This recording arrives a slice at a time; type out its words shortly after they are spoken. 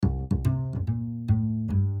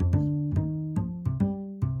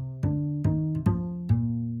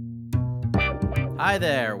Hi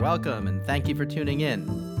there, welcome, and thank you for tuning in.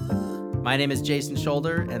 My name is Jason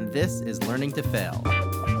Shoulder, and this is Learning to Fail.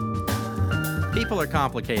 People are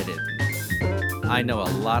complicated. I know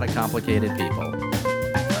a lot of complicated people.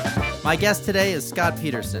 My guest today is Scott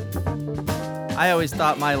Peterson. I always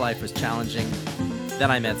thought my life was challenging.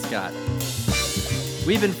 Then I met Scott.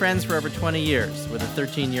 We've been friends for over 20 years, with a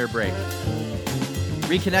 13-year break.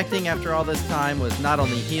 Reconnecting after all this time was not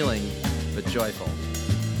only healing, but joyful.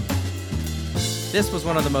 This was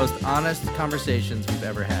one of the most honest conversations we've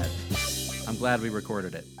ever had. I'm glad we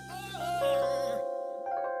recorded it.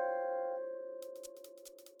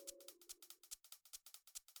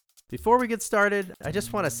 Before we get started, I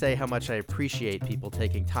just want to say how much I appreciate people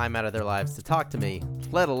taking time out of their lives to talk to me,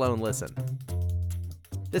 let alone listen.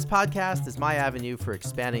 This podcast is my avenue for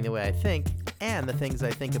expanding the way I think and the things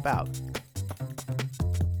I think about.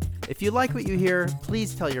 If you like what you hear,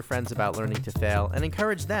 please tell your friends about Learning to Fail and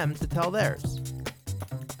encourage them to tell theirs.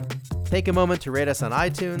 Take a moment to rate us on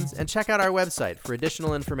iTunes and check out our website for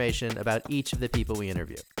additional information about each of the people we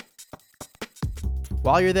interview.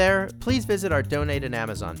 While you're there, please visit our Donate and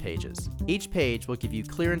Amazon pages. Each page will give you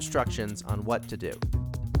clear instructions on what to do.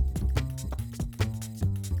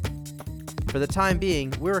 For the time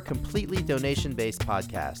being, we're a completely donation-based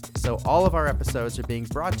podcast, so all of our episodes are being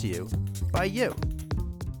brought to you by you.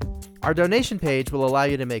 Our donation page will allow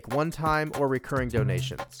you to make one-time or recurring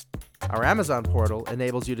donations. Our Amazon portal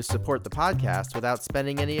enables you to support the podcast without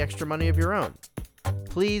spending any extra money of your own.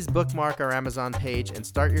 Please bookmark our Amazon page and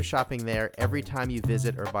start your shopping there every time you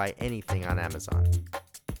visit or buy anything on Amazon.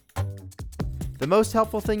 The most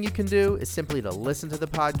helpful thing you can do is simply to listen to the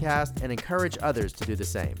podcast and encourage others to do the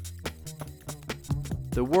same.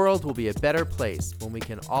 The world will be a better place when we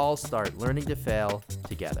can all start learning to fail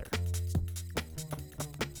together.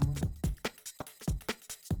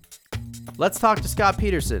 Let's talk to Scott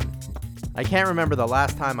Peterson. I can't remember the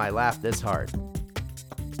last time I laughed this hard.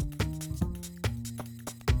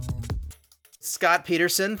 Scott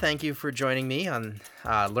Peterson, thank you for joining me on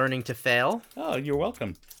Learning to Fail. Oh, you're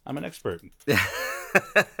welcome. I'm an expert.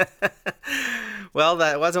 Well,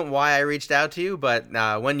 that wasn't why I reached out to you, but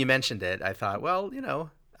when you mentioned it, I thought, well,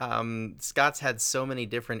 Scott's had so many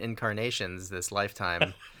different incarnations this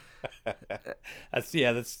lifetime.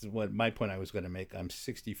 That's what my point I was going to make. I'm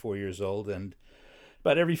 64 years old, and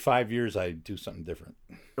about every 5 years I do something different.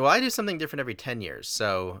 Well, I do something different every 10 years,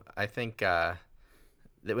 so I think that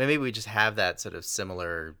maybe we just have that sort of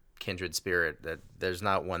similar kindred spirit that there's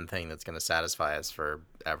not one thing that's going to satisfy us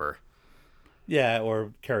forever. Yeah,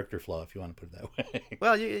 or character flaw, if you want to put it that way.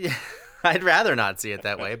 Well, I'd rather not see it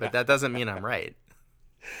that way, but that doesn't mean I'm right.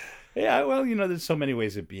 Yeah, well, there's so many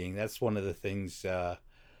ways of being. That's one of the things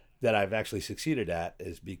that I've actually succeeded at,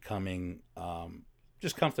 is becoming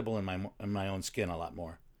just comfortable in my own skin a lot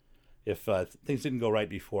more. If things didn't go right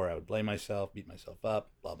before, I would blame myself, beat myself up,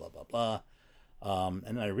 blah, blah, blah, blah.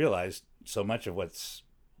 And then I realized so much of what's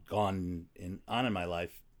gone on in my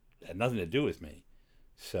life had nothing to do with me.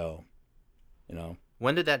 So,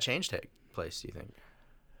 When did that change take place, do you think?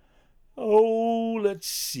 Oh, let's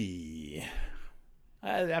see.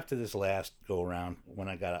 After this last go-around, when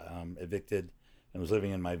I got evicted and was living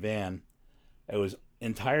in my van, it was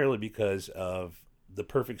entirely because of the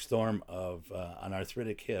perfect storm of an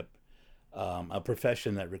arthritic hip, a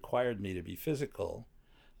profession that required me to be physical,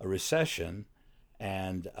 a recession,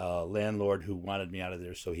 and a landlord who wanted me out of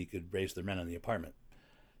there so he could raise the rent on the apartment.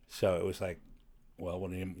 So it was like, well,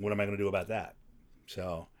 what am I going to do about that?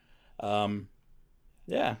 So, I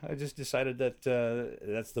just decided that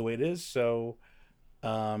that's the way it is. So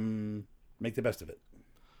make the best of it.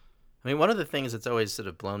 I mean, one of the things that's always sort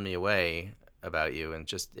of blown me away about you, and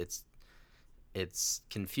just it's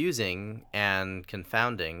confusing and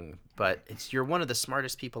confounding, but you're one of the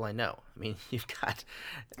smartest people I know. I mean, you've got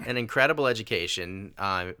an incredible education.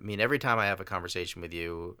 Every time I have a conversation with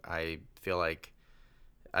you, I feel like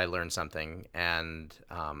I learn something, and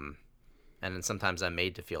then sometimes I'm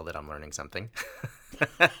made to feel that I'm learning something.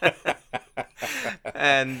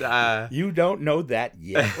 And you don't know that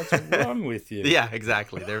yet. What's wrong with you? Yeah,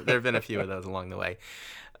 exactly. There have been a few of those along the way,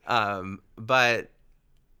 but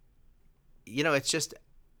it's just.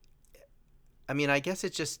 I guess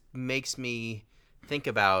it just makes me think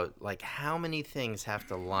about like how many things have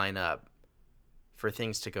to line up for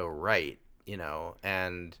things to go right,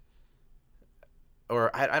 and. Or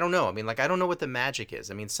I don't know. I don't know what the magic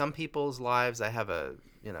is. Some people's lives, I have a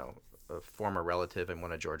former relative and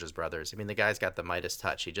one of George's brothers. The guy's got the Midas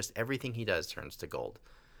touch. Everything he does turns to gold.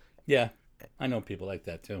 Yeah, I know people like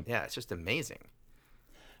that too. Yeah, it's just amazing.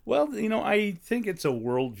 Well, I think it's a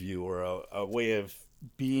worldview or a way of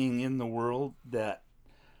being in the world that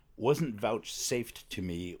wasn't vouchsafed to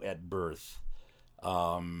me at birth.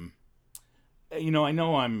 I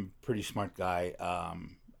know I'm a pretty smart guy.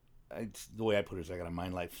 The way I put it is I got a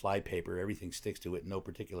mind like fly paper. Everything sticks to it in no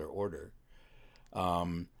particular order.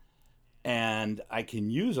 And I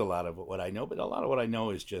can use a lot of what I know, but a lot of what I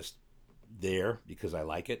know is just there because I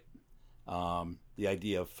like it. The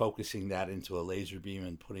idea of focusing that into a laser beam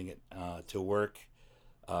and putting it to work,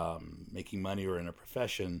 making money or in a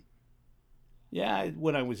profession. Yeah,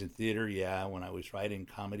 when I was in theater, yeah. When I was writing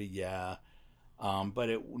comedy, yeah. But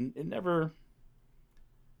it never.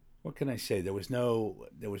 What can I say? There was no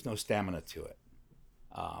stamina to it.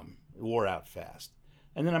 It wore out fast,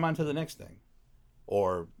 and then I'm on to the next thing,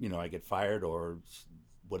 or I get fired, or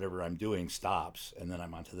whatever I'm doing stops, and then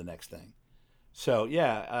I'm on to the next thing. So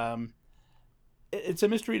yeah, it's a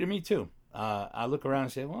mystery to me too. I look around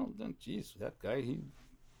and say, well, geez, that guy, he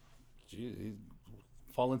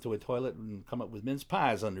fall into a toilet and come up with mince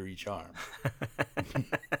pies under each arm.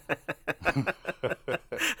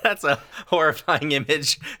 That's a horrifying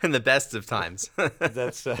image in the best of times.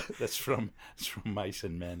 That's from Mice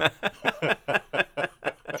and Men.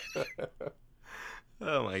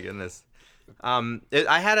 Oh my goodness.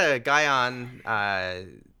 I had a guy on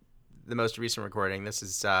the most recent recording. This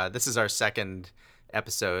is our second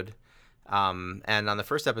episode. And on the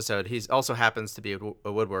first episode, he also happens to be a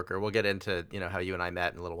woodworker. We'll get into how you and I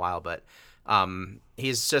met in a little while, but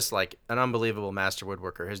he's just like an unbelievable master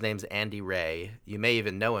woodworker. His name's Andy Ray. You may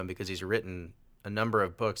even know him because he's written a number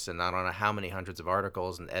of books and I don't know how many hundreds of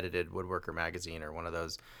articles and edited Woodworker magazine or one of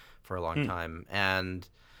those for a long time. And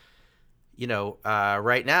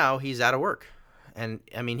right now he's out of work. And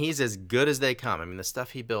I mean, he's as good as they come. I mean, the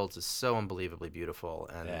stuff he builds is so unbelievably beautiful.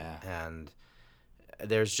 And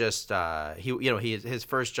there's just his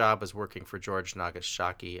first job was working for George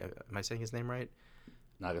Nagasaki. Am I saying his name right?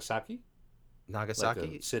 Nagasaki? Like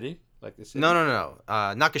the city? Like the city? No.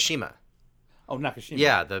 Nakashima. Oh, Nakashima.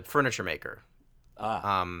 Yeah, the furniture maker.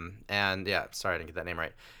 And yeah, sorry I didn't get that name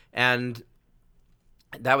right. And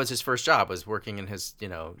that was his first job, was working in his,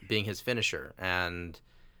 being his finisher. And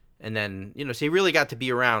then, so he really got to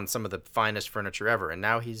be around some of the finest furniture ever. And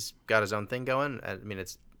now he's got his own thing going. I mean,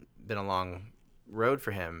 it's been a long road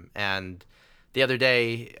for him. And the other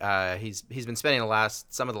day, he's been spending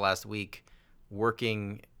some of the last week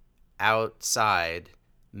working outside,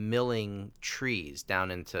 milling trees down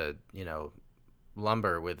into,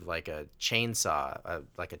 lumber with like a chainsaw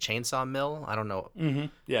mill. I don't know. Mm-hmm.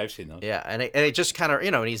 Yeah, I've seen those. Yeah, and it just kind of,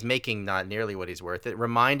 and he's making not nearly what he's worth. It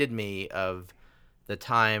reminded me of the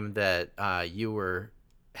time that you were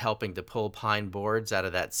helping to pull pine boards out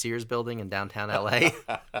of that Sears building in downtown LA.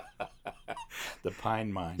 The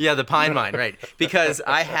Pine Mine. Yeah, the Pine Mine, right. Because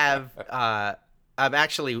I'm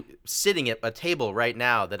actually sitting at a table right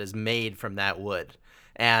now that is made from that wood.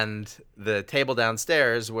 And the table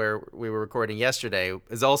downstairs where we were recording yesterday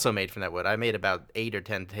is also made from that wood. I made about 8 or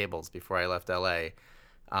 10 tables before I left LA.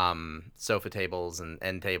 Sofa tables and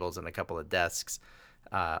end tables and a couple of desks.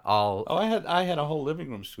 I had a whole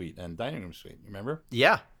living room suite and dining room suite. Remember?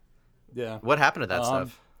 Yeah. Yeah. What happened to that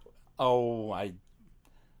stuff?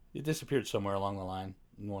 It disappeared somewhere along the line.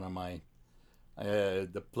 One of my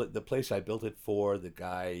the place I built it for, the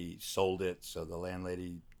guy sold it, so the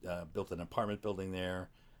landlady built an apartment building there.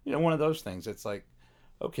 One of those things. It's like,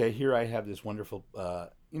 okay, here I have this wonderful.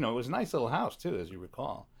 It was a nice little house too, as you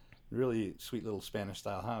recall. Really sweet little Spanish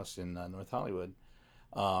style house in North Hollywood.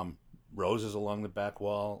 Roses along the back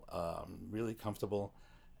wall, really comfortable.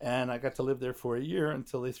 And I got to live there for a year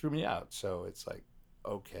until they threw me out. So it's like,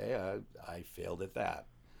 okay, I failed at that.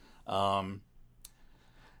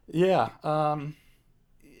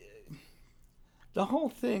 The whole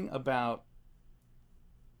thing about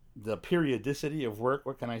the periodicity of work,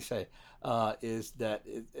 what can I say, is that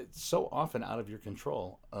it's so often out of your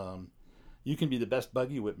control. You can be the best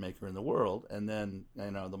buggy whip maker in the world, and then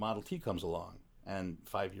the Model T comes along, and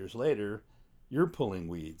 5 years later, you're pulling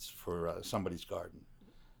weeds for somebody's garden.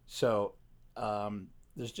 So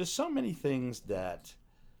there's just so many things that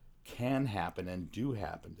can happen and do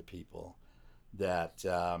happen to people that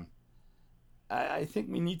I think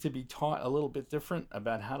we need to be taught a little bit different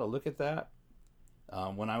about how to look at that.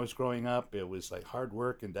 When I was growing up, it was like hard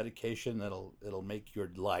work and dedication that'll make your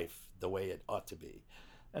life the way it ought to be,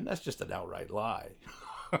 and that's just an outright lie.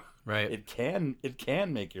 Right. It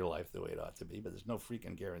can make your life the way it ought to be, but there's no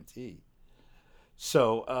freaking guarantee.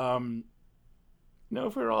 So,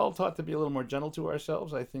 if we were all taught to be a little more gentle to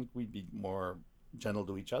ourselves, I think we'd be more gentle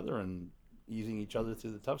to each other, and easing each other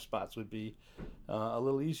through the tough spots would be a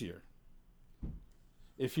little easier.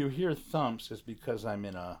 If you hear thumps, it's because I'm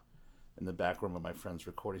in a in the back room of my friend's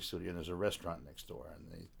recording studio, and there's a restaurant next door, and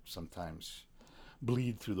they sometimes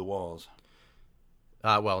bleed through the walls.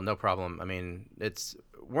 Well, no problem. I mean,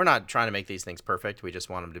 we're not trying to make these things perfect. We just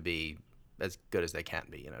want them to be as good as they can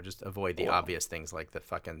be. Just avoid the obvious things like the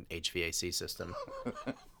fucking HVAC system.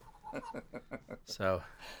 So,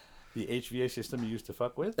 the HVAC system you used to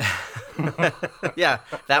fuck with? Yeah,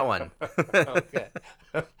 that one. Okay.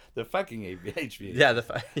 The fucking HVAC. Yeah,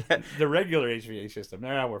 the regular HVAC system.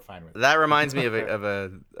 No, we're fine with it. That reminds me of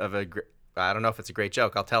a I don't know if it's a great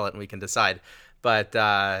joke. I'll tell it and we can decide. But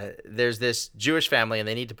there's this Jewish family, and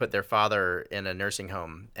they need to put their father in a nursing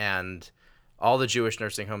home, and all the Jewish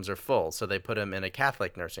nursing homes are full, so they put him in a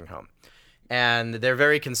Catholic nursing home. And they're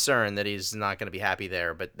very concerned that he's not going to be happy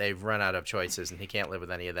there, but they've run out of choices, and he can't live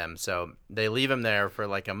with any of them. So they leave him there for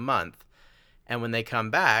like a month, and when they come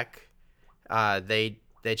back, they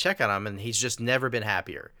check on him, and he's just never been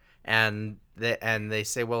happier. And they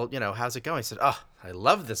say, well, how's it going? He said, oh, I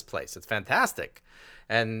love this place. It's fantastic.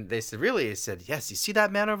 And they said, really? He said, yes. You see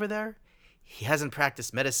that man over there? He hasn't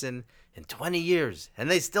practiced medicine in 20 years,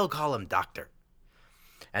 and they still call him doctor.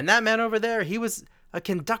 And that man over there, he was a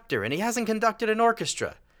conductor, and he hasn't conducted an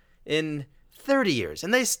orchestra in 30 years,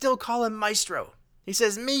 and they still call him maestro. He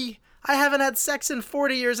says, me, I haven't had sex in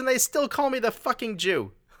 40 years, and they still call me the fucking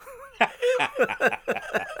Jew.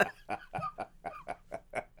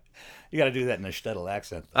 You got to do that in a shtetl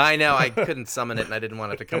accent. I know. I couldn't summon it, and I didn't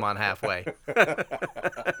want it to come on halfway.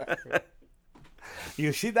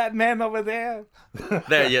 You see that man over there?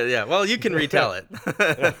 There, yeah. Well, you can retell it.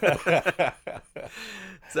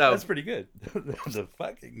 So that's pretty good. The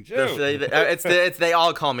fucking Jew. It's they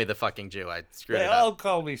all call me the fucking Jew. I screwed it up. They all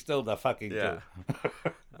call me still the fucking Jew.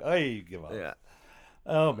 I give up. Yeah.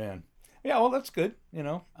 Oh man. Yeah. Well, that's good.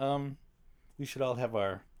 We should all have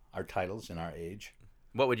our titles in our age.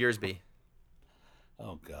 What would yours be?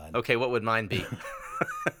 Oh God. Okay, what would mine be?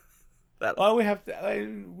 Well, we have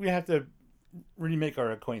to really make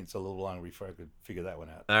our acquaintance a little longer before I could figure that one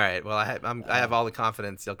out. All right. Well, I have all the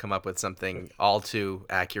confidence you'll come up with something all too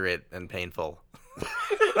accurate and painful.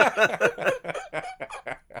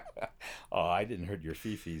 Oh, I didn't hurt your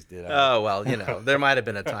fifis, did I? Oh, well, there might have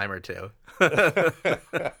been a time or two.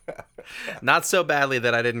 Not so badly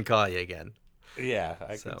that I didn't call you again. Yeah,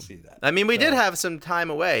 I can see that. I mean, we did have some time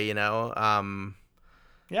away, Yeah,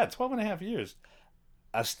 12 and a half years.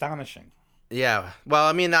 Astonishing. Yeah. Well,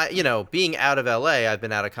 I mean, being out of LA, I've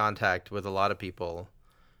been out of contact with a lot of people.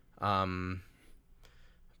 But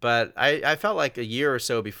I felt like a year or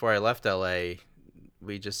so before I left LA,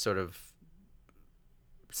 we just sort of...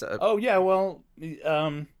 Oh, yeah. Well,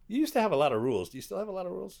 you used to have a lot of rules. Do you still have a lot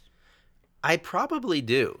of rules? I probably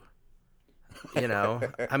do.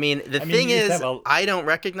 I mean, the thing is, I don't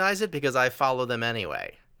recognize it because I follow them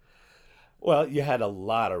anyway. Well, you had a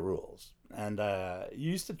lot of rules, and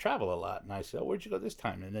you used to travel a lot. And I said, "Oh, where'd you go this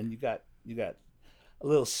time?" And then you got a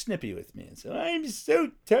little snippy with me and said, "I'm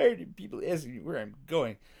so tired of people asking me where I'm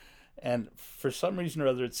going." And for some reason or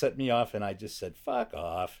other, it set me off, and I just said, "Fuck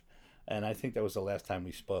off." And I think that was the last time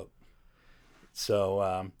we spoke.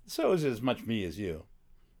 So it was as much me as you.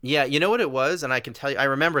 Yeah, you know what it was? And I can tell you, I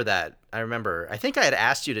remember that. I think I had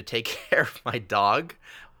asked you to take care of my dog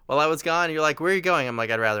while I was gone. You're like, where are you going? I'm like,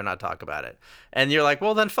 I'd rather not talk about it. And you're like,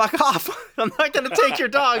 well, then fuck off. I'm not going to take your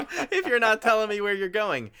dog if you're not telling me where you're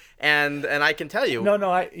going. And I can tell you.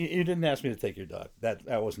 No, you didn't ask me to take your dog. That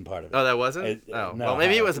wasn't part of it. Oh, that wasn't? No, well,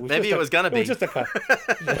 maybe it was going to be. It was just a cut.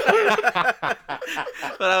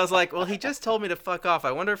 But I was like, well, he just told me to fuck off.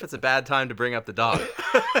 I wonder if it's a bad time to bring up the dog.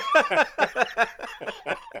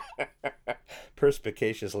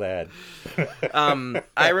 Perspicacious lad.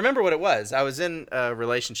 I remember what it was. I was in a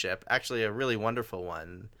relationship, actually a really wonderful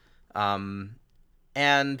one.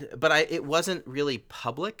 It wasn't really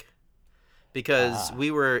public because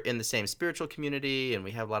we were in the same spiritual community and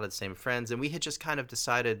we have a lot of the same friends, and we had just kind of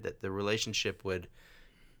decided that the relationship would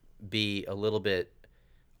be a little bit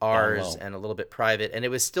ours and a little bit private, and it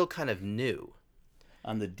was still kind of new.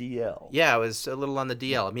 On the DL. Yeah, it was a little on the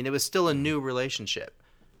DL. I mean, it was still a new relationship.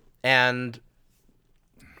 And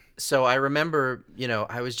so I remember,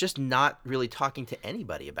 I was just not really talking to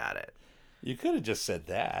anybody about it. You could have just said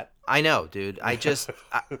that. I know, dude.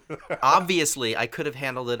 Obviously, I could have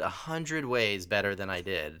handled it 100 ways better than I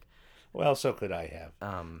did. Well, so could I have.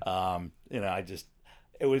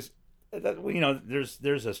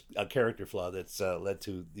 There's a character flaw that's led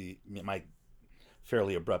to my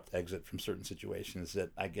fairly abrupt exit from certain situations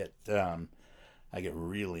that I get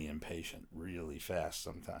really impatient really fast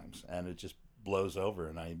sometimes, and it just blows over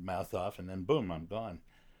and I mouth off and then boom, I'm gone.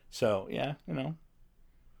 So yeah,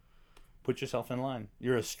 put yourself in line.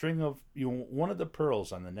 You're a string of one of the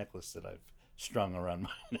pearls on the necklace that I've strung around my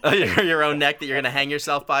neck. Oh, your own neck that you're gonna hang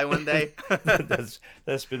yourself by one day.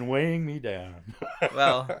 that's been weighing me down.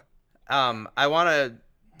 Well, I want to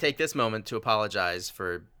take this moment to apologize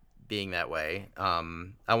for being that way.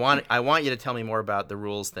 I want you to tell me more about the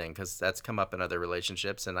rules thing, because that's come up in other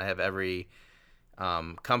relationships, and I have every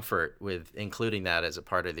comfort with including that as a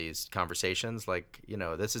part of these conversations. Like,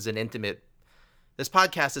 this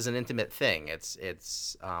podcast is an intimate thing. It's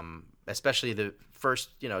especially the first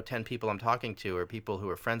 10 people I'm talking to are people who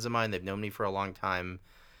are friends of mine. They've known me for a long time.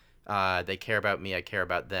 They care about me. I care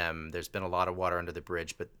about them. There's been a lot of water under the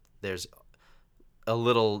bridge, but there's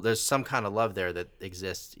some kind of love there that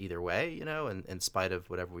exists either way, in spite of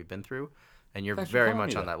whatever we've been through. And you're very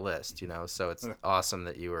much on that list, so it's awesome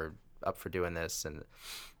that you were up for doing this.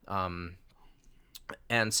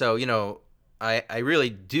 And so, I really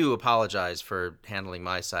do apologize for handling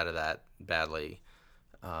my side of that badly.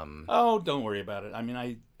 Don't worry about it. I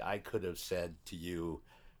mean, I could have said to you,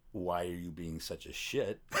 why are you being such a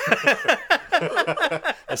shit?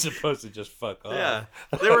 As opposed to just fuck off. Yeah.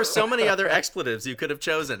 There were so many other expletives you could have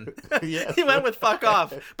chosen. Yes. You went with fuck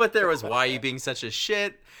off. But there was, why are you being such a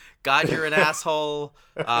shit? God, you're an asshole.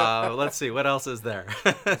 Let's see, what else is there?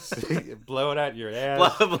 Blow it out your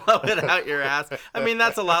ass. Blow it out your ass. I mean,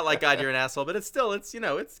 that's a lot like God, you're an asshole, but it's still,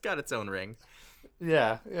 it's got its own ring.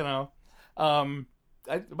 Yeah, but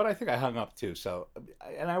I think I hung up too. So,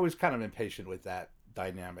 and I was kind of impatient with that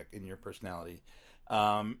dynamic in your personality.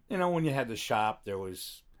 When you had the shop, there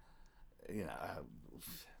was,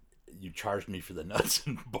 you charged me for the nuts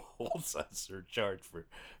and bolts. I surcharged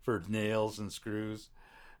for nails and screws.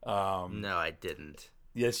 No, I didn't.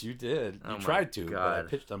 Yes, you did. You tried to, but I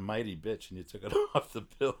pitched a mighty bitch and you took it off the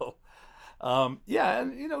bill. Yeah,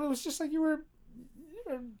 and it was just like you were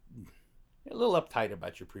a little uptight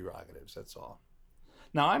about your prerogatives. That's all.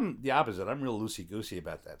 Now I'm the opposite. I'm real loosey goosey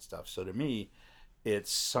about that stuff. So to me,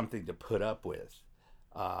 it's something to put up with.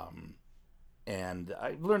 And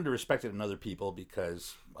I've learned to respect it in other people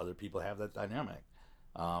because other people have that dynamic.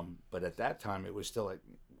 But at that time, it was still like,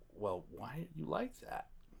 well, why are you like that?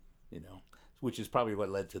 Which is probably what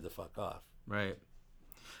led to the fuck off. Right.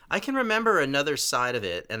 I can remember another side of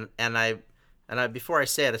it, and I before I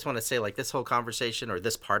say it, I just want to say, like, this whole conversation, or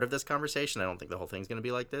this part of this conversation, I don't think the whole thing's going to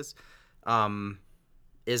be like this,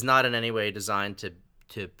 is not in any way designed to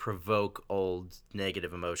provoke old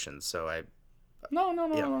negative emotions. So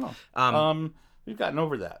No. We've gotten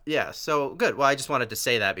over that. Yeah. So good. Well, I just wanted to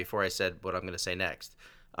say that before I said what I'm going to say next.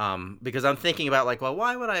 Because I'm thinking about, like, well,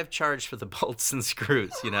 why would I have charged for the bolts and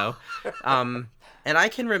screws, And I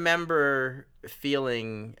can remember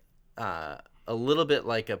feeling a little bit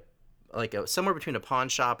like a somewhere between a pawn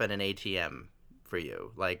shop and an ATM for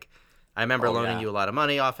you. Like, I remember loaning you a lot of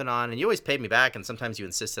money off and on, and you always paid me back, and sometimes you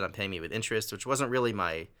insisted on paying me with interest, which wasn't really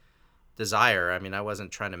my desire. I mean, I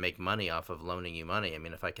wasn't trying to make money off of loaning you money. I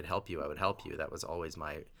mean, if I could help you, I would help you. That was always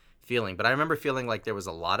my feeling. But I remember feeling like there was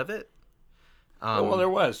a lot of it. Well, there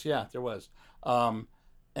was. Yeah, there was.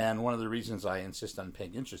 And one of the reasons I insist on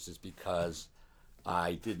paying interest is because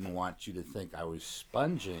I didn't want you to think I was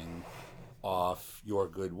sponging off your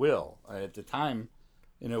goodwill. At the time,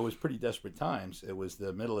 it was pretty desperate times. It was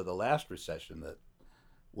the middle of the last recession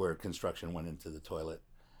where construction went into the toilet,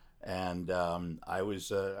 and I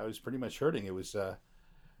was pretty much hurting. There was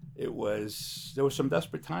some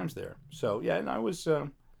desperate times there. So yeah, and I was I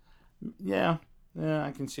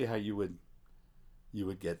can see how you would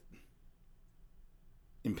get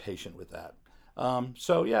impatient with that.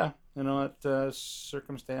 So yeah,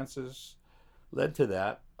 circumstances led to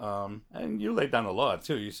that. And you laid down the law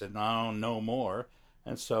too. You said, no more.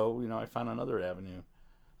 And so, I found another avenue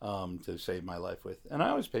to save my life with. And I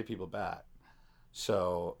always pay people back.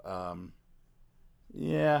 So,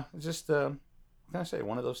 just, what can I say?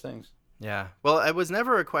 One of those things. Yeah. Well, it was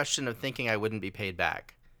never a question of thinking I wouldn't be paid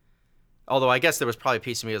back. Although I guess there was probably a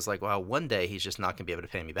piece of me that was like, wow, one day he's just not going to be able to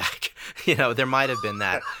pay me back. There might have been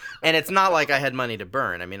that. And it's not like I had money to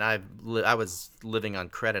burn. I mean, I was living on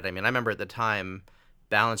credit. I mean, I remember at the time,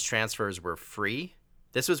 balance transfers were free.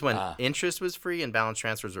 This was when interest was free and balance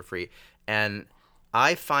transfers were free. And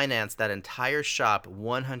I financed that entire shop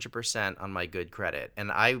 100% on my good credit.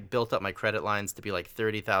 And I built up my credit lines to be like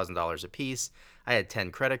 $30,000 a piece. I had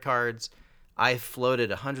 10 credit cards. I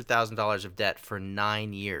floated $100,000 of debt for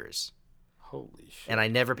 9 years. Holy shit. And I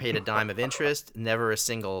never paid a dime of interest, never a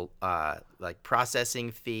single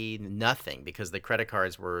processing fee, nothing, because the credit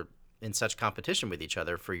cards were in such competition with each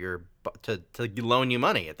other for to loan you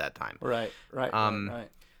money at that time. Right.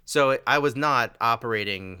 So I was not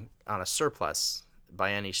operating on a surplus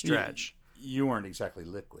by any stretch. You weren't exactly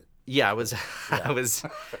liquid. Yeah, I was, Yeah.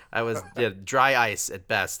 I was dry ice at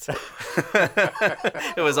best.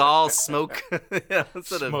 It was all smoke, sort of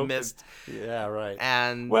Smoking. mist, Yeah, right.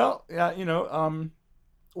 and Well, yeah,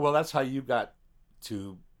 well, that's how you got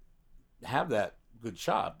to have that good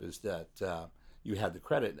shop, is that you had the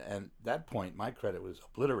credit, and at that point my credit was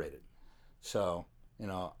obliterated. So, it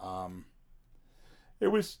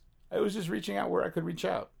was just reaching out where I could reach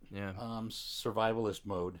out. yeah. Survivalist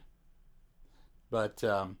mode. But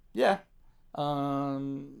yeah,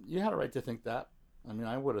 you had a right to think that. I mean,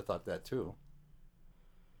 I would have thought that too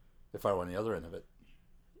if I were on the other end of it.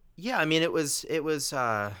 Yeah, I mean, it was It's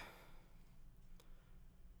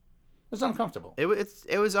uncomfortable.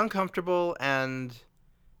 it was uncomfortable, and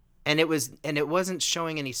it wasn't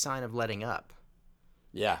showing any sign of letting up.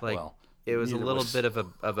 Yeah, Like, well, it was a neither little was bit of a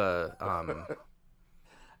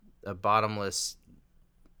bottomless.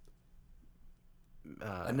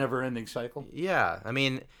 a never-ending cycle. Yeah, I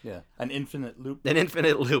mean, Yeah, an infinite loop. an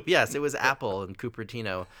infinite loop. Yes, it was Apple and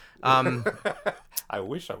Cupertino. Um, I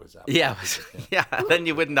wish I was out. yeah, yeah. Then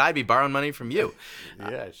you wouldn't I be borrowing money from you?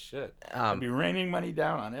 Yeah, shit. I'd be raining money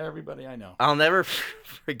down on everybody I know. I'll never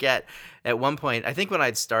forget. At one point, I think when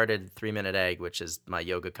I'd started 3 Minute Egg, which is my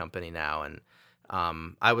yoga company now, and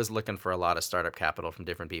I was looking for a lot of startup capital from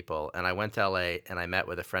different people, and I went to LA and I met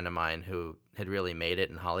with a friend of mine who had really made it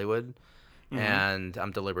in Hollywood. And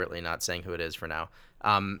I'm deliberately not saying who it is for now.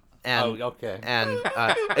 And okay. And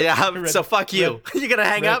yeah, so fuck you. You gonna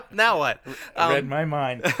hang up now? What? Read my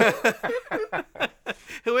mind.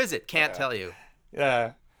 Who is it? Can't tell you.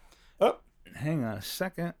 Oh, hang on a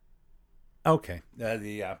second. Okay,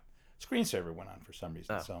 the screensaver went on for some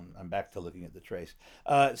reason, so I'm back to looking at the trace.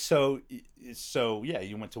 So yeah,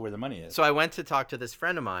 you went to where the money is. So I went to talk to this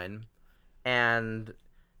friend of mine, and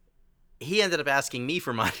he ended up asking me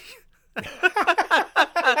for money.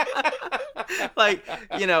 Like,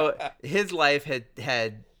 his life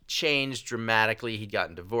had changed dramatically. He'd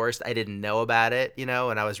gotten divorced. I didn't know about it, and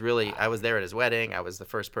I was there at his wedding. I was the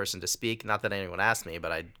first person to speak. Not that anyone asked me,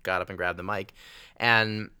 but I got up and grabbed the mic.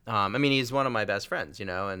 And I mean, he's one of my best friends,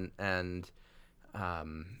 and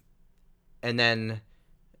then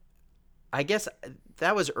I guess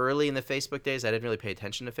that was early in the Facebook days. I didn't really pay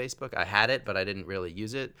attention to Facebook. I had it, but I didn't really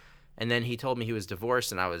use it. And then he told me he was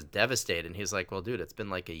divorced, and I was devastated. And he's like, "Well, dude, it's been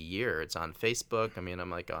like a year. It's on Facebook." I mean, I'm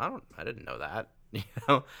like, "Oh, I didn't know that."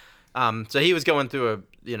 So he was going through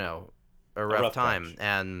a rough time,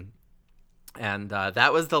 and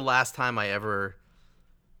that was the last time I ever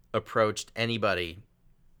approached anybody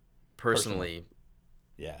personally.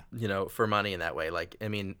 Yeah. For money in that way. Like, I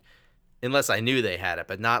mean, unless I knew they had it,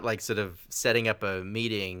 but not like sort of setting up a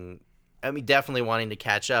meeting. I mean, definitely wanting to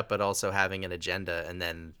catch up, but also having an agenda, and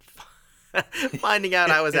then finding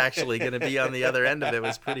out I was actually going to be on the other end of it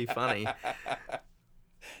was pretty funny.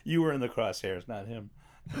 You were in the crosshairs, not him.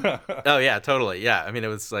 Oh yeah, totally. Yeah, I mean, it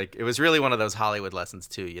was really one of those Hollywood lessons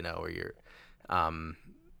too, where you're,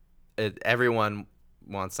 everyone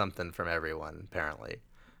wants something from everyone, apparently.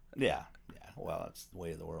 Yeah. Well, that's the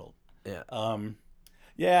way of the world. Yeah.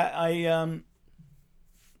 Yeah.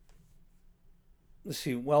 Let's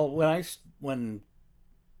see. Well, when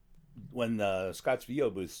the Scotts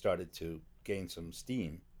VO booth started to gain some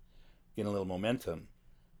steam, gain a little momentum,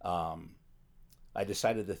 I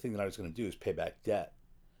decided the thing that I was going to do is pay back debt.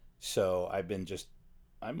 So I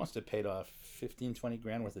must have paid off 15, 20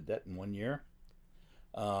 grand worth of debt in 1 year.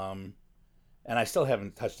 And I still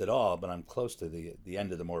haven't touched it all, but I'm close to the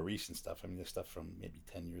end of the more recent stuff. I mean, the stuff from maybe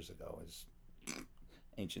 10 years ago is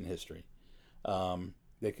ancient history.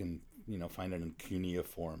 They can, find it in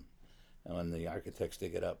cuneiform when the architects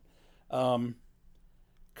dig it up.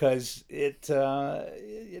 Because it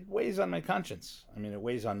weighs on my conscience. I mean, it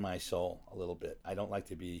weighs on my soul a little bit. I don't like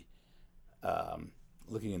to be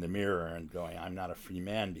looking in the mirror and going, "I'm not a free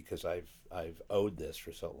man because I've owed this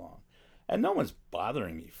for so long," and no one's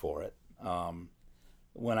bothering me for it.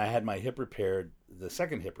 When I had my hip repaired, the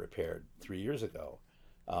second hip repaired 3 years ago,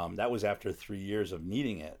 that was after 3 years of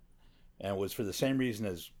needing it, and it was for the same reason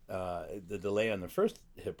as the delay on the first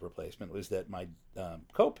hip replacement was that my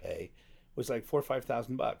copay was like $4,000 or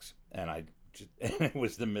 $5,000, and it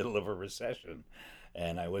was the middle of a recession,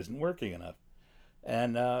 and I wasn't working enough.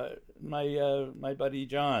 And my buddy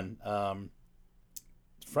John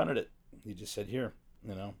fronted it. He just said, "Here,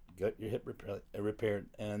 get your hip repaired,"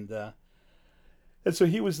 and so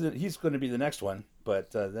he's going to be the next one.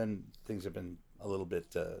 But then things have been a little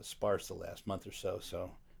bit sparse the last month or so.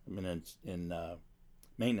 So I'm in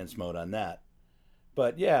maintenance mode on that.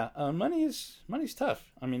 But yeah, money's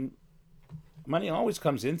tough. I mean, money always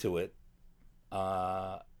comes into it,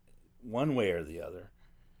 one way or the other.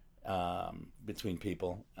 between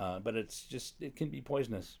people. But it can be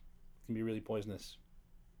poisonous. It can be really poisonous.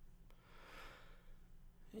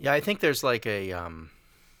 Yeah, I think there's like a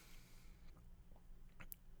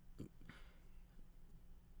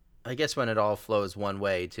I guess when it all flows one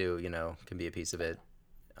way too, can be a piece of it.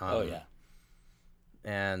 Oh yeah.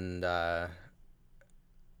 And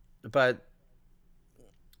but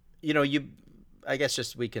I guess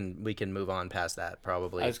just we can move on past that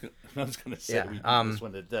probably. I was gonna say Yeah, we beat this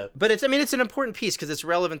one to death. But it's an important piece because it's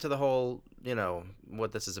relevant to the whole,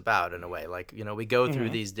 what this is about in a way. Like, we go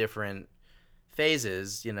through these different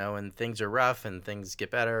phases, and things are rough and things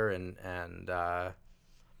get better, and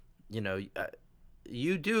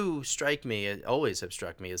you do strike me, always have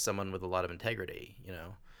struck me as someone with a lot of integrity,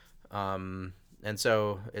 and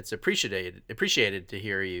so it's appreciated to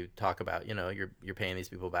hear you talk about, you're paying these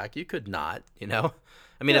people back. You could not, I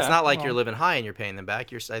mean, it's not like you're living high and you're paying them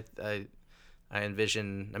back. I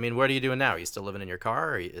envision. I mean, what are you doing now? Are you still living in your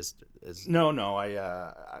car? Or is No.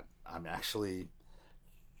 I'm actually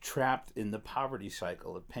trapped in the poverty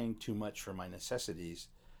cycle of paying too much for my necessities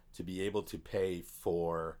to be able to pay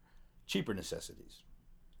for cheaper necessities.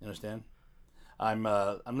 You understand? I'm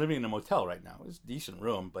living in a motel right now. It's a decent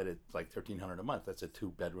room, but it's like $1,300 a month. That's a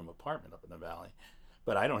 2-bedroom apartment up in the valley.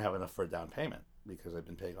 But I don't have enough for a down payment because I've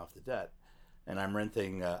been paying off the debt, and I'm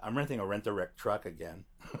renting a rent-a-wreck truck again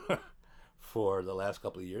for the last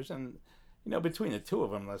couple of years. And between the two of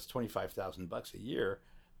them, that's $25,000 a year.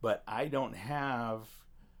 But I don't have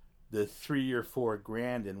the $3 or $4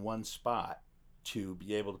 grand in one spot to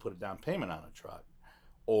be able to put a down payment on a truck,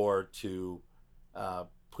 or to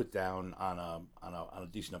put down on a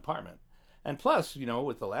decent apartment. And plus,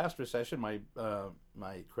 with the last recession, my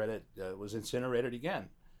credit was incinerated again.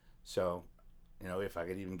 So, if I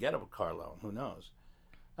could even get a car loan, who knows?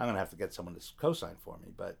 I'm gonna have to get someone to co-sign for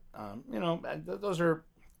me. But those are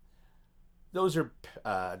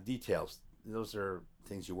details. Those are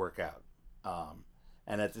things you work out.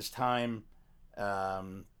 And at this time,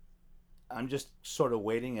 I'm just sort of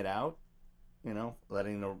waiting it out.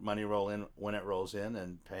 Letting the money roll in when it rolls in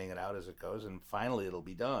and paying it out as it goes. And finally it'll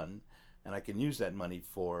be done and I can use that money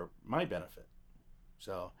for my benefit.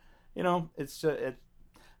 So,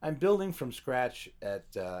 I'm building from scratch at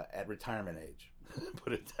retirement age,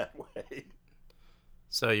 put it that way.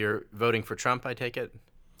 So you're voting for Trump, I take it?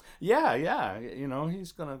 Yeah.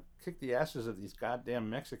 He's going to kick the asses of these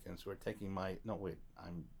goddamn Mexicans who are taking my... No, wait,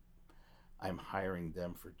 I'm hiring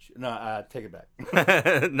them for... No, take it back.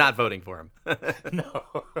 Not voting for him. No.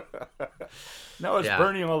 No, it's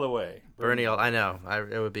Bernie all the way. Bernie I know.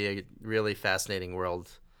 It would be a really fascinating world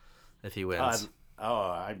if he wins.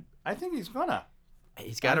 I think he's gonna.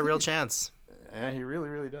 He's got a real chance. Yeah, he really,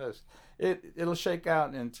 really does. It'll shake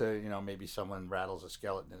out into, maybe someone rattles a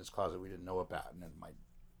skeleton in his closet we didn't know about, and it might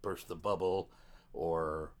burst the bubble,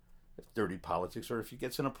 or dirty politics, or if he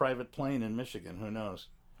gets in a private plane in Michigan, who knows?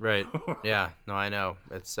 Right. Yeah. No, I know.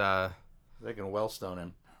 It's they can Wellstone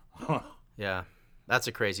him. Yeah. That's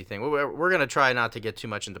a crazy thing. We're going to try not to get too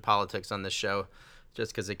much into politics on this show,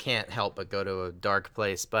 just because it can't help but go to a dark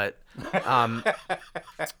place. But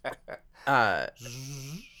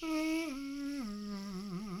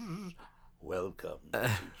welcome to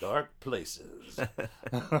dark places.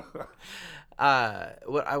 What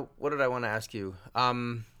did I want to ask you?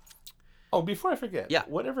 Oh, before I forget, yeah.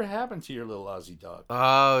 Whatever happened to your little Aussie dog?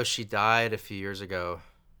 Oh, she died a few years ago.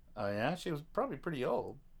 Oh, yeah? She was probably pretty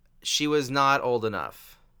old. She was not old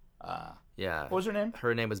enough. Yeah. What was her name?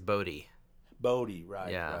 Her name was Bodhi. Bodhi, right.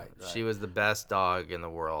 Yeah. Right. She was the best dog in the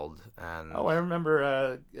world. And I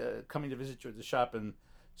remember coming to visit you at the shop and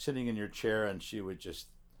sitting in your chair, and she would just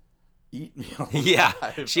eat me alive. Yeah.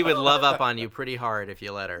 She would love up on you pretty hard if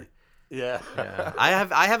you let her. Yeah. Yeah.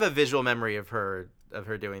 I have a visual memory of her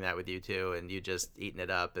doing that with you too, and you just eating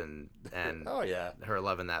it up, and oh yeah, her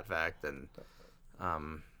loving that fact. And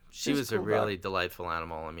she was cool a really delightful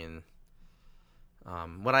animal. I mean,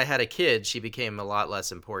 when I had a kid, she became a lot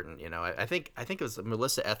less important. I think it was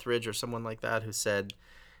Melissa Etheridge or someone like that who said,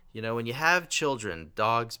 when you have children,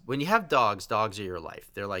 dogs are your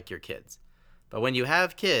life. They're like your kids. But when you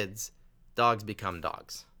have kids, dogs become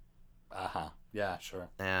dogs. Yeah, sure.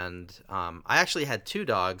 And I actually had 2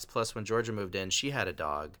 dogs, plus when Georgia moved in, she had a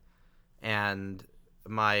dog. And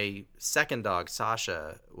my second dog,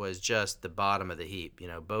 Sasha, was just the bottom of the heap.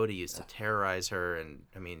 Bodhi used to terrorize her, and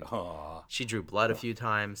I mean, she drew blood a few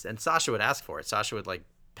times, and Sasha would ask for it. Sasha would like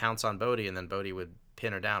pounce on Bodhi, and then Bodhi would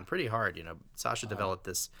pin her down pretty hard. Sasha developed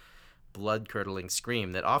this blood-curdling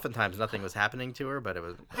scream that oftentimes nothing was happening to her, but it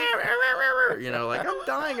was here? You know, like, I'm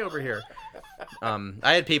dying over here.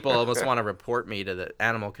 I had people almost want to report me to the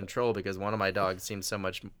animal control because one of my dogs seemed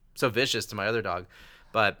so vicious to my other dog.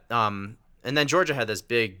 But and then Georgia had this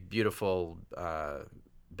big, beautiful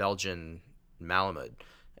Belgian Malamute,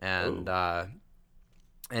 and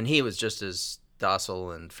he was just as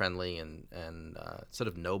docile and friendly and sort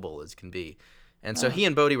of noble as can be. And so he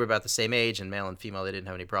and Bodhi were about the same age, and male and female, they didn't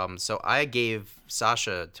have any problems. So I gave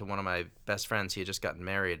Sasha to one of my best friends. He had just gotten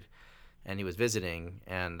married, and he was visiting.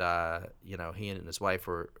 And, he and his wife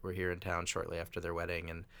were here in town shortly after their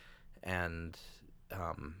wedding. And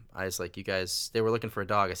I was like, you guys, they were looking for a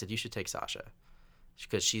dog. I said, you should take Sasha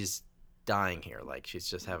because she's dying here. Like, she's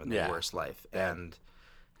just having the worst life. Yeah. And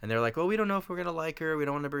they're like, well, we don't know if we're going to like her. We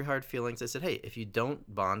don't want to bring hard feelings. I said, hey, if you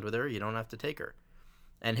don't bond with her, you don't have to take her.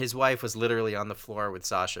 And his wife was literally on the floor with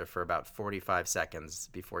Sasha for about 45 seconds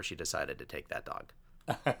before she decided to take that dog.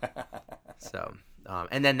 So,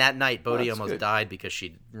 and then that night, Bodhi almost died because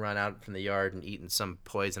she'd run out from the yard and eaten some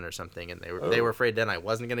poison or something. And they were afraid then I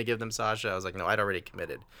wasn't going to give them Sasha. I was like, no, I'd already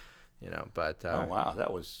committed, but. Oh, wow.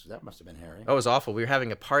 That must have been hairy. It was awful. We were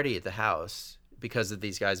having a party at the house because of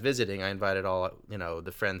these guys visiting. I invited all,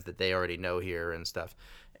 the friends that they already know here and stuff.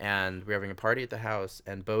 And we were having a party at the house,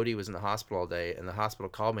 and Bodhi was in the hospital all day, and the hospital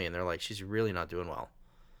called me, and they're like, she's really not doing well.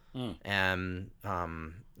 And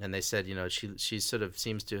they said, she sort of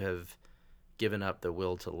seems to have given up the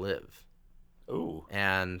will to live. Ooh.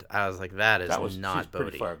 And I was like, that is not Bodhi. She's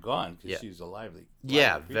pretty far gone because she's a lively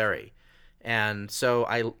yeah, creature. Very. And so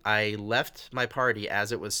I left my party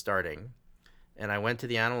as it was starting, and I went to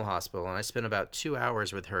the animal hospital, and I spent about 2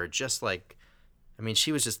 hours with her,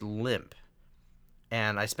 she was just limp.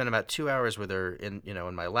 And I spent about 2 hours with her in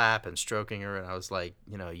my lap and stroking her, and I was like,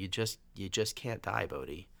 you just can't die,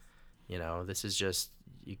 Bodhi. This is just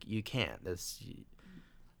you can't.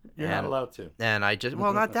 You're not allowed to. And I just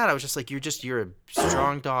not that. I was just like, you're a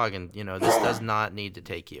strong dog, and this does not need to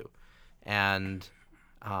take you. And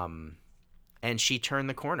she turned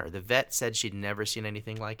the corner. The vet said she'd never seen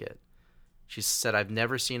anything like it. She said, I've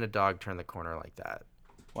never seen a dog turn the corner like that.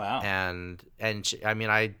 Wow. And she,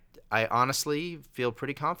 I honestly feel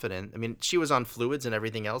pretty confident. She was on fluids and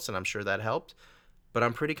everything else, and I'm sure that helped. But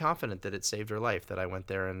I'm pretty confident that it saved her life, that I went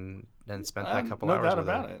there and spent that couple hours with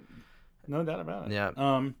her. No doubt about it. Yeah.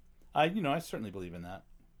 I certainly believe in that.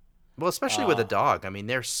 Well, especially with a dog.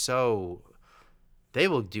 They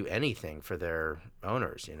will do anything for their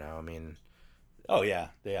owners, Oh, yeah.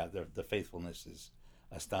 The faithfulness is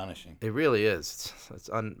astonishing. It really is.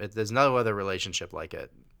 There's no other relationship like it.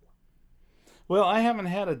 Well, I haven't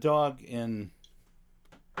had a dog in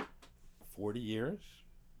 40 years,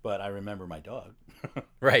 but I remember my dog.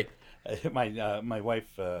 Right. My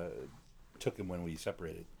wife took him when we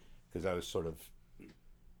separated because I was sort of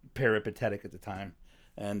peripatetic at the time,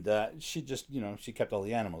 and she just she kept all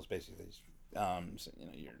the animals basically. So,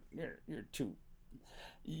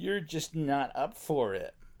 you're just not up for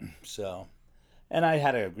it. So, and I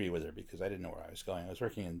had to agree with her because I didn't know where I was going. I was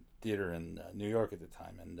working in theater in New York at the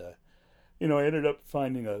time, and I ended up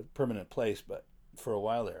finding a permanent place, but for a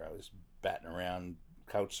while there, I was batting around,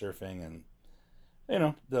 couch surfing, and,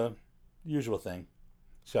 the usual thing.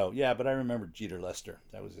 So, yeah, but I remember Jeter Lester.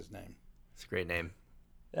 That was his name. It's a great name.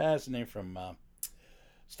 That's the name from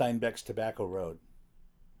Steinbeck's Tobacco Road,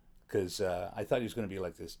 because I thought he was going to be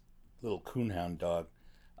like this little coonhound dog,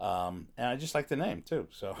 and I just like the name, too.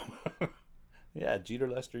 So, yeah, Jeter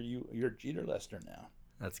Lester, you're Jeter Lester now.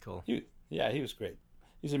 That's cool. He was great.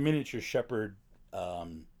 He's a miniature shepherd.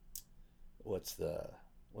 What's the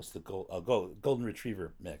golden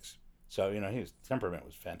retriever mix? So his temperament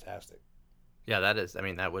was fantastic. Yeah,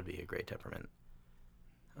 that would be a great temperament.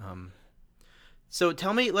 So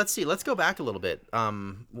tell me, let's go back a little bit.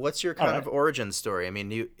 What's your kind of origin story?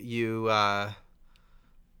 You.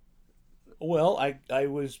 Well, I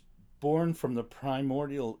was born from the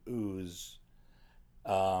primordial ooze.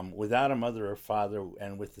 Without a mother or father,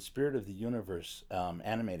 and with the spirit of the universe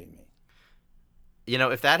animating me.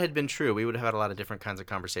 If that had been true, we would have had a lot of different kinds of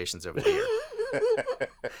conversations over the year.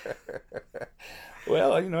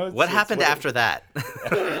 Well, what happened after that?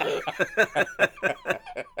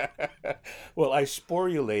 Well, I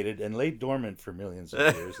sporulated and lay dormant for millions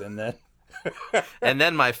of years, and then and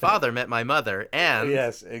then my father met my mother, and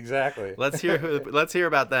yes, exactly. Let's hear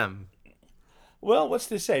about them. Well, what's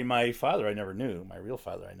to say? My father I never knew. My real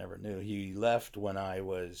father I never knew. He left when I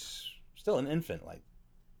was still an infant, like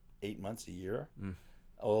 8 months, a year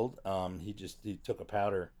old. He took a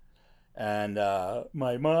powder. And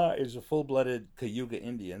my ma is a full-blooded Cayuga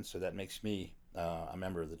Indian, so that makes me a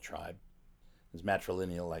member of the tribe. It's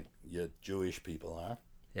matrilineal like you Jewish people are.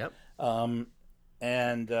 Yep.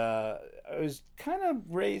 And I was kind of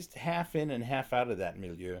raised half in and half out of that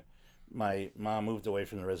milieu. My mom moved away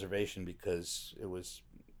from the reservation because it was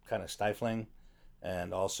kind of stifling,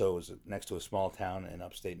 and also it was next to a small town in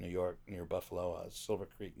upstate New York near Buffalo, Silver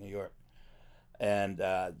Creek, New York. And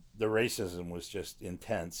the racism was just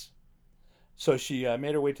intense. So she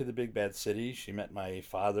made her way to the big bad city. She met my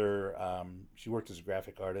father. She worked as a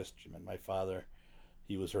graphic artist. She met my father.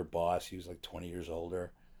 He was her boss. He was like 20 years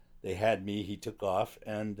older. They had me. He took off,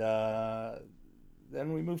 and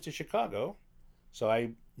then we moved to Chicago. So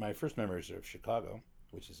my first memories are of Chicago,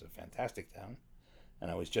 which is a fantastic town,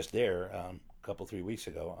 and I was just there a couple 3 weeks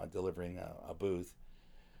ago delivering a booth.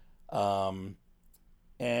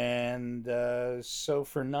 So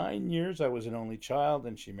for 9 years, I was an only child,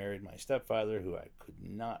 and she married my stepfather, who I could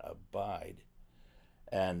not abide.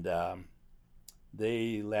 And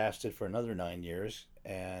they lasted for another 9 years,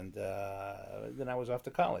 and then I was off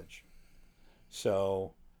to college.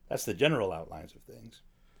 So that's the general outlines of things.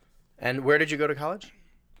 And where did you go to college?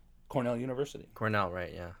 Cornell University. Cornell,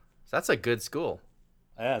 right? Yeah. So that's a good school.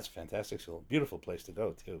 Yeah, it's a fantastic school. Beautiful place to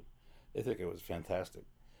go, too. I think it was fantastic.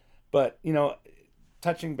 But, you know,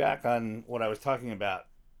 touching back on what I was talking about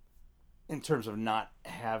in terms of not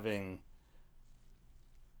having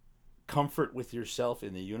comfort with yourself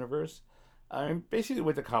in the universe, I basically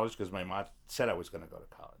went to college because my mom said I was going to go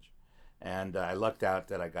to college. And I lucked out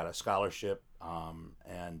that I got a scholarship,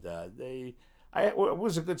 I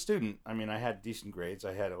was a good student. I mean, I had decent grades.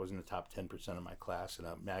 I was in the top 10% of my class in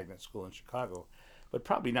a magnet school in Chicago, but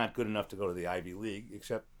probably not good enough to go to the Ivy League,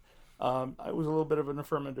 except I was a little bit of an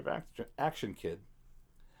affirmative action kid.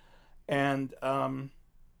 And a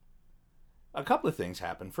couple of things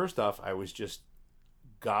happened. First off, I was just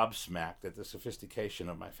gobsmacked at the sophistication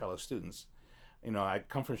of my fellow students. You know, I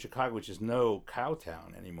come from Chicago, which is no cow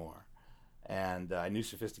town anymore. And I knew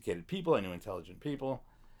sophisticated people, I knew intelligent people.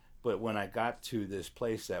 But when I got to this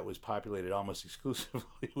place that was populated almost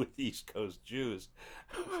exclusively with East Coast Jews,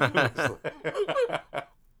 it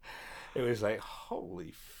was like,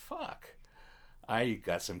 holy fuck. I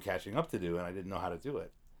got some catching up to do, and I didn't know how to do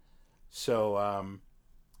it. So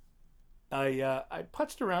I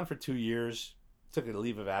putzed around for 2 years, took a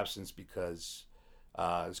leave of absence because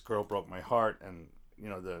this girl broke my heart, and you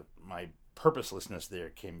know my purposelessness there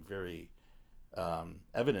came very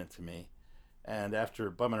evident to me. And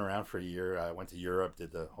after bumming around for a year, I went to Europe,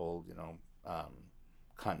 did the whole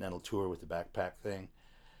continental tour with the backpack thing,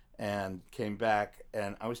 and came back,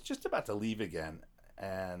 and I was just about to leave again,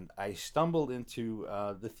 and I stumbled into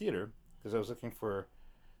the theater because I was looking for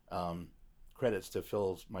credits to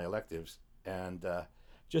fill my electives, and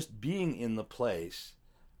just being in the place,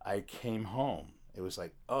 I came home. It was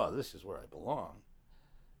like, oh, this is where I belong.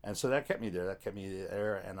 And so that kept me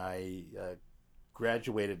there. And I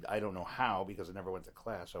graduated, I don't know how, because I never went to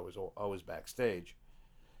class. I was always backstage,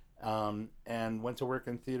 and went to work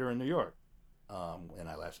in theater in New York. And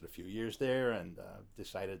I lasted a few years there, and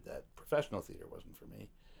decided that professional theater wasn't for me.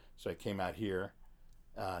 So I came out here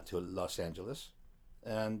to Los Angeles,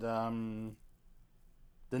 and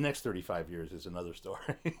the next 35 years is another story.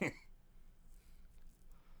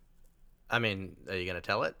 I mean, are you going to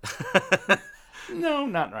tell it? No,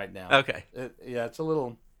 not right now. Okay. It's a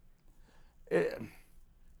little... and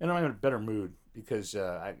I'm in a better mood because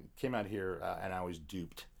I came out here and I was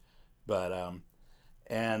duped. But,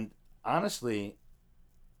 and honestly,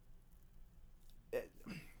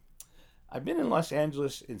 I've been in Los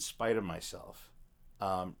Angeles in spite of myself.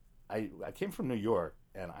 I came from New York,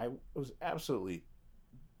 and I was absolutely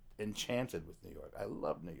enchanted with New York. I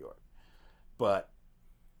love New York. But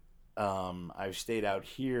I've stayed out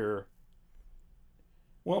here,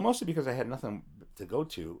 well, mostly because I had nothing to go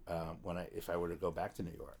to if I were to go back to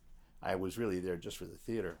New York. I was really there just for the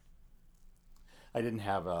theater. I didn't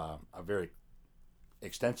have a very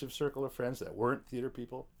extensive circle of friends that weren't theater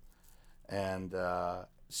people. And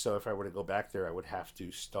so if I were to go back there, I would have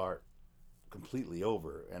to start completely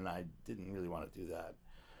over, and I didn't really want to do that.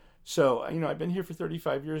 So, I've been here for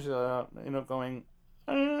 35 years, going,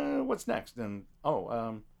 what's next? And,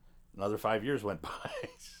 another 5 years went by.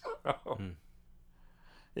 So,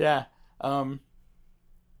 yeah.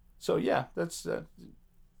 So, yeah, that's,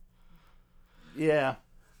 yeah.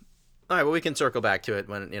 All right, well, we can circle back to it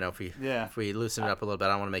when, if we loosen it up a little bit. I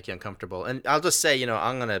don't want to make you uncomfortable. And I'll just say,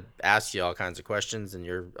 I'm going to ask you all kinds of questions, and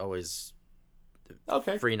you're always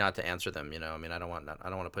free not to answer them, I don't want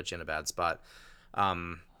to put you in a bad spot.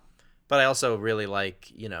 But I also really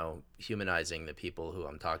like, humanizing the people who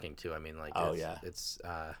I'm talking to. I mean, like, it's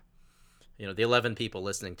the 11 people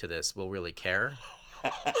listening to this will really care.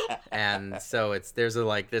 And so there's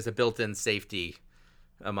a built-in safety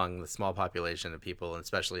among the small population of people, and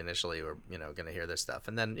especially initially, who are going to hear this stuff.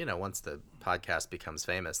 And then once the podcast becomes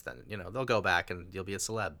famous, then they'll go back and you'll be a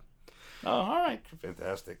celeb. Oh, all right,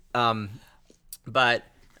 fantastic. But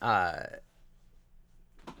I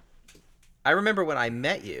remember when I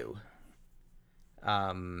met you.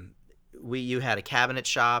 You had a cabinet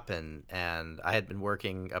shop, and I had been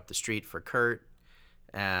working up the street for Kurt,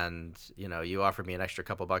 and you offered me an extra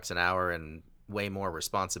couple bucks an hour and way more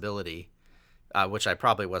responsibility, which I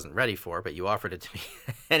probably wasn't ready for, but you offered it to me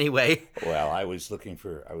anyway. Well, I was looking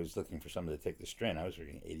for someone to take the strain. I was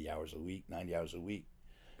working 80 hours a week, 90 hours a week.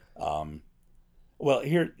 Well,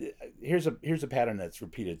 here's a pattern that's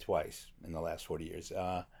repeated twice in the last 40 years.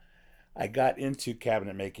 I got into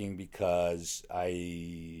cabinet making because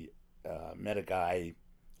I met a guy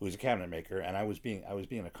who was a cabinet maker, and I was being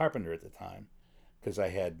a carpenter at the time, because I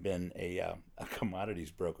had been a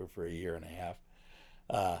commodities broker for a year and a half.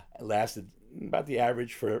 It lasted about the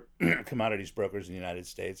average for commodities brokers in the United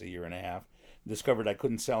States, a year and a half. Discovered I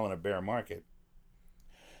couldn't sell in a bear market.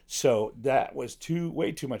 So that was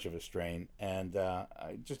way too much of a strain, and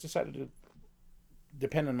I just decided to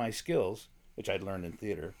depend on my skills, which I'd learned in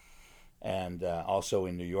theater, and also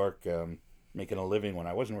in New York, making a living when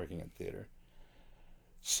I wasn't working in theater.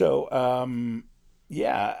 So,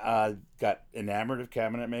 got enamored of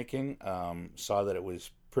cabinet making, saw that it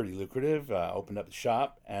was pretty lucrative, opened up the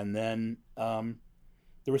shop, and then the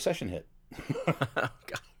recession hit.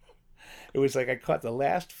 God. It was like I caught the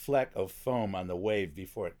last fleck of foam on the wave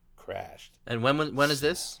before it crashed. And when is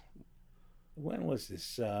this? When was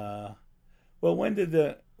this? When did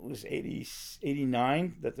it was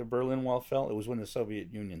 89 that the Berlin Wall fell? It was when the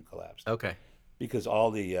Soviet Union collapsed. Okay. Because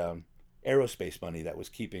all the aerospace money that was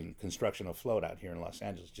keeping construction afloat out here in Los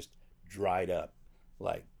Angeles just dried up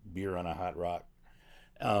like beer on a hot rock.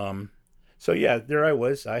 So yeah, there I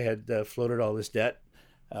was. I had floated all this debt,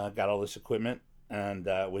 got all this equipment, and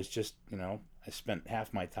was just, I spent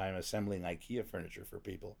half my time assembling IKEA furniture for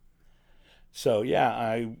people. So yeah,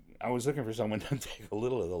 I was looking for someone to take a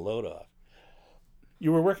little of the load off.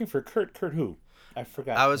 You were working for Kurt. Kurt who? I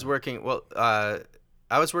forgot. I was working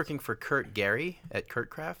for Kurt Gary at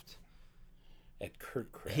Kurtcraft. At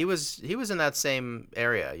Kurtcraft. He was in that same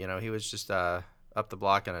area. He was just up the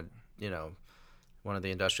block in one of the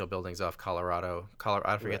industrial buildings off Colorado.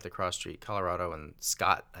 I forget right. The cross street. Colorado and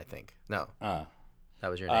Scott, I think. No. That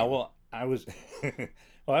was your name. Well, I was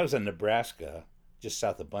I was in Nebraska, just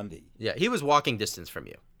south of Bundy. Yeah, he was walking distance from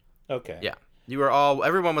you. Okay. Yeah.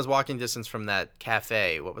 Everyone was walking distance from that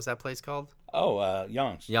cafe. What was that place called? Oh,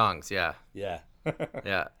 Young's. Young's, yeah. Yeah.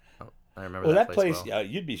 Yeah. I remember that place well.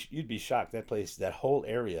 You'd be shocked. That place, that whole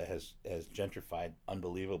area has gentrified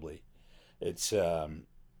unbelievably. It's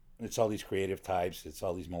all these creative types. It's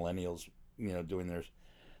all these millennials, doing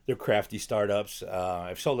their crafty startups.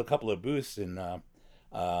 I've sold a couple of booths in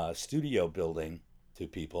studio building to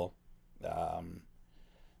people,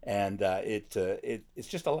 and it's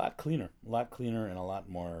just a lot cleaner and a lot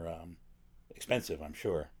more expensive, I'm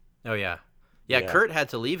sure. Oh yeah. Kurt had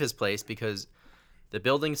to leave his place because the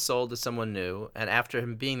building sold to someone new, and after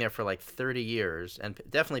him being there for like 30 years and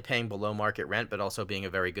definitely paying below market rent, but also being a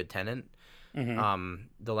very good tenant,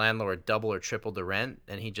 the landlord doubled or tripled the rent,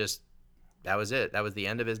 and that was it. That was the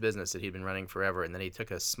end of his business that he'd been running forever. And then he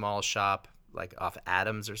took a small shop like off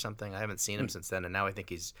Adams or something. I haven't seen him since then, and now I think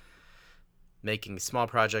he's making small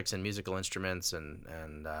projects and musical instruments and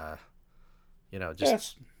just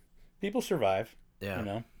yes, people survive.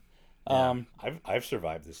 Yeah. I've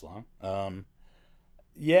survived this long. I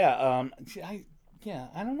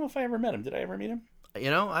don't know if I ever met him. Did I ever meet him?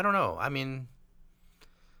 I don't know. I mean,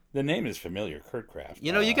 the name is familiar, Kurtcraft.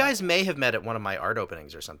 You guys may have met at one of my art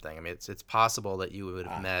openings or something. I mean, it's possible that you would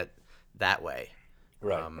have met that way.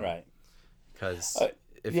 Right, right. Because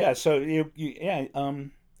so you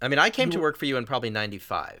I mean, I came to work for you in probably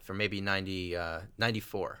 95 or maybe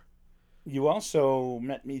 94. You also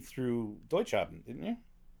met me through Deutschhaben, didn't you?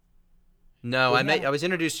 No, I was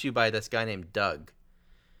introduced to you by this guy named Doug.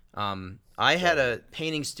 I had a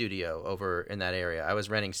painting studio over in that area. I was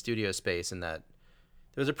renting studio space in that.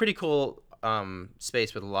 There was a pretty cool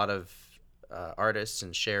space with a lot of artists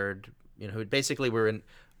and shared, who basically were in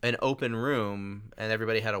an open room, and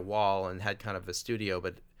everybody had a wall and had kind of a studio,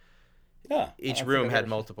 but each room had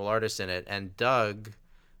multiple artists in it. And Doug,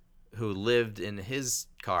 who lived in his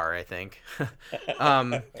car, I think,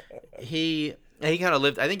 he kind of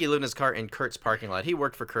lived. I think he lived in his car in Kurt's parking lot. He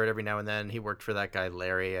worked for Kurt every now and then. He worked for that guy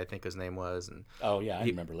Larry, I think his name was. And I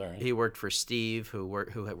remember Larry. He worked for Steve, who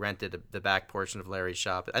rented the back portion of Larry's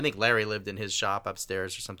shop. I think Larry lived in his shop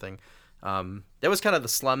upstairs or something. That was kind of the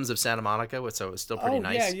slums of Santa Monica, so it was still pretty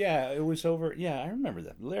nice. Yeah. It was over. Yeah, I remember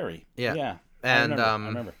that. Larry. Yeah. Yeah. And I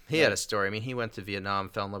remember. he had a story. I mean, he went to Vietnam,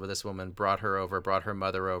 fell in love with this woman, brought her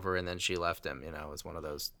mother over, and then she left him. You know, it was one of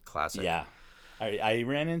those classic. Yeah. I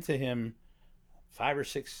ran into him 5 or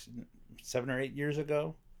 6, 7 or 8 years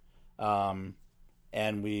ago.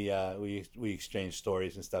 And we exchanged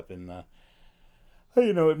stories and stuff, and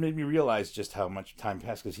it made me realize just how much time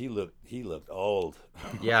passed, because he looked old.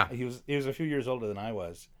 Yeah. he was a few years older than I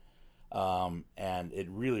was, and it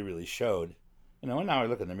really showed. And now I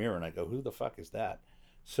look in the mirror and I go, "Who the fuck is that?"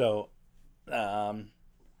 So,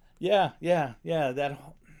 yeah.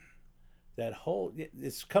 That whole,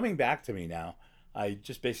 it's coming back to me now. I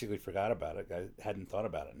just basically forgot about it. I hadn't thought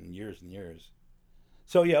about it in years and years.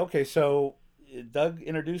 So yeah, okay. So Doug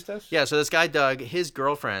introduced us. Yeah. So this guy Doug, his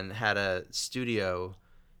girlfriend had a studio.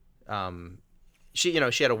 She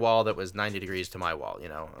had a wall that was 90 degrees to my wall.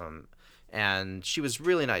 And she was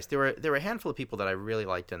really nice. There were a handful of people that I really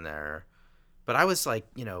liked in there, but I was like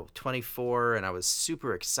 24, and I was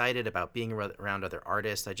super excited about being around other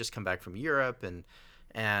artists. I just come back from Europe, and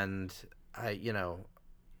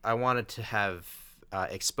I wanted to have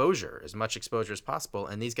exposure, as much exposure as possible.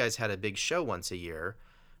 And these guys had a big show once a year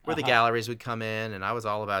where the galleries would come in, and I was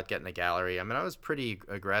all about getting a gallery. I mean, I was pretty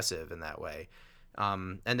aggressive in that way.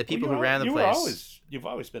 And the people who ran the place... You've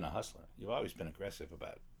always been a hustler. You've always been aggressive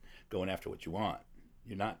about going after what you want.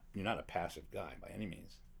 You're not a passive guy by any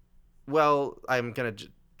means. Well, I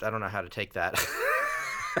don't know how to take that.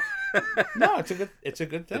 No, it's a good thing. It's a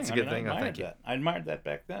good thing. Thank you. I admired that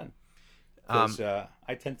back then. Because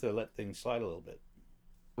I tend to let things slide a little bit.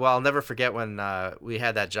 Well, I'll never forget when we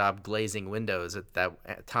had that job glazing windows at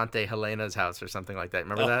that Tante Helena's house or something like that.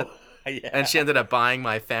 Remember that? Yeah. And she ended up buying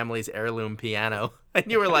my family's heirloom piano. And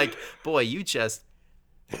you were like, boy, you just...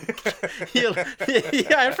 yeah,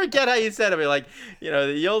 I forget how you said it. But like,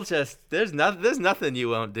 you'll just... There's nothing you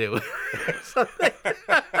won't do.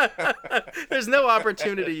 There's no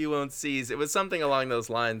opportunity you won't seize. It was something along those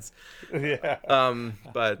lines. Yeah.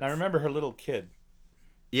 But I remember her little kid.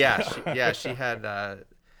 Yeah, she had...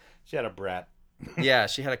 She had a brat. Yeah,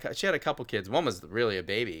 she had a couple kids. One was really a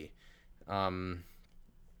baby,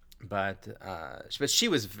 but she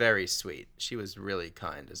was very sweet. She was really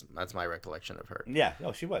kind. That's my recollection of her. Yeah,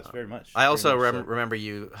 she was very much. I also remember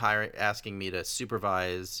you asking me to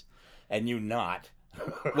supervise, and you not.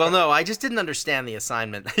 Well, no, I just didn't understand the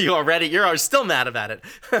assignment. You're still mad about it.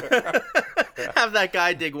 Have that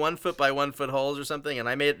guy dig 1 foot by 1 foot holes or something,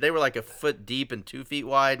 and they were like a foot deep and 2 feet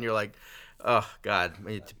wide, and you're like, oh God,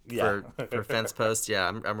 for fence posts. Yeah,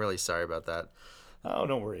 I'm really sorry about that. Oh,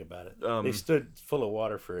 don't worry about it. They stood full of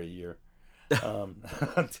water for a year,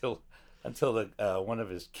 until one of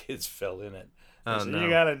his kids fell in it. So no. You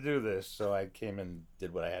got to do this. So I came and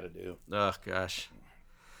did what I had to do. Oh gosh.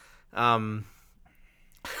 One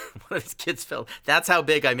of his kids fell. That's how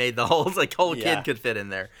big I made the holes. Like whole kid could fit in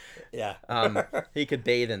there. Yeah. He could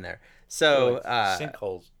bathe in there. So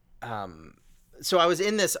sinkholes. So I was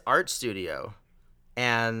in this art studio,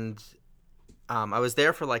 and I was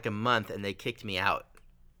there for like a month, and they kicked me out.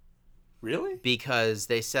 Really? Because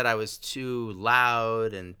they said I was too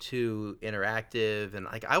loud and too interactive, and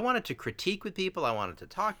like I wanted to critique with people, I wanted to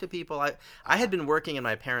talk to people. I had been working in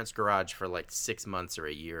my parents' garage for like 6 months or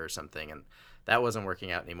a year or something, and that wasn't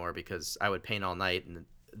working out anymore because I would paint all night, and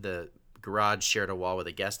the garage shared a wall with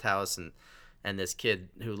a guest house, and this kid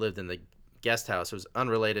who lived in the guest house was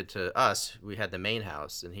unrelated to us. We had the main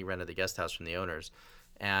house, and he rented the guest house from the owners,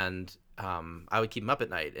 and I would keep him up at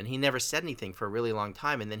night, and he never said anything for a really long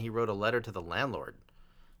time, and then he wrote a letter to the landlord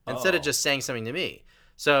instead of just saying something to me.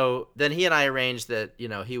 So then he and I arranged that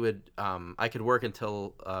he would I could work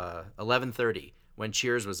until 11:30 when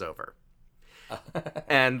Cheers was over.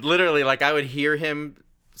 And literally, like, I would hear him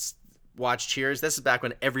watch Cheers. This is back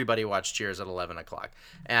when everybody watched Cheers at 11 o'clock.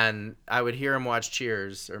 And I would hear him watch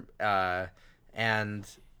Cheers. And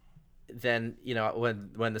then,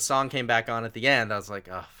 when the song came back on at the end, I was like,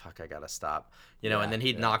 oh, fuck, I got to stop. And then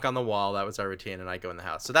he'd knock on the wall. That was our routine. And I'd go in the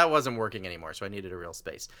house. So that wasn't working anymore. So I needed a real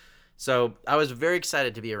space. So I was very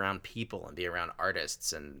excited to be around people and be around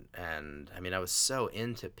artists. And I mean, I was so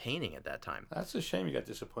into painting at that time. That's a shame you got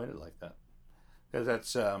disappointed like that. Because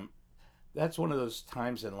that's one of those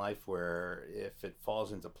times in life where if it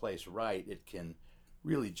falls into place right, it can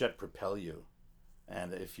really jet propel you.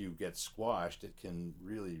 And if you get squashed, it can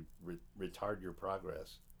really retard your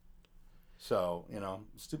progress. So,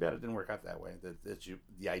 it's too bad it didn't work out that way,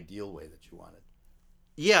 the ideal way that you wanted.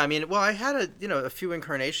 Yeah, I mean, well, I had a few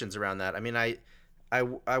incarnations around that. I mean, I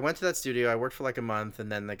went to that studio, I worked for like a month,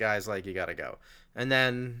 and then the guy's like, you got to go. And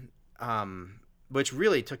then which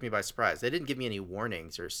really took me by surprise. They didn't give me any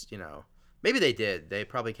warnings or, maybe they did. They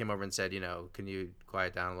probably came over and said, can you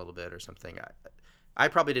quiet down a little bit or something. I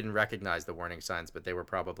probably didn't recognize the warning signs, but they were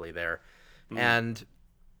probably there. Mm. And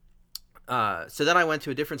so then I went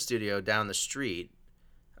to a different studio down the street,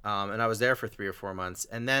 and I was there for 3 or 4 months.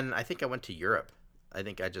 And then I think I went to Europe. I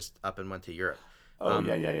think I just up and went to Europe. Oh,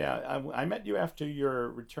 yeah. I met you after your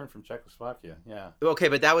return from Czechoslovakia, yeah. Okay,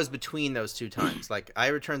 but that was between those two times. Like, I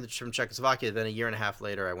returned from Czechoslovakia, then a year and a half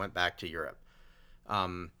later, I went back to Europe.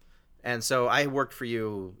 And so I worked for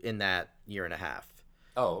you in that year and a half.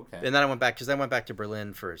 Oh, okay. And then I went back to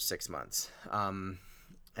Berlin for 6 months.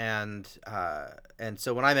 And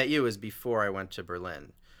so when I met you, it was before I went to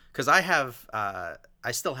Berlin. Because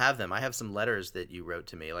I still have them. I have some letters that you wrote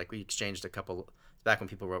to me. Like, we exchanged a couple, back when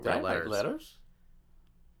people wrote letters. Write letters?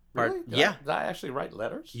 Really? Did I actually write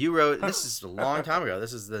letters? You wrote, this is a long time ago.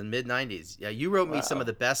 This is the mid-90s. Yeah, you wrote me some of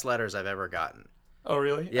the best letters I've ever gotten. Oh,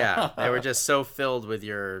 really? Yeah, they were just so filled with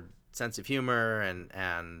your sense of humor,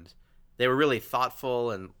 and they were really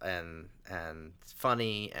thoughtful and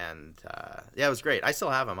funny, and yeah, it was great. I still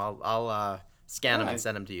have them. I'll scan them and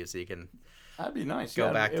send them to you so you can. That'd be nice.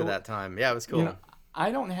 Go back to that time. Yeah, it was cool.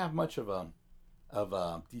 I don't have much of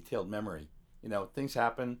a detailed memory. Things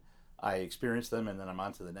happen. I experience them, and then I'm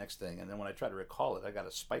on to the next thing. And then when I try to recall it, I got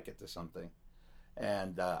to spike it to something,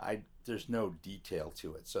 and there's no detail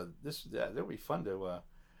to it. So that'll be fun to.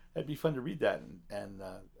 It'd be fun to read that and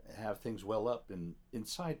have things well up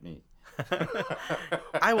inside me.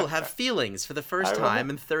 I will have feelings for the first time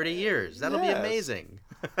in 30 years. That'll be amazing.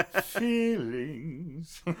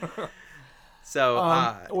 Feelings. So,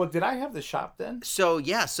 well, did I have the shop then? So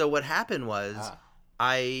yeah. So what happened was,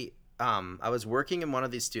 I was working in one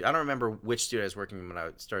of these studios. I don't remember which studio I was working in when I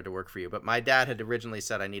started to work for you, but my dad had originally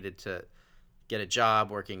said I needed to get a job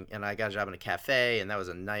working, and I got a job in a cafe, and that was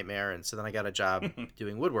a nightmare. And so then I got a job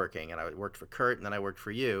doing woodworking, and I worked for Kurt, and then I worked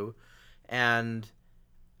for you. And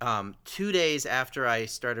 2 days after I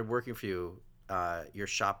started working for you, your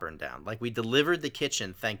shop burned down. Like, we delivered the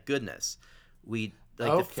kitchen, thank goodness.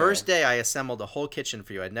 The first day I assembled a whole kitchen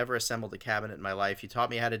for you. I'd never assembled a cabinet in my life. You taught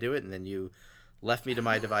me how to do it, and then you left me to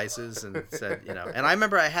my devices and said, and I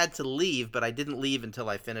remember I had to leave, but I didn't leave until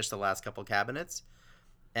I finished the last couple cabinets.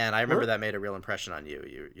 And I remember that made a real impression on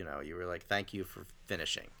you. You were like, thank you for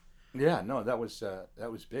finishing. Yeah, no, that was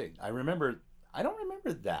big. I don't remember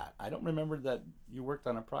that. I don't remember that you worked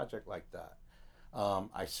on a project like that.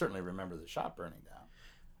 I certainly remember the shop burning down.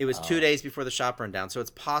 It was 2 days before the shop burned down, so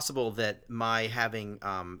it's possible that my having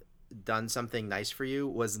done something nice for you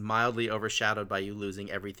was mildly overshadowed by you losing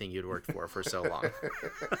everything you'd worked for so long.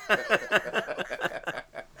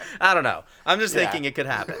 I don't know. I'm just thinking it could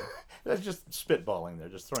happen. That's just spitballing there,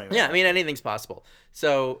 just throwing. Yeah, I mean, anything's possible.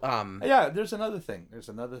 So yeah, there's another thing. There's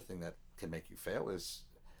another thing that can make you fail is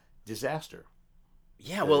disaster.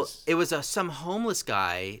 Yeah, well, it was some homeless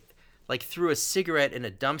guy like threw a cigarette in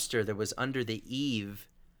a dumpster that was under the eave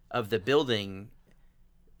of the building.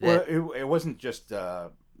 Well, it wasn't just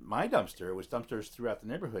my dumpster. It was dumpsters throughout the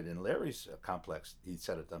neighborhood. In Larry's complex, he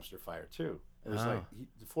set a dumpster fire too. It was like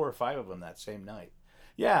 4 or 5 of them that same night.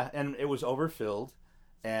 Yeah, and it was overfilled,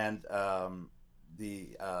 and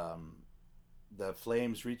the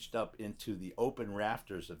flames reached up into the open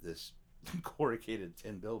rafters of this corrugated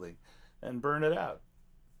tin building and burned it out.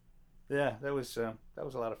 Yeah, that was a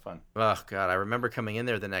lot of fun. Oh God, I remember coming in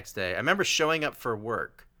there the next day. I remember showing up for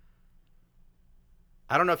work.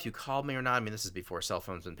 I don't know if you called me or not. I mean, this is before cell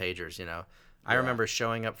phones and pagers, I remember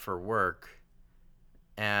showing up for work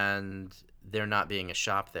and there not being a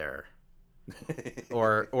shop there.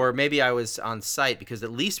 or maybe I was on site, because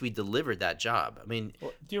at least we delivered that job. I mean,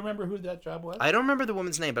 do you remember who that job was? I don't remember the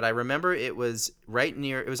woman's name, but I remember it was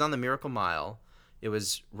it was on the Miracle Mile. It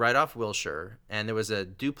was right off Wilshire, and there was a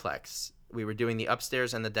duplex. We were doing the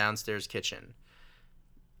upstairs and the downstairs kitchen.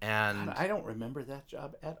 And God, I don't remember that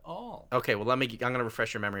job at all. Okay, well, I'm going to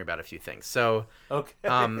refresh your memory about a few things. So, okay.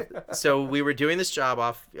 So we were doing this job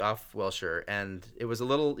off Wilshire, and it was a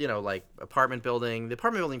little, like apartment building. The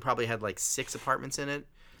apartment building probably had like 6 apartments in it,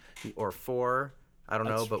 or 4. I don't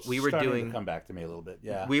know, but we were doing. To come back to me a little bit,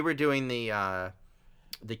 yeah. We were doing the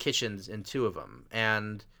kitchens in 2 of them,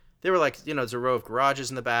 and they were like, there's a row of garages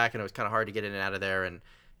in the back, and it was kind of hard to get in and out of there, And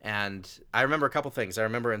I remember a couple things. I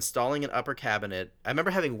remember installing an upper cabinet. I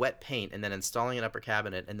remember having wet paint and then installing an upper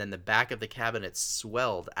cabinet, and then the back of the cabinet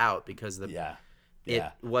swelled out because it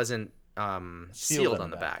wasn't sealed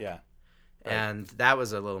on the back. Yeah. Right. And that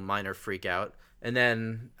was a little minor freak out. And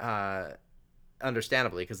then,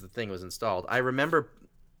 understandably, because the thing was installed, I remember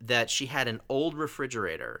that she had an old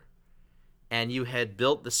refrigerator and you had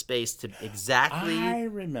built the space to exactly. I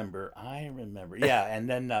remember. Yeah, and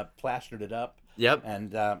then plastered it up. Yep.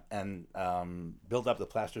 And built up the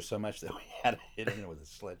plaster so much that we had to hit it with a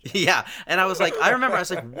sledgehammer. Yeah, and I was like,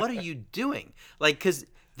 what are you doing? Like, because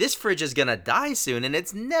this fridge is gonna die soon, and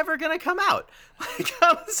it's never gonna come out. Like,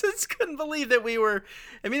 I just couldn't believe that we were.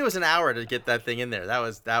 I mean, it was an hour to get that thing in there. That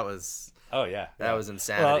was. Oh yeah, that was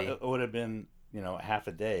insanity. Well, it would have been half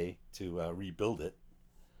a day to rebuild it.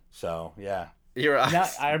 So yeah,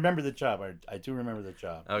 I remember the job. I do remember the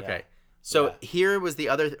job. Okay, yeah. So here was the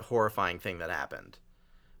other horrifying thing that happened,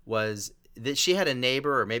 was that she had a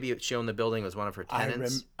neighbor, or maybe she owned the building, was one of her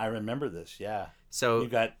tenants. I remember this. Yeah. So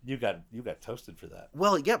you got toasted for that.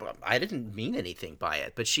 Well, yeah, but I didn't mean anything by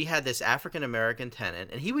it. But she had this African American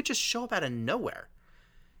tenant, and he would just show up out of nowhere.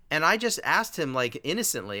 And I just asked him, like,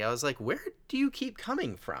 innocently, I was like, where do you keep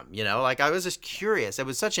coming from? Like, I was just curious. It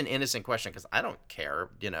was such an innocent question because I don't care,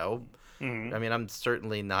 Mm-hmm. I mean, I'm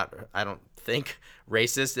certainly not, I don't think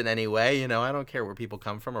racist in any way. I don't care where people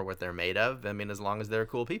come from or what they're made of. I mean, as long as they're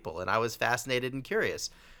cool people. And I was fascinated and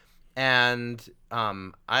curious. And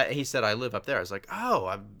he said, I live up there. I was like, oh,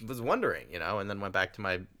 I was wondering, and then went back to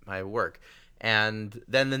my work. And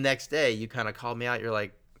then the next day you kind of called me out. You're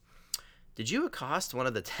like, did you accost one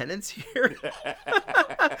of the tenants here?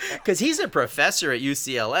 Because he's a professor at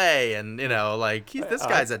UCLA, and this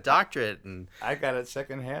guy's a doctorate. And I got it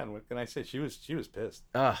secondhand. What can I say? She was pissed.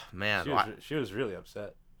 Oh man, she was really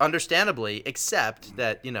upset. Understandably, except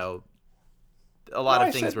that a lot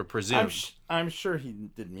of things were presumed. I'm sure he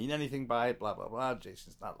didn't mean anything by it. Blah blah blah.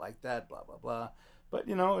 Jason's not like that. Blah blah blah. But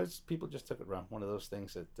it's people just took it wrong. One of those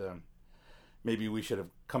things that maybe we should have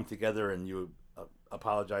come together and you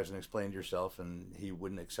apologized and explained yourself, and he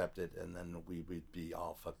wouldn't accept it, and then we would be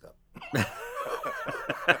all fucked up.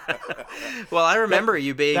 Well, I remember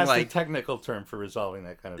you being that's like... the technical term for resolving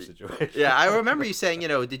that kind of situation. Yeah, I remember you saying,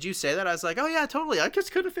 did you say that? I was like, oh yeah, totally. I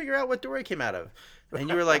just couldn't figure out what door he came out of. And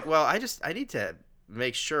you were like, well, I need to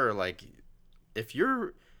make sure, like, if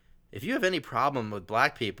you have any problem with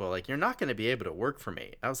black people, like, you're not going to be able to work for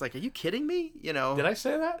me. I was like, are you kidding me? Did I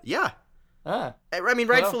say that? Yeah. Ah. I mean,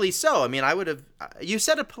 rightfully so. I mean, I would have... You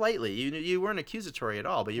said it politely. You weren't accusatory at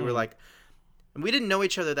all, but you were like... We didn't know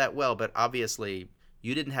each other that well, but obviously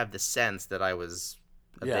you didn't have the sense that I was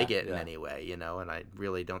a bigot in any way, and I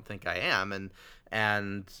really don't think I am.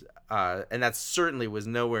 And that certainly was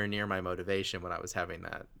nowhere near my motivation when I was having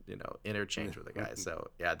that, interchange with the guy. So,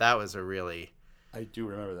 yeah, that was a really... I do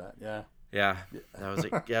remember that, yeah. Yeah,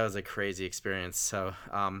 that was a crazy experience. So,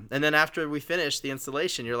 and then after we finished the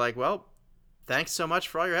installation, you're like, well... Thanks so much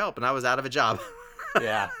for all your help, and I was out of a job.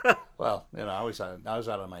 Yeah, well, I was out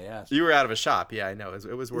on my ass. You were out of a shop, yeah, I know.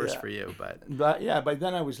 It was worse for you, but by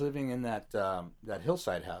then I was living in that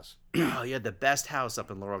hillside house. Oh, you had the best house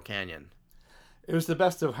up in Laurel Canyon. It was the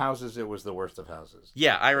best of houses. It was the worst of houses.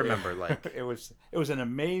 Yeah, I remember. Like it was an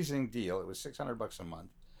amazing deal. It was $600 a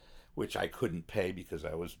month, which I couldn't pay because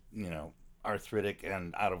I was arthritic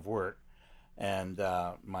and out of work, and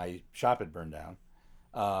my shop had burned down.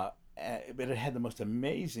 But it had the most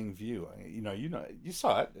amazing view. You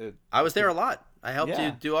saw it. I was there a lot. I helped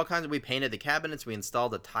you do all kinds of. We painted the cabinets. We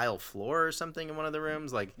installed a tile floor or something in one of the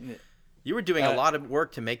rooms. Like you were doing a lot of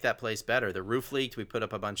work to make that place better. The roof leaked. We put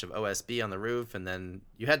up a bunch of OSB on the roof, and then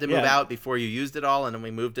you had to move out before you used it all. And then we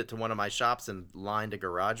moved it to one of my shops and lined a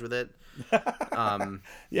garage with it.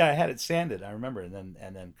 Yeah, I had it sanded. I remember, and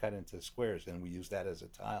then cut into squares, and we used that as a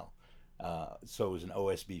tile. So it was an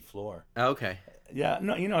OSB floor. Okay. Yeah,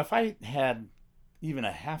 no, if I had even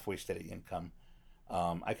a halfway steady income,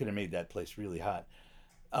 I could have made that place really hot.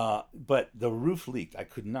 But the roof leaked. I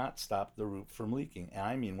could not stop the roof from leaking. And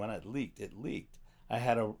I mean, when it leaked. I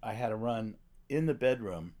had a run in the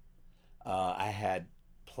bedroom. I had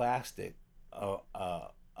plastic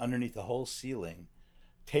underneath the whole ceiling,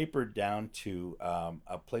 tapered down to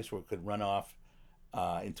a place where it could run off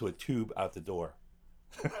into a tube out the door.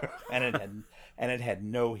 and it had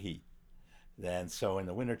no heat. Then so in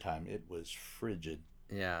the wintertime it was frigid.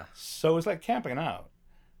 Yeah. So it was like camping out,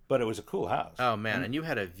 but it was a cool house. Oh man, and you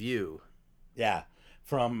had a view. Yeah,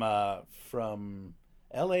 from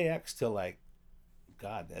LAX to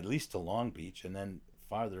at least to Long Beach, and then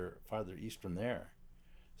farther east from there.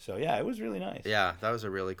 So yeah, it was really nice. Yeah, that was a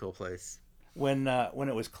really cool place. When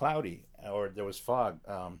it was cloudy or there was fog,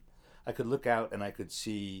 I could look out and I could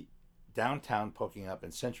see downtown poking up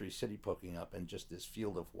and Century City poking up and just this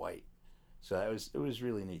field of white. So it was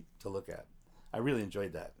really neat to look at. I really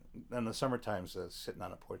enjoyed that. And the summer times sitting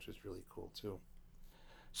on a porch was really cool too.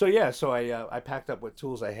 So yeah, I packed up what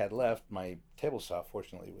tools I had left. My table saw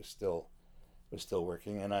fortunately was still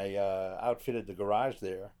working, and I outfitted the garage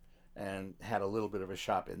there and had a little bit of a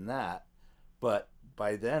shop in that. But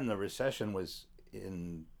by then, the recession was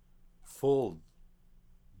in full,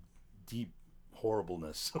 deep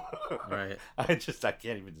horribleness. Right. I can't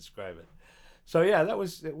even describe it. So yeah, it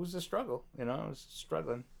was a struggle. I was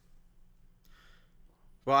struggling.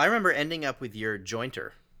 Well, I remember ending up with your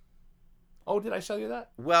jointer. Oh, did I sell you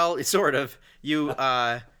that? Well, sort of. You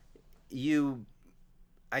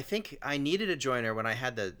I think I needed a joiner when I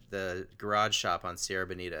had the garage shop on Sierra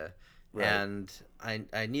Bonita. Right. And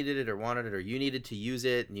I needed it or wanted it, or you needed to use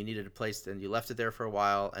it, and you needed a place, and you left it there for a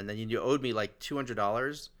while, and then you owed me like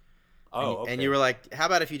 $200. Oh, okay. And you were like, how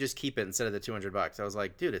about if you just keep it instead of the $200? I was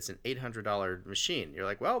like, dude, it's an $800 machine. You're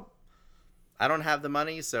like, well, I don't have the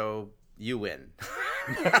money, so you win.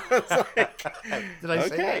 I was like, did I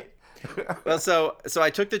say that? Well, so I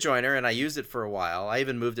took the joiner and I used it for a while. I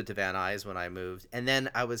even moved it to Van Nuys when I moved, and then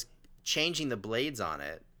I was changing the blades on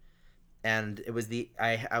it, and it was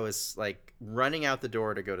I was like running out the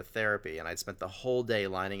door to go to therapy, and I'd spent the whole day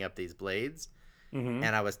lining up these blades, and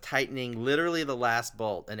I was tightening literally the last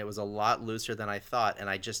bolt, and it was a lot looser than I thought, and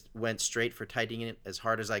I just went straight for tightening it as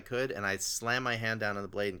hard as I could, and I slammed my hand down on the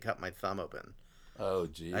blade and cut my thumb open. Oh,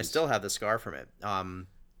 geez. I still have the scar from it.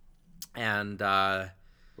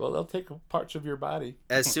 Well, they'll take parts of your body.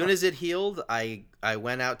 As soon as it healed, I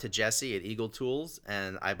went out to Jesse at Eagle Tools,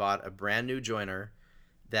 and I bought a brand new joiner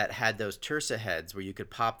that had those Tersa heads where you could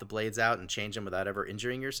pop the blades out and change them without ever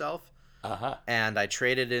injuring yourself. Uh-huh. And I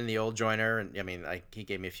traded in the old joiner, and I mean, he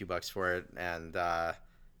gave me a few bucks for it, and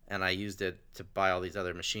I used it to buy all these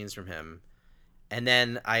other machines from him. And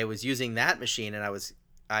then I was using that machine, and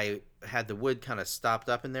I had the wood kind of stopped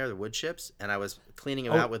up in there, the wood chips, and I was cleaning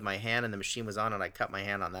them out with my hand, and the machine was on, and I cut my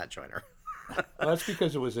hand on that joiner. Well, that's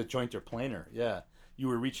because it was a jointer planer. Yeah, you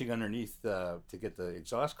were reaching underneath to get the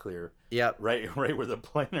exhaust clear. Yeah, right where the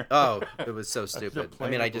planer. Oh, it was so stupid. I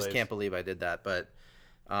mean, I just can't believe I did that. But,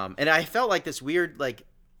 and I felt like this weird and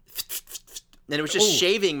it was just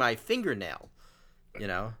shaving my fingernail,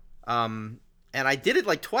 And I did it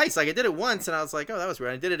like twice. Like I did it once, and I was like, "Oh, that was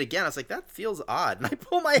weird." I did it again. I was like, "That feels odd." And I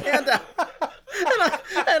pull my hand out,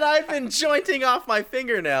 and I've been jointing off my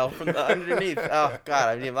fingernail from the underneath. Oh God,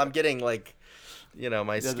 I mean, I'm getting like,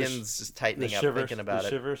 my skin's just tightening up thinking about it.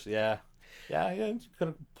 Shivers, yeah. You could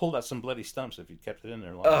have pulled out some bloody stumps if you'd kept it in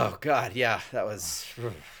there long. Oh God, yeah, that was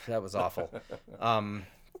awful.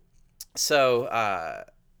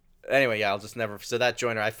 Anyway, yeah, I'll just never. So that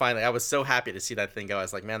joiner, I was so happy to see that thing go. I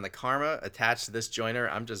was like, man, the karma attached to this joiner,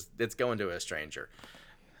 it's going to a stranger.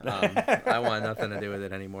 I want nothing to do with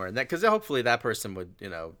it anymore. And because hopefully that person would,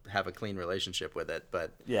 have a clean relationship with it.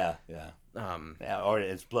 But yeah. Or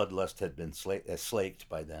its bloodlust had been slaked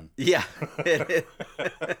by then. Yeah, it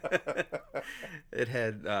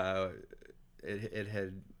had. It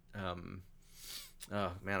had.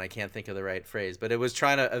 Oh man, I can't think of the right phrase, but it was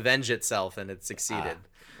trying to avenge itself, and it succeeded.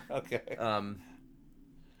 Okay.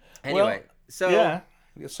 Anyway, so yeah.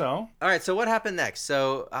 So all right. So what happened next?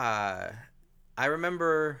 So I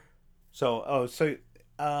remember. Next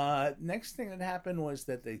thing that happened was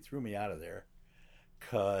that they threw me out of there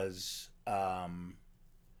because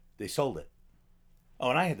they sold it. Oh,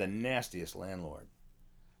 and I had the nastiest landlord.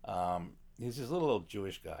 He's this little old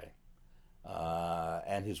Jewish guy.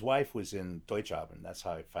 And his wife was in Deutschhaben. That's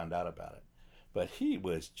how I found out about it. But he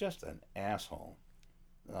was just an asshole.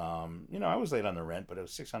 I was late on the rent, but it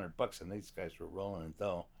was $600, and these guys were rolling in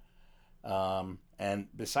dough. And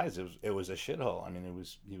besides, it was a shithole. I mean,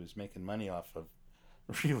 he was making money off of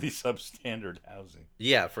really substandard housing.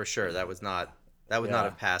 Yeah, for sure. That would not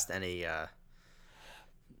have passed any.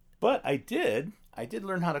 But I did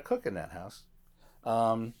learn how to cook in that house.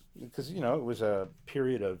 Because it was a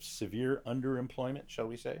period of severe underemployment, shall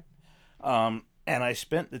we say, and I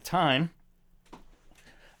spent the time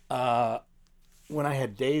when I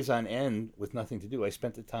had days on end with nothing to do. I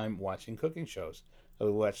spent the time watching cooking shows. I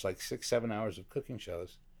would watch like 6-7 hours of cooking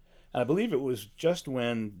shows, and I believe it was just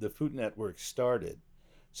when the Food Network started,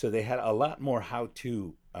 so they had a lot more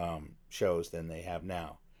how-to shows than they have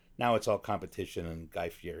now. Now it's all competition and Guy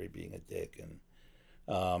Fieri being a dick and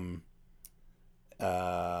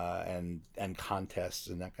contests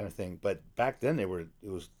and that kind of thing. But back then it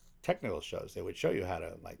was technical shows. They would show you how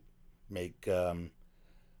to like make the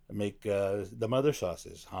mother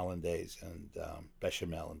sauces, hollandaise and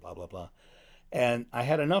bechamel and blah blah blah. And I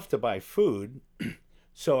had enough to buy food,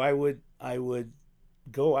 so I would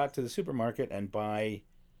go out to the supermarket and buy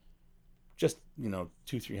just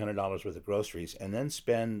 $200-300 worth of groceries, and then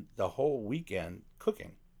spend the whole weekend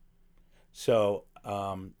cooking. So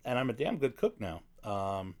and I'm a damn good cook now.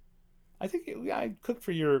 I think I cooked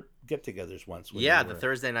for your get-togethers once. When Yeah, you the were,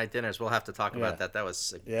 Thursday night dinners. We'll have to talk yeah, about that. That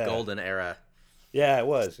was a yeah, golden era. yeah. It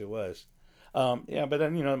was. It was. Yeah, but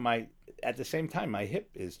then my at the same time my hip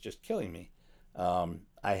is just killing me.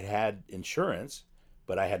 I had insurance,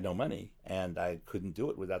 but I had no money, and I couldn't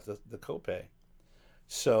do it without the copay.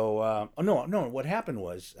 So, oh no, no. What happened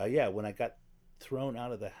was, yeah, when I got thrown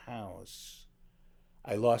out of the house,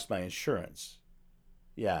 I lost my insurance.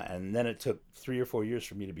 Yeah, and then it took 3 or 4 years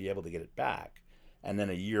for me to be able to get it back, and then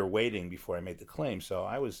a year waiting before I made the claim. So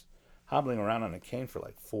I was hobbling around on a cane for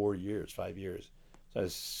like 4 years, 5 years. So I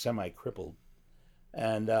was semi-crippled,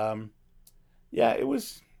 and yeah, that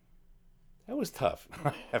was tough.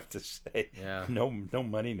 I have to say, Yeah. no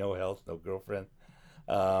money, no health, no girlfriend.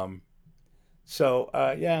 Um, so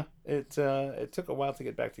yeah, it took a while to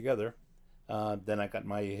get back together. Then I got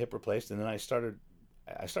my hip replaced, and then I started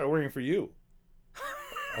working for you.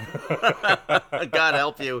 God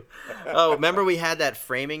help you. Oh, remember we had that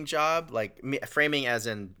framing job, like framing as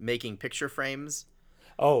in making picture frames.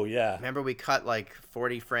 Oh yeah, Remember we cut like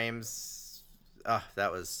 40 frames. Oh,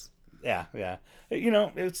 that was. yeah, yeah.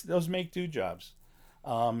 It's those make do jobs.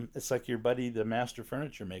 It's like your buddy, the master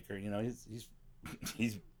furniture maker.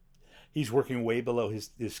 He's he's working way below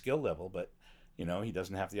his skill level, but he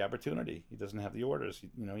doesn't have the opportunity. He doesn't have the orders.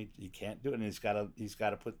 He can't do it, and he's got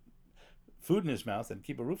to put food in his mouth and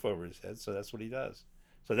keep a roof over his head. So that's what he does.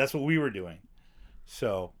 So that's what we were doing.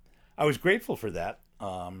 So I was grateful for that,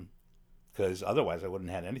 because otherwise I wouldn't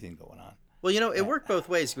have had anything going on. Well, it worked both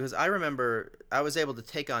ways because I remember I was able to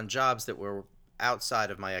take on jobs that were outside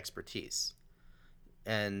of my expertise.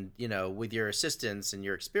 And, with your assistance and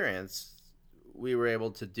your experience, we were able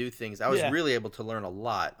to do things. I was really able to learn a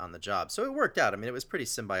lot on the job. So it worked out. I mean, it was pretty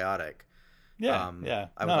symbiotic. Yeah, yeah.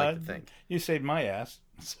 I would like to think. You saved my ass.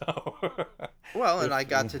 So Well, and I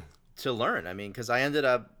got to learn. I mean, because I ended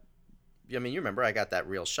up, you remember I got that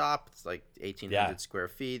real shop. It's like 1,800 square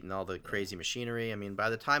feet and all the crazy machinery. I mean, by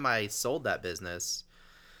the time I sold that business,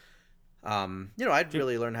 I'd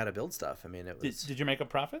really learned how to build stuff. I mean, it was. Did you make a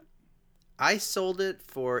profit? I sold it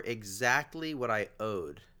for exactly what I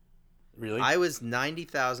owed. Really? I was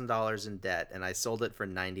 $90,000 in debt, and I sold it for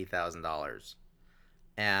 $90,000.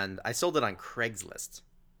 And I sold it on Craigslist.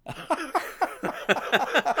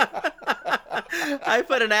 I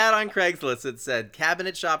put an ad on Craigslist that said,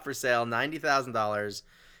 cabinet shop for sale, $90,000.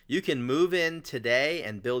 You can move in today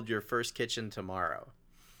and build your first kitchen tomorrow.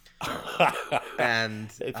 And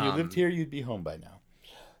if you lived here, you'd be home by now.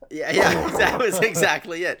 Yeah, that was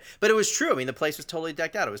exactly it. But it was true. I mean, the place was totally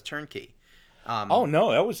decked out. It was turnkey. Oh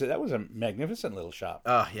no, that was a magnificent little shop.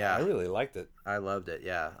 Oh yeah, I really liked it. I loved it.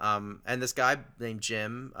 Yeah. And this guy named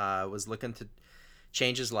Jim was looking to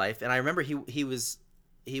change his life, and I remember he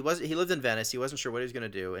lived in Venice. He wasn't sure what he was going to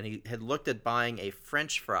do, and he had looked at buying a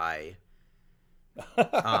French fry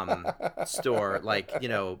store, like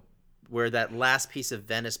where that last piece of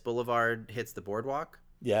Venice Boulevard hits the boardwalk.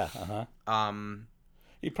 Yeah.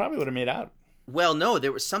 He probably would have made out. Well, no,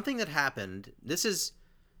 there was something that happened. This is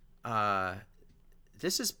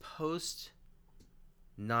post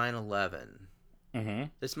 9/11. Mm-hmm.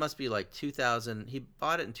 This must be like 2000. He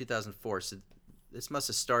bought it in 2004, so this must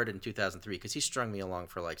have started in 2003 because he strung me along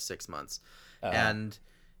for like 6 months. And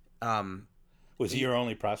was he your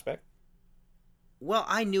only prospect? Well,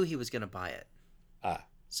 I knew he was going to buy it. Ah.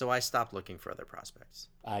 So I stopped looking for other prospects.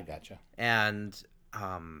 I gotcha. And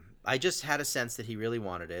I just had a sense that he really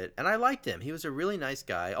wanted it, and I liked him. He was a really nice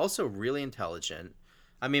guy, also really intelligent.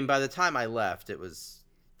 I mean, by the time I left, it was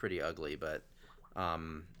pretty ugly, but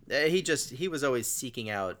he was always seeking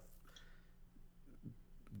out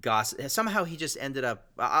gossip. Somehow he just ended up,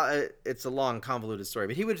 it's a long, convoluted story,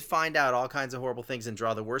 but he would find out all kinds of horrible things and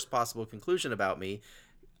draw the worst possible conclusion about me,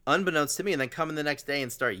 unbeknownst to me, and then come in the next day and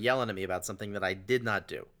start yelling at me about something that I did not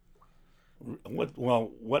do.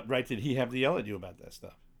 What right did he have to yell at you about that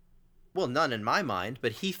stuff? Well, none in my mind,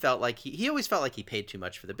 but he felt like he always felt like he paid too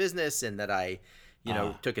much for the business and that I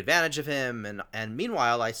took advantage of him. And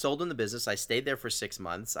meanwhile, I sold him the business. I stayed there for 6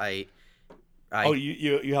 months.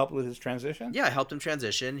 You helped with his transition? Yeah, I helped him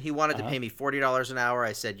transition. He wanted to pay me $40 an hour.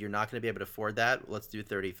 I said, you're not going to be able to afford that. Let's do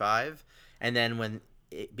 $35. And then when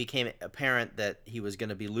it became apparent that he was going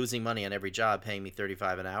to be losing money on every job, paying me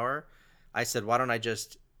 $35 an hour, I said, why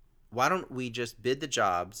don't we just bid the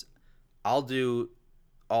jobs? I'll do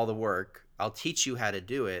all the work. I'll teach you how to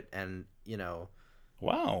do it. And,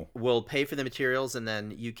 wow, we'll pay for the materials, and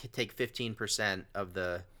then you can take 15% of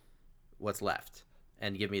what's left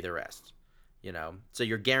and give me the rest. So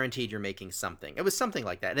you're guaranteed you're making something. It was something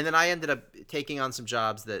like that. And then I ended up taking on some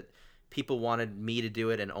jobs that people wanted me to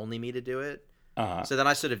do it and only me to do it. So then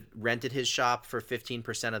I sort of rented his shop for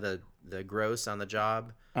 15% of the gross on the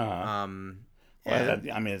job. Well,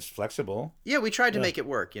 I mean, it's flexible. Yeah, we tried to make it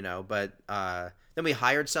work, but then we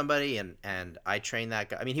hired somebody and I trained that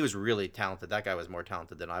guy. I mean, he was really talented. That guy was more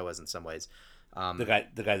talented than I was in some ways.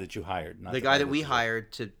 The guy that you hired, not the guy that we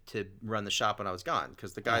hired to run the shop when I was gone,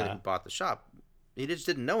 because the guy that bought the shop, he just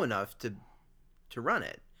didn't know enough to run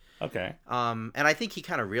it. Okay. And I think he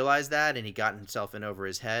kind of realized that, and he got himself in over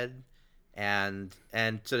his head, and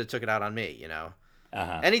sort of took it out on me,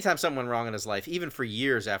 Anytime something went wrong in his life, even for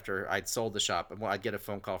years after I'd sold the shop, I'd get a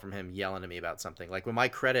phone call from him yelling at me about something. Like when my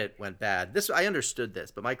credit went bad, I understood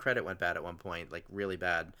this, but my credit went bad at one point, like really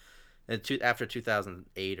bad. And after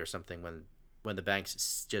 2008 or something, when the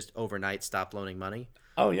banks just overnight stopped loaning money.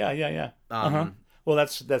 Oh, yeah. Well,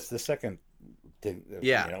 that's the second thing.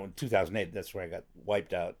 Yeah. In 2008, that's where I got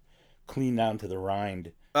wiped out, clean down to the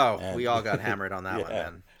rind. Oh, we all got hammered on that one,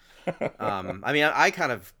 man. I mean, I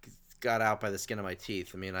kind of got out by the skin of my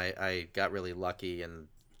teeth. I mean, I got really lucky, and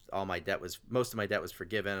most of my debt was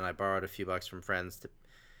forgiven, and I borrowed a few bucks from friends to,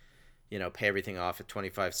 pay everything off at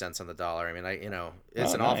 25 cents on the dollar. I mean,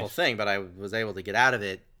 it's an awful thing, but I was able to get out of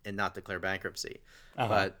it and not declare bankruptcy.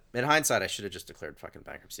 But in hindsight, I should have just declared fucking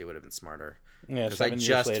bankruptcy. It would have been smarter. Yeah, because I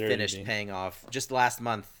just finished paying off just last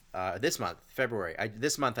month, this month, February.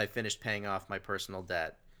 This month I finished paying off my personal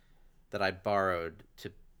debt that I borrowed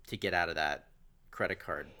to get out of that credit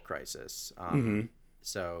card crisis.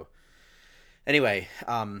 So anyway,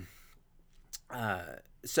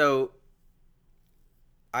 so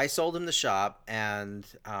I sold him the shop, and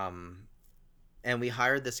we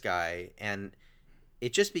hired this guy, and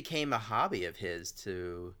it just became a hobby of his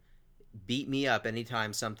to beat me up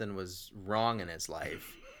anytime something was wrong in his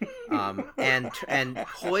life, and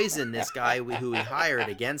poison this guy who he hired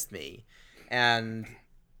against me. And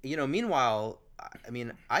meanwhile, I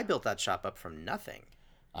mean, I built that shop up from nothing.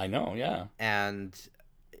 I know, yeah. And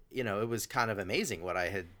it was kind of amazing what I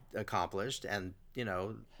had accomplished, and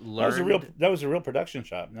learned. That was a real production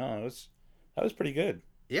shop. No, that was pretty good.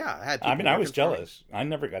 Yeah, I had. I was jealous. I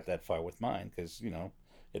never got that far with mine because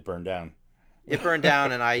it burned down. It burned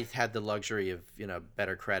down, and I had the luxury of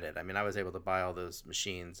better credit. I mean, I was able to buy all those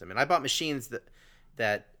machines. I mean, I bought machines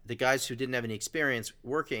that the guys who didn't have any experience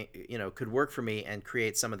working, could work for me and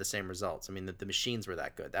create some of the same results. I mean, the machines were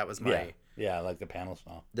that good. That was my like the panel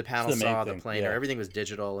saw, the planer, everything was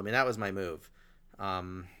digital. I mean, that was my move.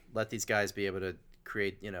 Let these guys be able to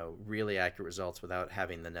create really accurate results without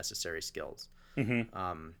having the necessary skills. But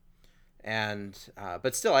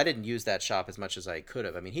still, I didn't use that shop as much as I could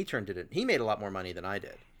have. I mean, he made a lot more money than I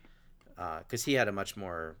did, because he had a much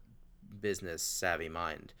more business savvy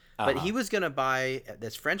mind. But he was going to buy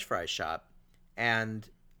this French fry shop, and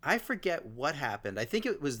I forget what happened. I think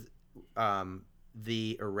it was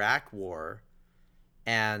the Iraq War,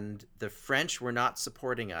 and the French were not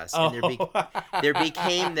supporting us, and there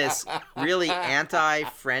became this really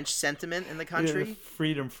anti-French sentiment in the country. Yeah,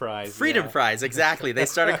 freedom fries. Freedom fries, exactly. They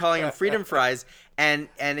started calling them freedom fries, and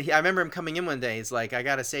I remember him coming in one day. He's like, "I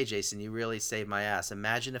gotta say, Jason, you really saved my ass.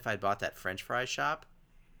 Imagine if I'd bought that French fry shop,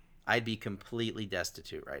 I'd be completely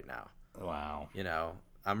destitute right now." Wow.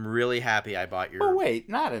 I'm really happy I bought your. Oh wait,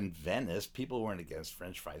 not in Venice. People weren't against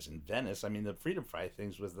French fries in Venice. I mean, the freedom fry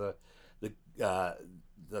things was the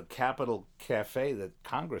Capitol Cafe that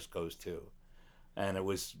Congress goes to, and it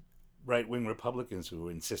was right-wing Republicans who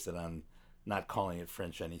insisted on not calling it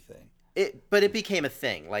French anything. But it became a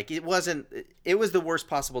thing. Like it was the worst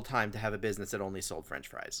possible time to have a business that only sold French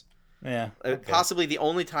fries. Yeah. Okay. Possibly the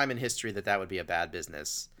only time in history that would be a bad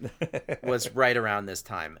business was right around this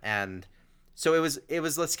time. And so it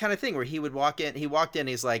was this kind of thing where he walked in,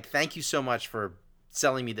 he's like, "Thank you so much for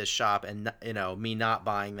selling me this shop and me not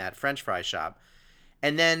buying that French fry shop."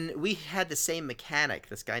 And then we had the same mechanic,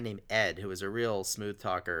 this guy named Ed, who was a real smooth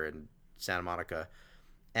talker in Santa Monica.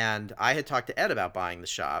 And I had talked to Ed about buying the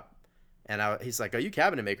shop. And he's like, "Oh, you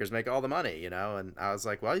cabinet makers make all the money, And I was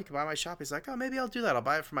like, "Well, you can buy my shop." He's like, "Oh, maybe I'll do that. I'll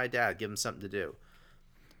buy it for my dad, give him something to do."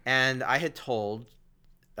 And I had told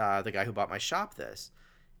the guy who bought my shop this.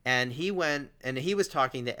 And he went, and he was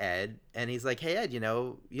talking to Ed. And he's like, "Hey, Ed, you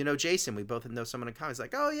know Jason. We both know someone in common." He's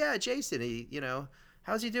like, "Oh, yeah, Jason. He,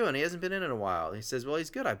 how's he doing? He hasn't been in a while." And he says, "Well, he's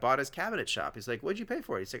good. I bought his cabinet shop." He's like, "What'd you pay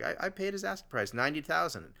for it?" He's like, I paid his asking price,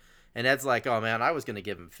 $90,000. And Ed's like, "Oh, man, I was going to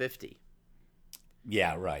give him $50,000.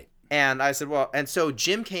 Yeah, right. And I said, "Well," and so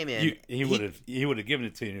Jim came in. He would have given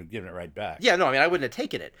it to you and given it right back. Yeah, no, I mean, I wouldn't have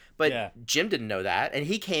taken it. But Jim didn't know that. And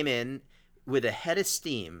he came in with a head of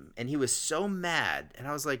steam, and he was so mad. And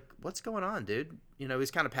I was like, "What's going on, dude?"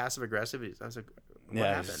 He's kind of passive aggressive. I was like, "What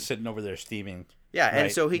happened?" Sitting over there steaming. Yeah, and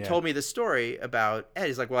Right, so he yeah. told me the story about Ed.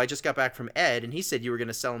 He's like, well, I just got back from Ed, and he said you were going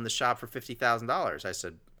to sell him the shop for $50,000. I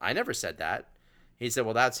said, I never said that. He said,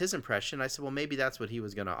 well, that's his impression. I said, well, maybe that's what he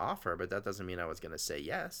was going to offer, but that doesn't mean I was going to say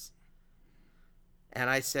yes. And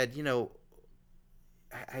I said,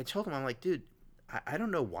 I told him, I'm like, dude, I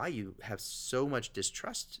don't know why you have so much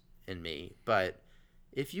distrust in me, but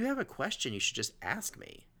if you have a question, you should just ask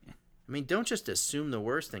me. I mean, don't just assume the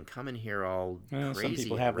worst and come in here all crazy. Some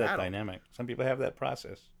people have that dynamic. Some people have that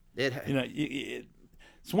process.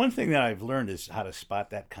 It's one thing that I've learned is how to spot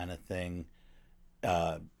that kind of thing,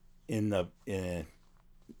 and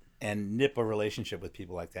nip a relationship with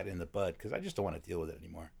people like that in the bud, because I just don't want to deal with it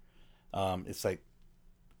anymore. It's like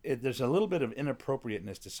there's a little bit of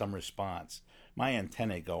inappropriateness to some response. My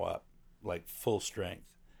antennae go up like full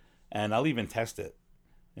strength, and I'll even test it.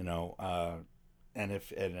 And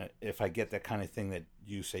if I get that kind of thing that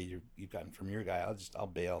you say you've gotten from your guy, I'll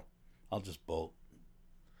bail. I'll just bolt.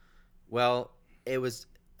 Well, it was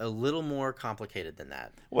a little more complicated than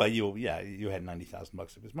that. Well, you had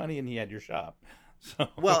 $90,000 of his money, and he had your shop. So.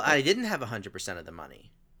 Well, I didn't have 100% of the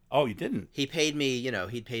money. Oh, you didn't? He paid me.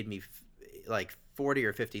 He'd paid me like 40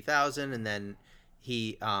 or 50,000, and then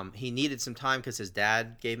he needed some time because his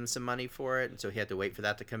dad gave him some money for it, and so he had to wait for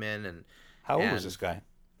that to come in. And how old was this guy?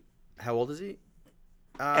 How old is he?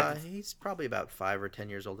 He's probably about 5 or 10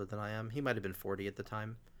 years older than I am. He might have been 40 at the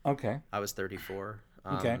time. Okay. I was 34.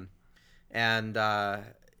 Okay. And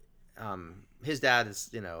his dad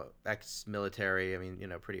is, ex-military. I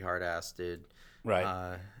mean, pretty hard-ass dude.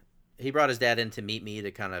 Right. He brought his dad in to meet me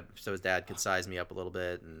so his dad could size me up a little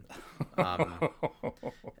bit.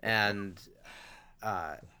 And,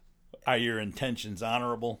 are your intentions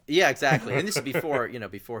honorable? Yeah, exactly. And this is before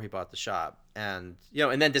he bought the shop, and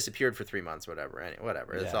and then disappeared for 3 months, whatever.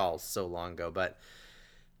 Whatever. It's all so long ago, but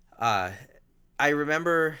I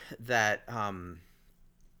remember that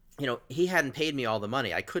he hadn't paid me all the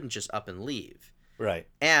money. I couldn't just up and leave. Right.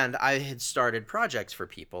 And I had started projects for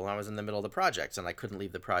people, and I was in the middle of the projects, and I couldn't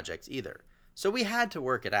leave the projects either. So we had to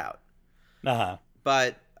work it out. Uh-huh.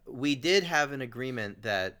 But we did have an agreement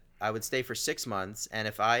that I would stay for 6 months, and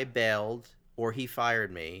if I bailed or he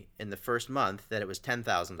fired me in the first month, that it was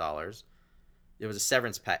 $10,000. It was a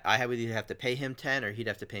severance pack. I would either have to pay him 10 or he'd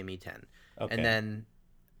have to pay me 10. Okay. And then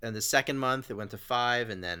in the second month, it went to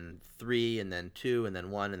 5, and then 3, and then 2, and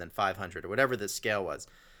then 1, and then 500, or whatever the scale was.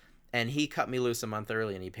 And he cut me loose a month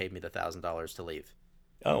early, and he paid me the $1,000 to leave.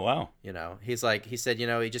 Oh, wow. He said,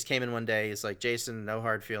 he just came in one day. He's like, Jason, no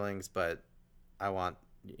hard feelings, but I want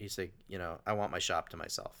my shop to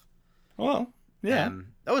myself. Well, yeah.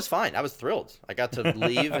 That was fine. I was thrilled. I got to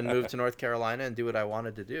leave and move to North Carolina and do what I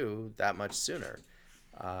wanted to do that much sooner.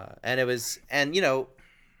 By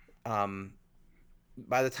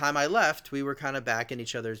the time I left, we were kind of back in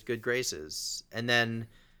each other's good graces. And then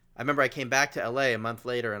I remember I came back to LA a month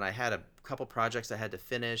later, and I had a couple projects I had to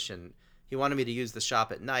finish, and he wanted me to use the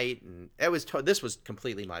shop at night, and this was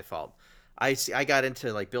completely my fault. I got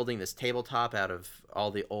into like building this tabletop out of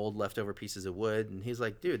all the old leftover pieces of wood, and he's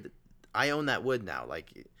like, dude, I own that wood now.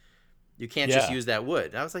 Like, you can't just use that wood.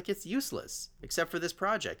 And I was like, it's useless except for this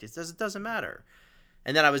project. It doesn't matter.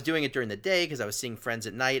 And then I was doing it during the day because I was seeing friends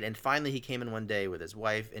at night. And finally he came in one day with his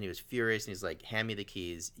wife, and he was furious. And he's like, hand me the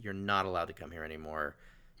keys. You're not allowed to come here anymore.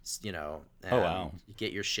 And oh, wow.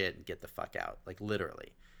 Get your shit and get the fuck out. Like,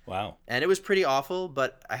 literally. Wow. And it was pretty awful,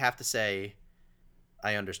 but I have to say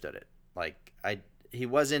I understood it. Like, he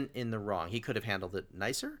wasn't in the wrong. He could have handled it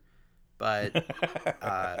nicer, but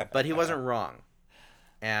he wasn't wrong.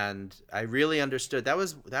 And I really understood. That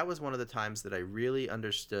was one of the times that I really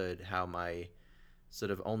understood how my sort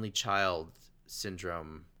of only child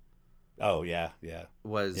syndrome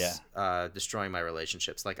was destroying my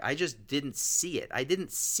relationships. Like, I just didn't see it. I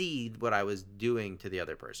didn't see what I was doing to the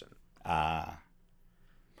other person.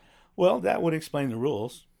 Well, that would explain the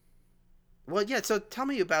rules. Well, yeah. So tell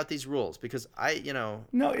me about these rules, because No,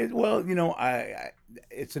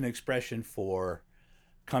 it's an expression for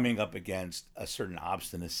coming up against a certain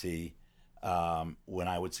obstinacy when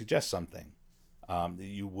I would suggest something.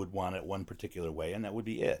 You would want it one particular way, and that would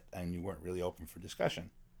be it. And you weren't really open for discussion.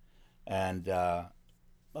 And a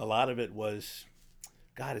lot of it was,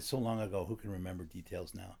 God, it's so long ago. Who can remember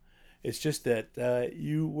details now? It's just that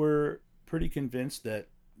you were pretty convinced that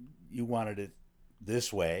you wanted it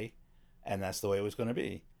this way, and that's the way it was going to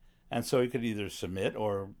be. And so you could either submit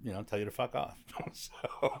or, tell you to fuck off.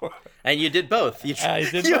 And you did both. I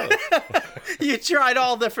did both. You tried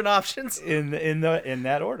all different options in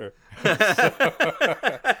that order. So,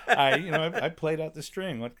 I played out the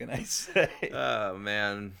string. What can I say? Oh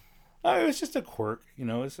man. It was just a quirk,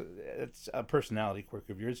 it's a personality quirk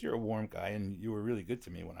of yours. You're a warm guy, and you were really good to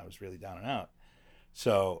me when I was really down and out.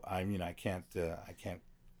 So I can't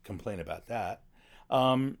complain about that.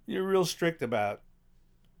 You're real strict about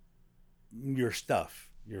your stuff,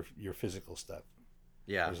 your physical stuff.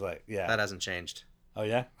 Yeah, it's like, yeah, that hasn't changed. Oh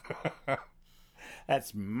yeah,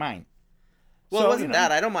 that's mine. Well, so, it wasn't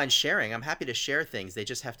that. I don't mind sharing. I'm happy to share things. They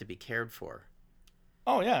just have to be cared for.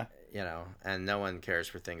 Oh yeah. And no one cares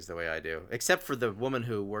for things the way I do, except for the woman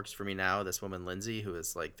who works for me now, this woman, Lindsay, who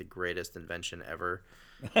is like the greatest invention ever.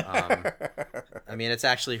 I mean, it's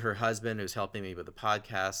actually her husband who's helping me with the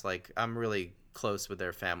podcast. Like, I'm really close with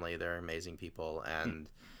their family. They're amazing people. And,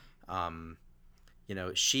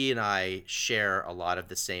 she and I share a lot of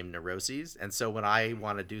the same neuroses. And so when I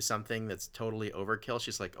want to do something that's totally overkill,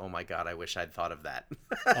 she's like, oh my God, I wish I'd thought of that.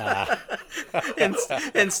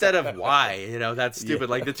 Instead of why, that's stupid.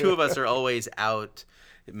 Yeah. Like the two of us are always out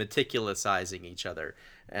meticulousizing each other.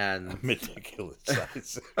 And meticulous.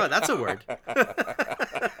 Oh, that's a word.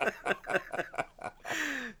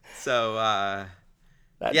 So,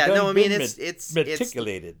 yeah, no, I mean, it's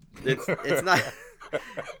meticulated. It's not,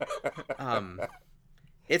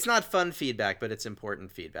 it's not fun feedback, but it's important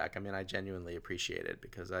feedback. I mean, I genuinely appreciate it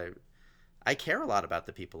because I care a lot about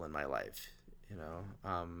the people in my life, and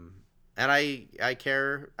I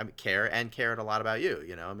cared a lot about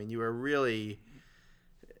you, I mean, you were a really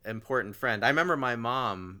important friend. I remember my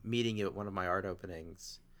mom meeting you at one of my art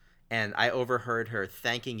openings, and I overheard her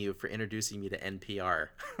thanking you for introducing me to NPR.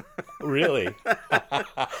 Really?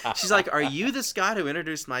 She's like, are you the Scott who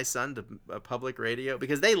introduced my son to public radio?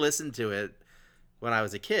 Because they listened to it when I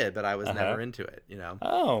was a kid, but I was never into it,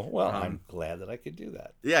 Oh, well, I'm glad that I could do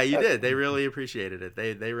that. Yeah, you did. They really appreciated it.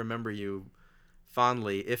 They remember you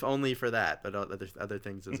fondly, if only for that, but other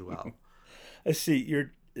things as well. Let's see.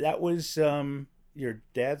 That was your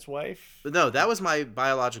dad's wife? No, that was my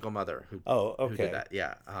biological mother who did that.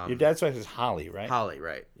 Yeah. Your dad's wife is Holly, right? Holly,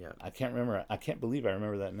 right. Yeah. I can't remember. I can't believe I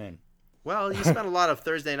remember that name. Well, you spent a lot of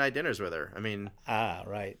Thursday night dinners with her. I mean,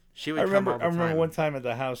 right. She would come all the time. I remember one time at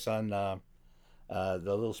the house on the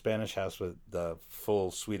little Spanish house with the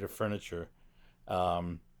full suite of furniture.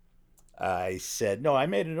 I said, no, I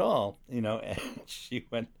made it all, and she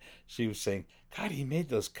was saying, God, he made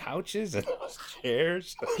those couches and those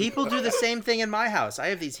chairs. People do the same thing in my house. I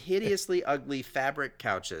have these hideously ugly fabric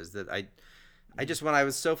couches that I just, when I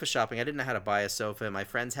was sofa shopping, I didn't know how to buy a sofa. My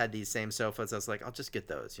friends had these same sofas. I was like, I'll just get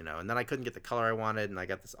those, and then I couldn't get the color I wanted, and I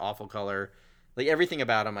got this awful color. Like, everything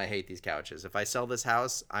about them, I hate these couches. If I sell this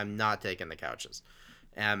house, I'm not taking the couches.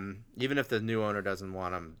 Even if the new owner doesn't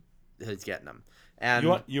want them, he's getting them.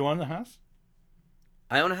 And you own the house?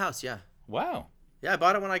 I own a house, yeah. Wow. Yeah, I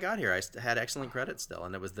bought it when I got here. I had excellent credit still,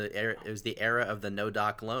 and it was the era of the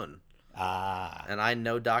no-doc loan. Ah. And I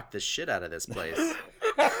no-doc'd the shit out of this place.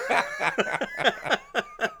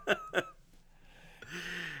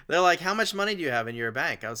 They're like, how much money do you have in your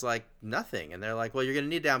bank? I was like, nothing. And they're like, well, you're going to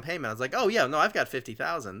need down payment. I was like, oh, yeah, no, I've got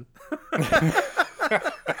 $50,000.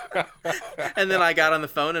 And then I got on the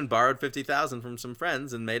phone and borrowed $50,000 from some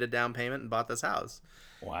friends and made a down payment and bought this house.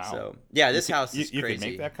 Wow. So, yeah, this house is you crazy. You could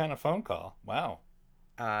make that kind of phone call. Wow.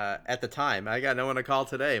 At the time. I got no one to call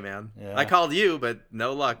today, man. Yeah. I called you, but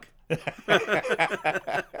no luck.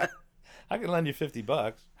 I can lend you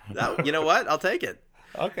 $50. You know what? I'll take it.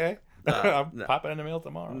 Okay. I'm popping in the mail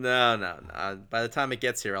tomorrow. No. By the time it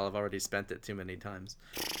gets here, I'll have already spent it too many times.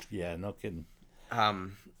 Yeah, no kidding.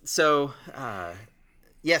 So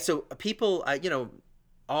people,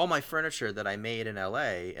 all my furniture that I made in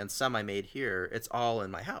LA and some I made here, it's all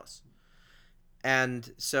in my house.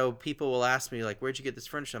 And so people will ask me, like, where'd you get this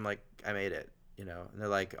furniture? I'm like, I made it, and they're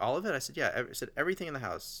like, all of it? I said, yeah. I said, everything in the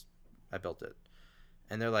house, I built it.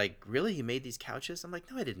 And they're like, really? You made these couches? I'm like,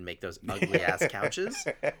 no, I didn't make those ugly ass couches.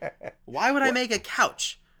 Why would I make a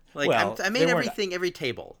couch? Like, well, I made everything, every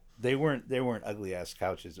table. They weren't ugly ass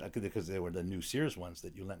couches because they were the new Sears ones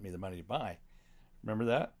that you lent me the money to buy. Remember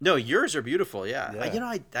that? No, yours are beautiful. Yeah.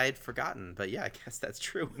 I had forgotten, but yeah, I guess that's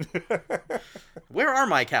true. Where are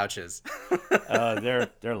my couches? They're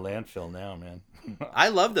landfill now, man. I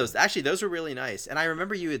love those. Actually, those were really nice. And I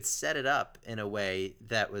remember you had set it up in a way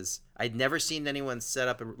that was, I'd never seen anyone set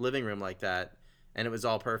up a living room like that. And it was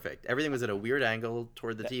all perfect. Everything was at a weird angle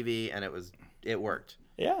toward the TV, and it worked.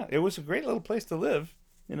 Yeah, it was a great little place to live,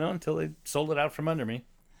 until they sold it out from under me.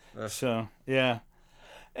 So, yeah.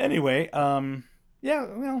 Anyway, yeah,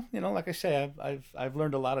 well, like I say, I've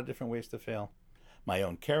learned a lot of different ways to fail. My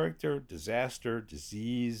own character, disaster,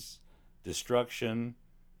 disease, destruction,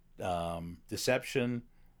 deception.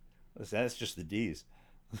 That's just the D's.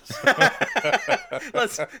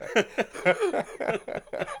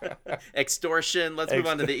 Extortion. Let's move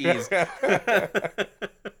on to the E's.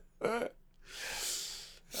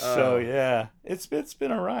 So yeah, it's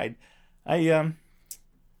been a ride. I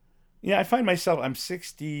I find myself, I'm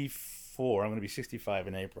 64. I'm going to be 65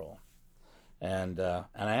 in April, and I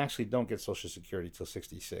actually don't get Social Security till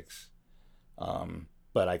 66.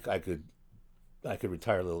 But I could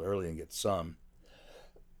retire a little early and get some.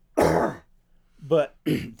 But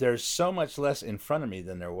there's so much less in front of me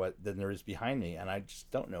than there is behind me, and I just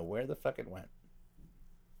don't know where the fuck it went.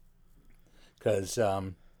 Because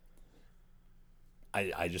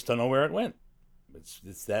I just don't know where it went.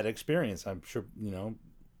 It's that experience. I'm sure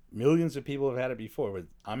millions of people have had it before, but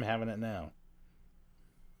I'm having it now.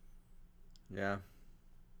 Yeah.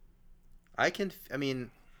 I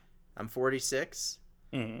mean, I'm 46,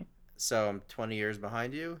 so I'm 20 years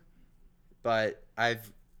behind you, but I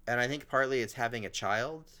think partly it's having a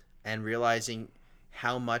child and realizing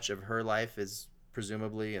how much of her life is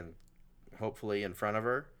presumably and hopefully in front of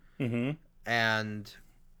her, and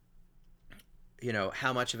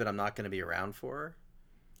how much of it I'm not going to be around for.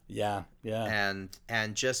 Yeah. And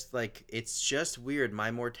just like, it's just weird.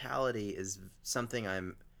 My mortality is something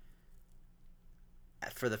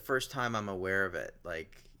for the first time I'm aware of it.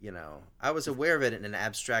 Like, I was aware of it in an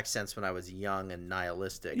abstract sense when I was young and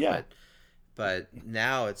nihilistic. Yeah. But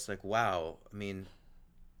now it's like, wow. I mean,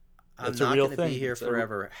 I'm It's not a real going to be thing. here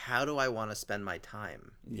forever. How do I want to spend my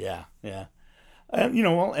time? Yeah.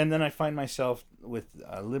 And then I find myself with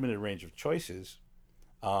a limited range of choices,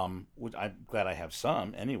 which I'm glad I have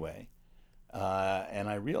some anyway. And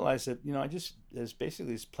I realize that, it's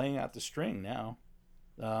basically playing out the string now.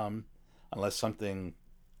 Unless something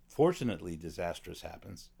fortunately disastrous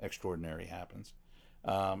happens, extraordinary happens.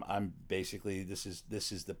 I'm basically, this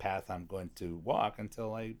is the path I'm going to walk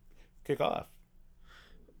until I kick off.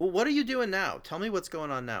 Well, what are you doing now? Tell me what's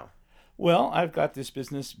going on now. Well, I've got this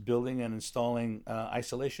business building and installing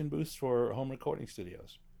isolation booths for home recording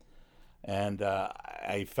studios, and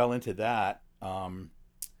I fell into that.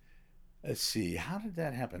 Let's see, how did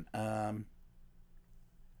that happen?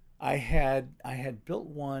 I had built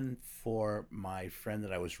one for my friend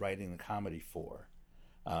that I was writing the comedy for.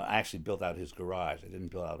 I actually built out his garage. I didn't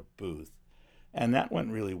build out a booth, and that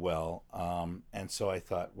went really well. And so I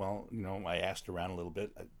thought, well, I asked around a little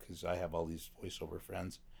bit because I have all these voiceover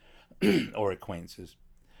friends or acquaintances,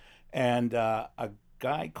 and a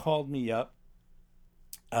guy called me up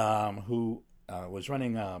who was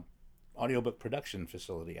running a audiobook production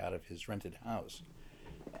facility out of his rented house.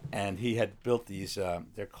 And he had built these,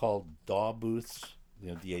 they're called DAW booths,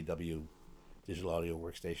 DAW, Digital Audio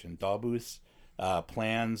Workstation, DAW booths,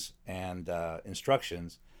 plans and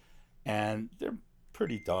instructions. And they're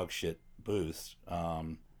pretty dog shit booths.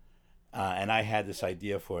 And I had this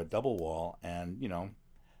idea for a double wall, and,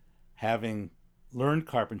 having learned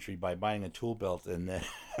carpentry by buying a tool belt and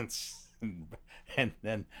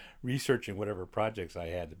then researching whatever projects I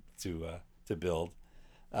had to build.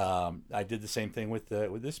 I did the same thing with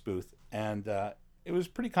this booth, and it was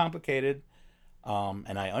pretty complicated,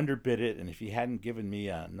 and I underbid it. And if he hadn't given me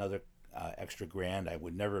another extra grand, I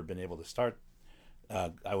would never have been able to start.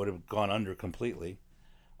 I would have gone under completely,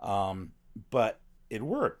 but it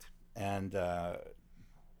worked, and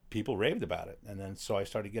people raved about it. And then so I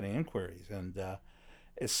started getting inquiries, and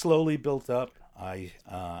it slowly built up.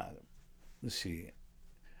 Let's see,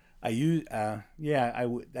 I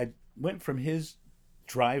went from his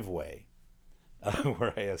driveway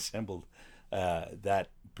where I assembled that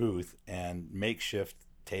booth and makeshift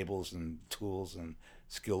tables and tools and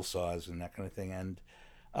skill saws and that kind of thing, and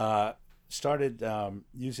started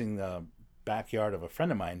using the backyard of a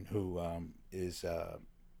friend of mine who is a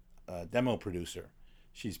demo producer.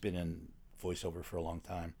 She's been in voiceover for a long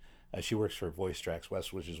time. She works for Voice Tracks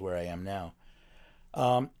West, which is where I am now,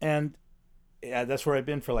 and that's where I've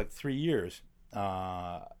been for like 3 years,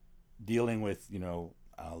 dealing with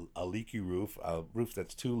a leaky roof, a roof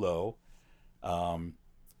that's too low,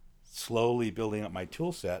 slowly building up my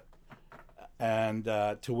tool set, and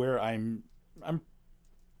to where I'm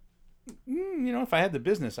if I had the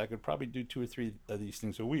business, I could probably do 2 or 3 of these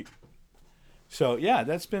things a week. So yeah,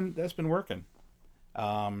 that's been working.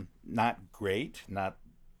 Not great,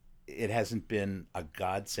 it hasn't been a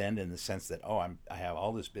godsend in the sense that I have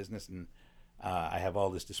all this business and I have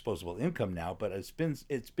all this disposable income now, but it's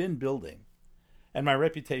been building. And my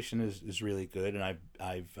reputation is really good, and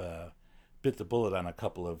I've bit the bullet on a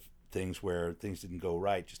couple of things where things didn't go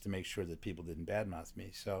right, just to make sure that people didn't badmouth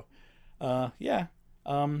me. So, I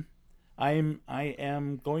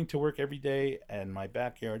am going to work every day in my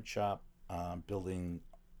backyard shop, building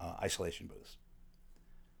isolation booths.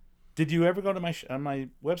 Did you ever go to my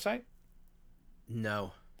website?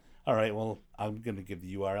 No. All right, well, I'm going to give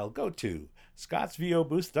the URL. Go to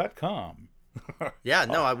scottsvobooth.com. Yeah,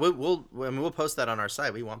 no, we'll post that on our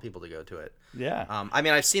site. We want people to go to it. Yeah. I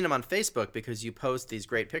mean, I've seen them on Facebook because you post these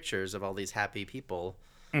great pictures of all these happy people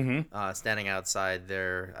standing outside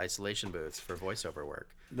their isolation booths for voiceover work.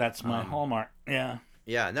 That's my hallmark. Yeah.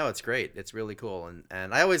 Yeah, no, it's great. It's really cool,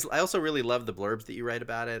 and I also really love the blurbs that you write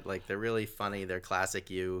about it. Like, they're really funny. They're classic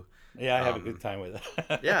you. Yeah, I have a good time with it.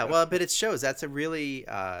 Yeah, well, but it shows. That's a really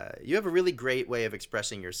you have a really great way of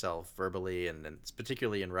expressing yourself verbally, and it's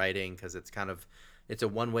particularly in writing, because it's a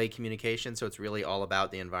one-way communication. So it's really all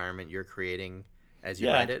about the environment you're creating as you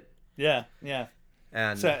write it. Yeah, yeah.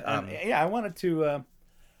 And so, I wanted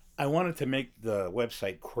to make the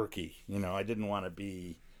website quirky. I didn't want to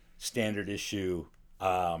be standard issue.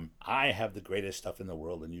 I have the greatest stuff in the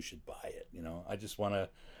world, and you should buy it.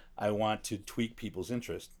 I want to tweak people's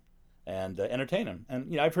interest and entertain them.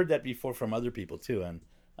 And I've heard that before from other people too, and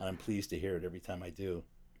I'm pleased to hear it every time I do.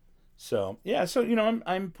 So yeah,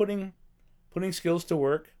 I'm putting skills to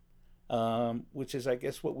work, which is, I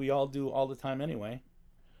guess, what we all do all the time anyway.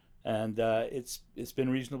 And it's been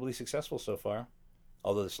reasonably successful so far,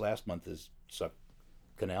 although this last month has sucked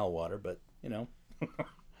canal water. But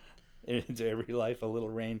into every life, a little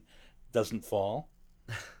rain doesn't fall.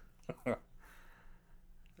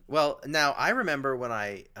 Well, now I remember when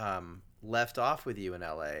I left off with you in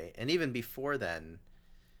LA, and even before then.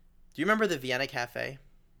 Do you remember the Vienna Cafe?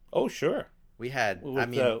 Oh, sure. We had,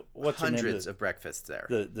 hundreds of breakfasts there.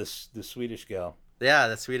 The Swedish gal. Yeah,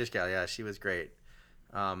 the Swedish gal. Yeah, she was great.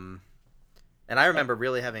 And I remember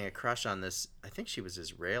really having a crush on this. I think she was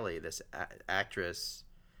Israeli, this actress,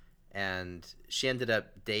 and she ended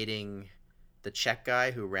up dating the Czech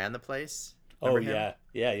guy who ran the place. Remember him?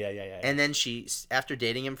 Yeah. And then after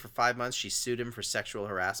dating him for 5 months, she sued him for sexual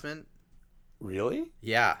harassment. Really?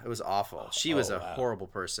 Yeah, it was awful. She was a horrible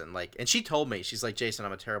person. And she told me, she's like, Jason,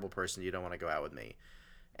 I'm a terrible person. You don't want to go out with me.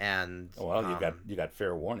 And you got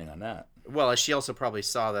fair warning on that. Well, she also probably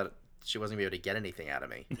saw that she wasn't gonna be able to get anything out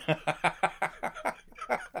of me.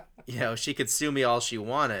 She could sue me all she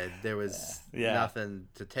wanted. There was nothing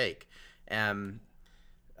to take. And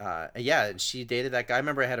she dated that guy. I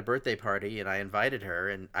remember I had a birthday party and I invited her,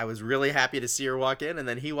 and I was really happy to see her walk in, and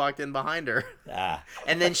then he walked in behind her.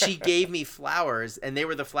 And then she gave me flowers, and they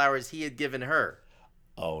were the flowers he had given her.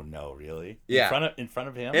 Oh no, really? Yeah. In front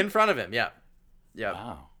of him? In front of him, yeah. Yeah.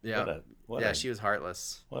 Wow. Yeah. She was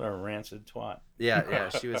heartless. What a rancid twat. Yeah,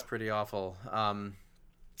 she was pretty awful.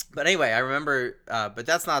 But anyway, I remember but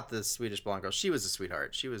that's not the Swedish blonde girl. She was a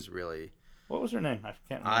sweetheart. She was really. What was her name? I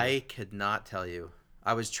can't remember. I could not tell you.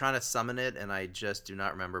 I was trying to summon it, and I just do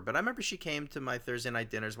not remember. But I remember she came to my Thursday night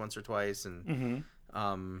dinners once or twice, and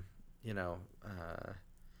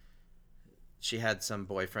she had some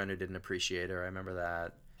boyfriend who didn't appreciate her. I remember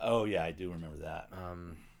that. Oh yeah, I do remember that.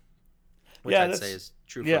 Which I'd say is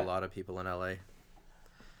true for a lot of people in LA.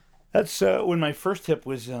 That's when my first hip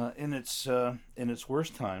was in its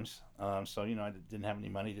worst times. So I didn't have any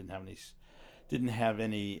money, didn't have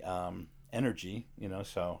any energy.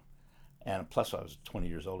 So. And plus, I was 20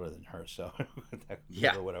 years older than her, so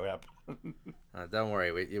that would have happened. Don't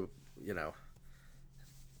worry,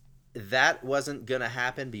 that wasn't gonna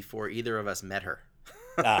happen before either of us met her.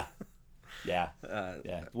 Yeah.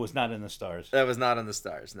 It was not in the stars. That was not in the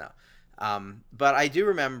stars, no. But I do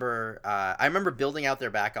remember. I remember building out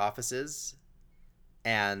their back offices,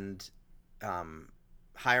 and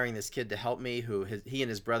hiring this kid to help me, he and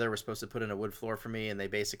his brother were supposed to put in a wood floor for me, and they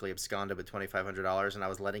basically absconded with $2,500, and I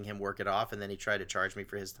was letting him work it off, and then he tried to charge me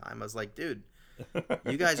for his time. I was like, dude,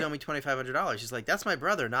 you guys owe me $2,500. He's like, that's my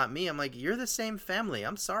brother, not me. I'm like, you're the same family.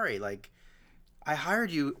 I'm sorry. I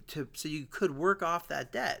hired you so you could work off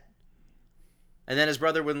that debt. And then his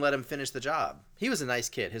brother wouldn't let him finish the job. He was a nice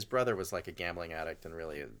kid. His brother was like a gambling addict and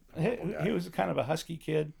really he was kind of a husky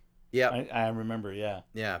kid. Yeah, I remember. Yeah,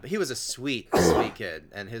 but he was a sweet kid,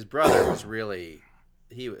 and his brother was really,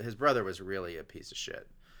 his brother was really a piece of shit.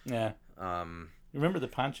 Yeah. Remember the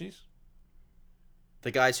Panchis?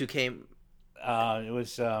 The guys who came. It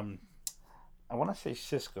was I want to say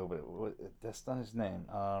Cisco, but that's not his name.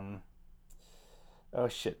 Oh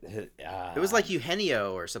shit! It was like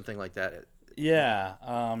Eugenio or something like that. Yeah.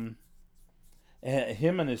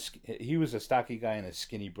 He was a stocky guy and his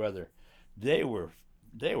skinny brother. They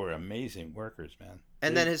were amazing workers, man.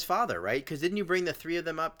 And then his father, right? Because didn't you bring the three of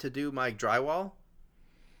them up to do my drywall?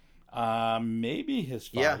 Maybe his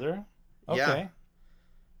father. Yeah. Okay.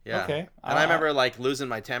 Yeah. Okay. And I remember losing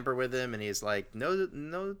my temper with him, and he's like, "No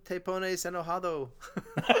te pones enojado."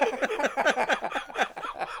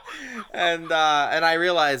 and I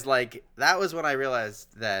realized that was when I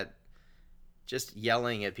realized that just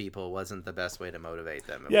yelling at people wasn't the best way to motivate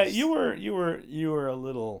them. Yeah, you were a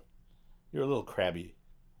little crabby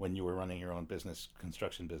when you were running your own business,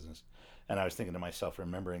 construction business. And I was thinking to myself,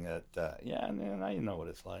 remembering that, now you know what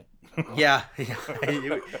it's like. Yeah.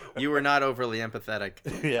 You were not overly empathetic.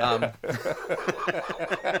 Yeah.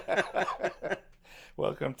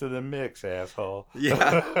 Welcome to the mix, asshole.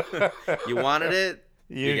 Yeah. You wanted it?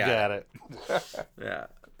 You got it.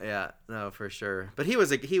 Yeah. No, for sure. But he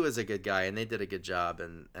was a good guy, and they did a good job.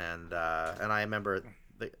 And I remember,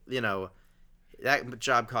 that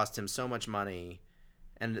job cost him so much money.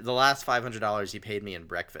 And the last $500 he paid me in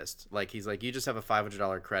breakfast. Like, he's like, you just have a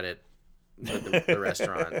 $500 credit with the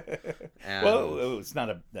restaurant. And, well,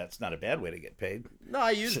 that's not a bad way to get paid. No,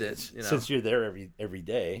 I used it. Since you're there every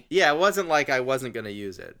day. Yeah, it wasn't like I wasn't going to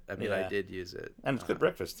use it. I mean, I did use it. And it's good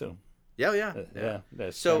breakfast, too. Yeah.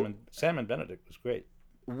 So, salmon Benedict was great.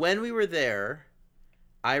 When we were there,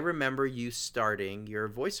 I remember you starting your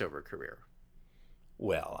voiceover career.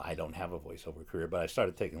 Well, I don't have a voiceover career, but I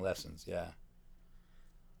started taking lessons, yeah.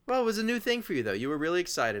 Well, it was a new thing for you, though. You were really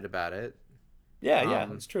excited about it. Yeah,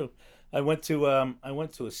 it's true. I went to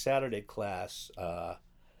a Saturday class.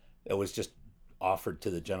 It was just offered to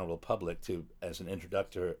the general public as an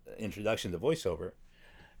introduction to voiceover,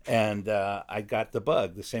 and I got the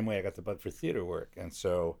bug the same way I got the bug for theater work, and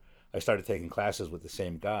so I started taking classes with the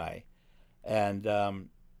same guy, and I've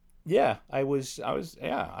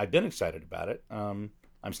been excited about it. I'm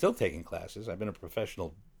still taking classes. I've been a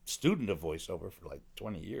professional student of voiceover for like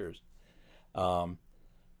 20 years.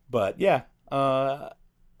 But yeah,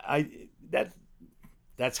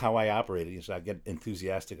 that's how I operate. So I get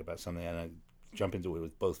enthusiastic about something and I jump into it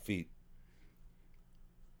with both feet.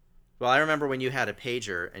 Well, I remember when you had a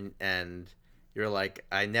pager and you're like,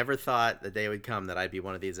 I never thought the day would come that I'd be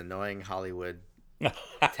one of these annoying Hollywood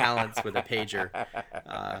talents with a pager.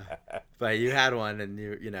 But you had one, and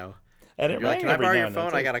you know. And you're like, can I borrow your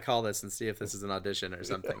phone? I gotta call this and see if this is an audition or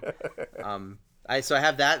something. So I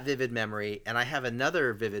have that vivid memory, and I have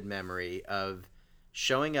another vivid memory of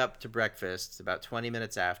showing up to breakfast about 20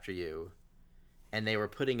 minutes after you, and they were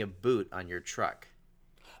putting a boot on your truck.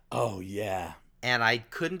 Oh yeah. And I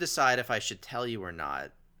couldn't decide if I should tell you or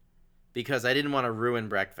not because I didn't want to ruin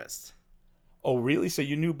breakfast. Oh really? So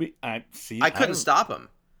you knew? I couldn't stop them.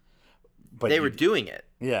 But they were doing it.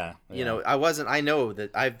 Yeah. You know, I know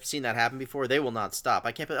that I've seen that happen before. They will not stop.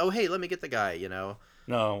 I can't be, hey, let me get the guy, you know.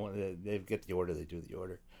 No, they get the order. They do the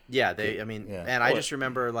order. Yeah, and I just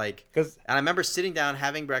remember and I remember sitting down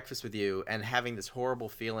having breakfast with you and having this horrible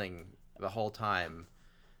feeling the whole time,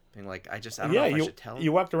 being like, I don't know if I should tell him.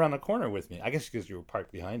 You walked around the corner with me. I guess because you were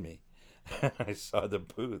parked behind me. I saw the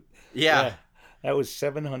booth. Yeah. That was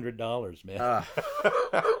 $700, man.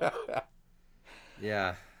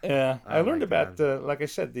 Yeah. Yeah, I learned about like I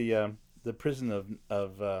said, the prison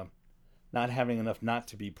of not having enough not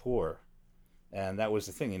to be poor, and that was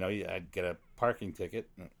the thing. You know, I'd get a parking ticket,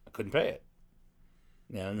 and I couldn't pay it,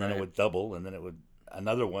 and then it would double, and then it would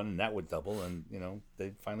another one, and that would double, and you know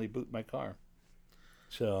they'd finally boot my car.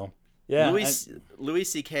 So yeah, Louis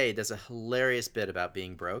C.K. does a hilarious bit about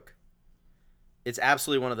being broke. It's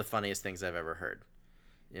absolutely one of the funniest things I've ever heard.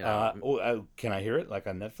 You know, can I hear it like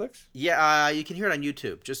on Netflix? Yeah, you can hear it on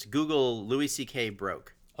YouTube. Just Google Louis C.K.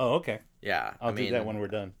 broke. Oh, okay. Yeah, I'll do that when we're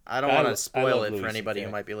done. I don't want to spoil it for anybody who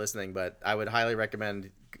might be listening, but I would highly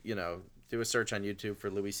recommend, you know, do a search on YouTube for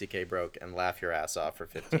Louis C.K. broke and laugh your ass off for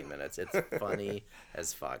 15 minutes. It's funny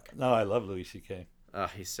as fuck. No, I love Louis C.K. Oh,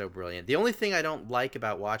 he's so brilliant. The only thing I don't like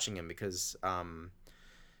about watching him, because I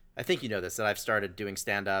think you know this, that I've started doing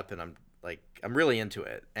stand-up and I'm really into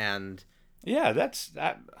it, and yeah, that's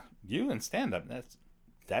you and stand-up.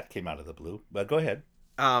 That came out of the blue. But go ahead.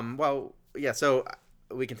 Well, yeah. So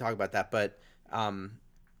we can talk about that. But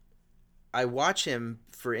I watch him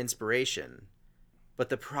for inspiration. But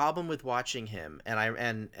the problem with watching him, and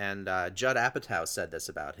Judd Apatow said this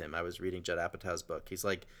about him. I was reading Judd Apatow's book. He's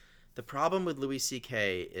like, the problem with Louis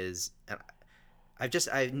C.K. is, and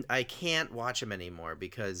I can't watch him anymore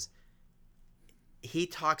because he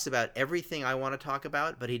talks about everything I want to talk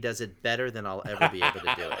about, but he does it better than I'll ever be able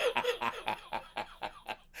to do it.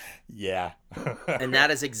 Yeah. And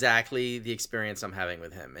that is exactly the experience I'm having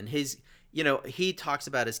with him. And he talks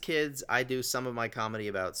about his kids. I do some of my comedy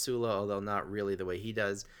about Sula, although not really the way he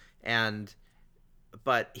does.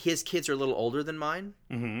 But his kids are a little older than mine.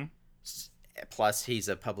 Mm-hmm. Plus, he's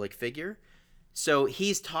a public figure. So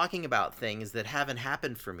he's talking about things that haven't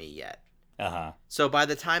happened for me yet. Uh-huh. So by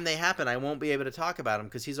the time they happen, I won't be able to talk about them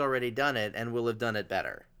because he's already done it and will have done it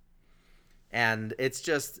better. And it's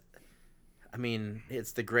just, I mean,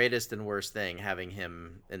 it's the greatest and worst thing having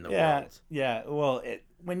him in the world. Yeah. Well,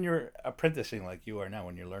 when you're apprenticing like you are now,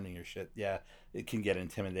 when you're learning your shit, yeah, it can get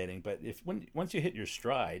intimidating. But once you hit your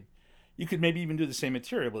stride, you could maybe even do the same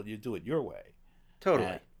material, but you do it your way.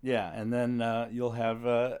 Totally. Yeah, and then you'll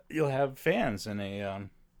have fans and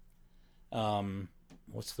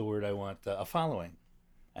what's the word I want? A following,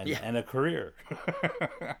 and a career.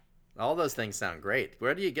 All those things sound great.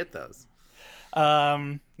 Where do you get those?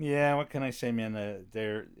 Yeah, what can I say, man?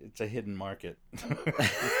 It's a hidden market.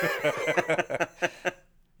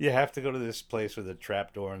 You have to go to this place with a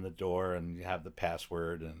trap door in the door, and you have the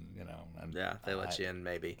password, and and Yeah, they let you in,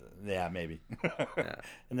 maybe. Yeah, maybe. Yeah.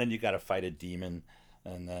 And then you got to fight a demon,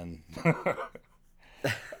 and then.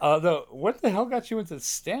 Though, what the hell got you into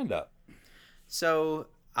stand up? So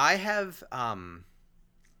I have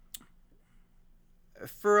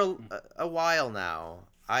for a while now,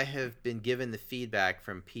 I have been given the feedback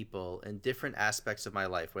from people in different aspects of my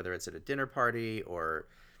life, whether it's at a dinner party or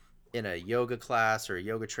in a yoga class or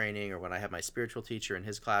yoga training, or when I have my spiritual teacher in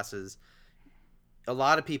his classes. A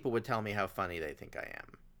lot of people would tell me how funny they think I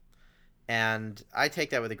am. And I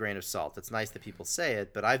take that with a grain of salt. It's nice that people say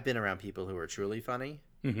it, but I've been around people who are truly funny.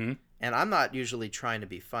 Mm-hmm. And I'm not usually trying to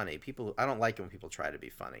be funny. I don't like it when people try to be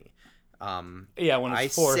funny. Yeah, when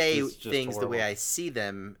it's forced, I say it's just things horrible. the way I see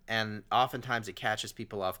them, and oftentimes it catches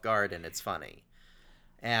people off guard, and it's funny.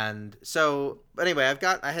 And so, but anyway,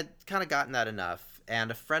 I had kind of gotten that enough.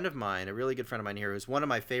 And a friend of mine, a really good friend of mine here, who's one of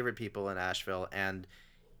my favorite people in Asheville, and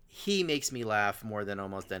he makes me laugh more than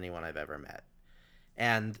almost anyone I've ever met.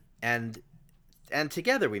 And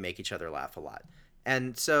together we make each other laugh a lot.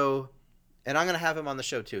 And so, and I'm going to have him on the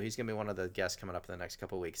show too. He's going to be one of the guests coming up in the next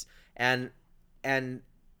couple of weeks. And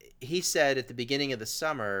he said at the beginning of the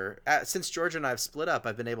summer, since Georgia and I have split up,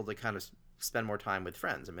 I've been able to kind of spend more time with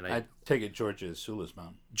friends. I mean, I take it Georgia is Sula's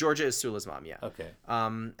mom. Georgia is Sula's mom, yeah. Okay.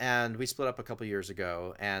 And we split up a couple years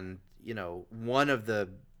ago, and one of the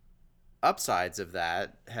upsides of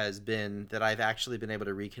that has been that I've actually been able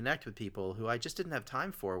to reconnect with people who I just didn't have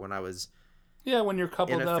time for when I was when you're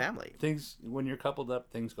coupled in a up, family. things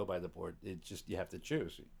go by the board. It just, you have to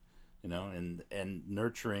choose, and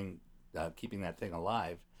nurturing, keeping that thing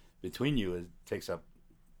alive between you takes up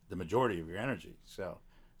the majority of your energy. So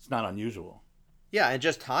it's not unusual. Yeah, and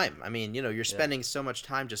just time. I mean, you're spending so much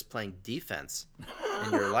time just playing defense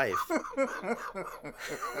in your life.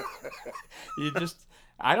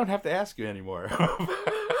 I don't have to ask you anymore.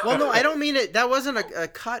 Well, no, I don't mean it. That wasn't a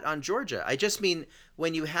cut on Georgia. I just mean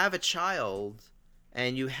when you have a child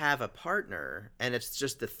and you have a partner and it's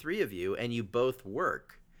just the three of you and you both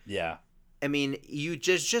work. Yeah. I mean, you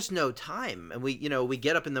just no time. And we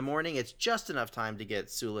get up in the morning. It's just enough time to get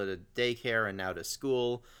Sula to daycare and now to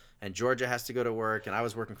school. And Georgia has to go to work. And I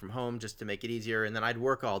was working from home just to make it easier. And then I'd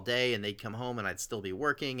work all day and they'd come home and I'd still be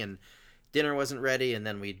working. And dinner wasn't ready. And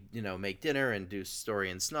then we'd, make dinner and do story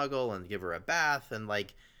and snuggle and give her a bath. And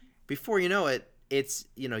before you know it, it's,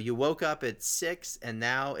 you woke up at 6 and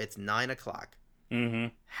now it's 9 o'clock.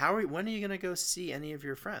 Mm-hmm. When are you going to go see any of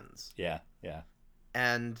your friends? Yeah. Yeah.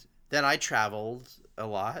 And then I traveled a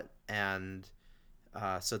lot, and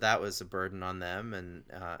so that was a burden on them. And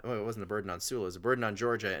it wasn't a burden on Sula; it was a burden on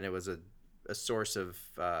Georgia, and it was a source of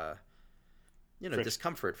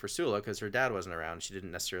discomfort for Sula because her dad wasn't around. She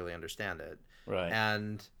didn't necessarily understand it. Right.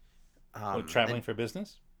 And traveling for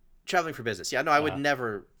business. Traveling for business. Yeah. No, I would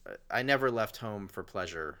never. I never left home for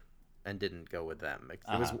pleasure, and didn't go with them. It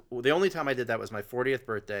was the only time I did that was my 40th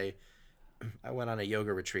birthday. I went on a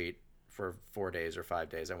yoga retreat for 4 days or 5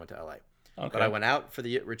 days. I went to LA. Okay. But I went out for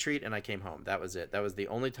the retreat and I came home. That was it. That was the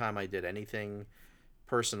only time I did anything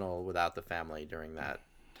personal without the family during that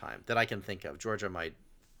time that I can think of. Georgia might,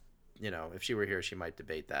 if she were here, she might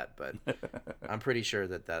debate that, but I'm pretty sure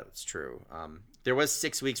that that's true. There was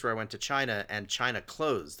 6 weeks where I went to China and China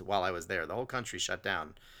closed while I was there. The whole country shut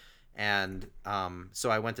down. And so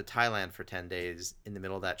I went to Thailand for 10 days in the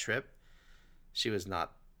middle of that trip. She was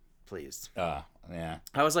not pleased. Yeah.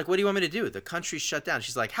 I was like, what do you want me to do? The country's shut down.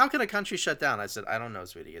 She's like, how can a country shut down? I said, I don't know,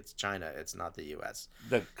 sweetie. It's China. It's not the U.S.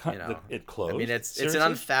 It closed? I mean, it's an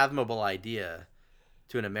unfathomable idea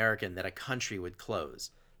to an American that a country would close.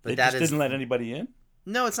 But they didn't let anybody in?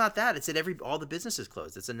 No, it's not that. It's that all the businesses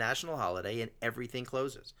closed. It's a national holiday and everything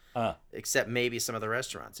closes. Except maybe some of the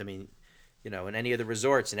restaurants. I mean, in any of the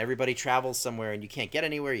resorts, and everybody travels somewhere and you can't get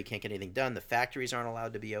anywhere. You can't get anything done. The factories aren't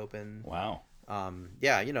allowed to be open. Wow.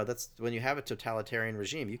 That's when you have a totalitarian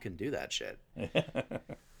regime, you can do that shit.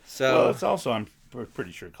 So, well, it's also, I'm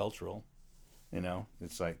pretty sure, cultural.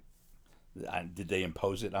 It's like, did they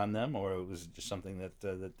impose it on them, or was it just something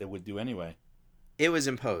that they would do anyway? It was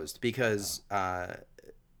imposed because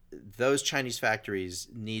those Chinese factories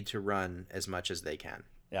need to run as much as they can.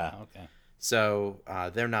 Yeah. Okay. So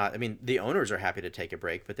they're not. I mean, the owners are happy to take a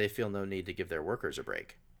break, but they feel no need to give their workers a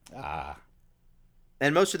break. Ah,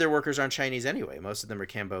 And most of their workers aren't Chinese anyway. Most of them are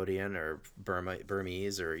Cambodian or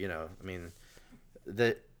Burmese, or I mean,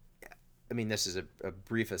 the. I mean, this is a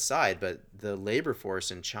brief aside, but the labor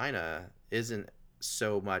force in China isn't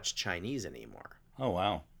so much Chinese anymore. oh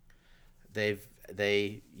wow. They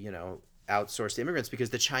outsourced immigrants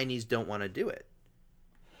because the Chinese don't want to do it.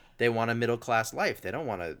 They want a middle class life. They don't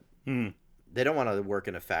want to. They don't want to work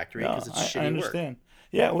in a factory because it's shitty I understand. work.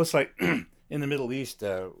 Yeah, it was like in the Middle East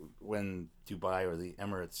when Dubai or the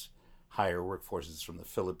Emirates hire workforces from the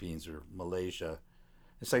Philippines or Malaysia.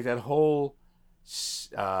 It's like that whole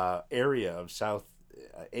area of Southeast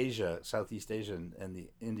Asia, and the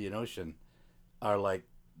Indian Ocean are like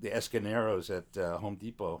the Escaneros at Home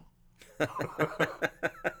Depot.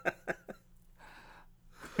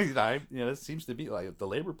 It seems to be like the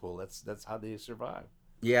labor pool. That's how they survive.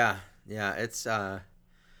 Yeah, it's oh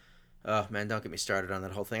man, don't get me started on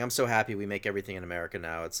that whole thing. I'm so happy we make everything in America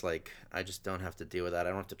now. It's like I just don't have to deal with that. I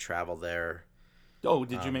don't have to travel there. Oh,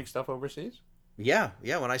 did you make stuff overseas? Yeah.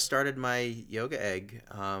 When I started my Yoga Egg,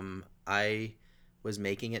 I was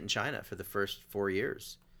making it in China for the first 4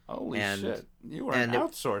 years. Holy shit! You were an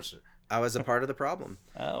outsourcer. I was a part of the problem.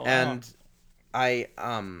 Oh, wow. And I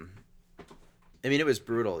mean, it was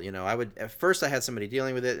brutal. At first I had somebody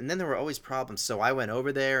dealing with it, and then there were always problems. So I went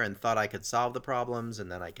over there and thought I could solve the problems,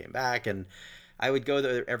 and then I came back, and I would go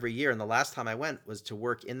there every year. And the last time I went was to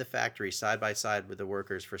work in the factory side by side with the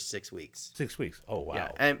workers for 6 weeks. 6 weeks. Oh, wow.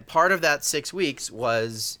 Yeah. And part of that 6 weeks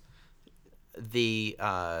was the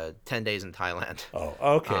 10 days in Thailand. Oh,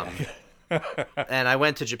 okay. And I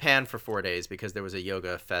went to Japan for 4 days because there was a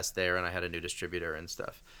yoga fest there, and I had a new distributor and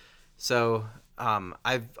stuff. So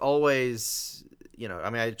I've always,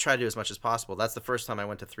 I try to do as much as possible. That's the first time I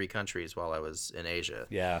went to 3 countries while I was in Asia.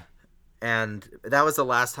 Yeah. And that was the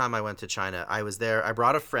last time I went to China. I was there. I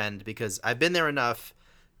brought a friend because I've been there enough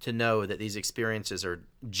to know that these experiences are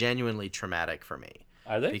genuinely traumatic for me.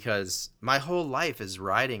 Are they? Because my whole life is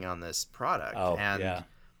riding on this product, and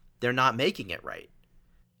they're not making it right.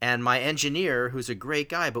 And my engineer, who's a great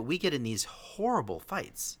guy, but we get in these horrible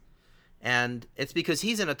fights. And it's because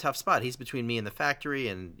he's in a tough spot. He's between me and the factory,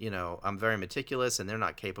 and I'm very meticulous, and they're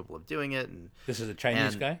not capable of doing it. And this is a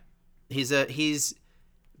Chinese guy? He's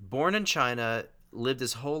born in China, lived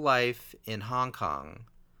his whole life in Hong Kong,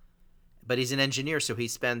 but he's an engineer, so he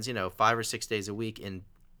spends 5 or 6 days a week in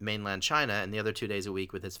mainland China, and the other 2 days a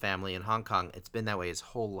week with his family in Hong Kong. It's been that way his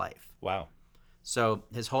whole life. Wow. So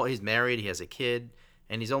he's married, he has a kid,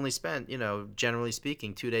 and he's only spent, generally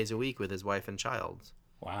speaking, 2 days a week with his wife and child.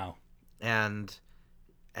 Wow. And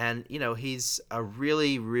he's a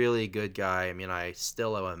really, really good guy. I mean, I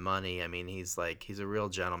still owe him money. I mean, he's a real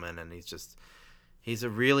gentleman, and he's a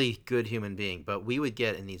really good human being. But we would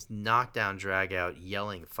get in these knockdown, drag out,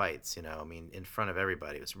 yelling fights, in front of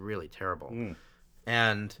everybody. It was really terrible.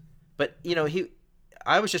 But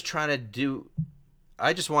I was just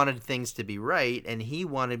I just wanted things to be right, and he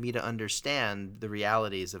wanted me to understand the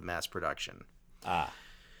realities of mass production.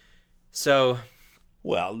 So,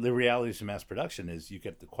 well, the realities of mass production is you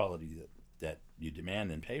get the quality that you demand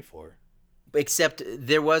and pay for. Except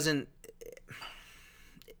there wasn't.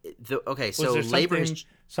 So labor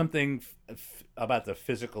something about the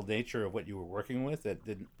physical nature of what you were working with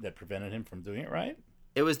that prevented him from doing it right.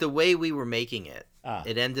 It was the way we were making it.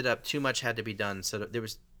 It ended up too much had to be done. So there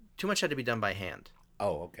was too much had to be done by hand.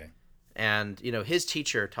 Oh, okay. And his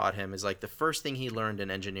teacher taught him is the first thing he learned in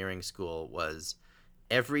engineering school was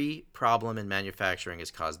every problem in manufacturing is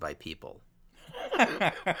caused by people.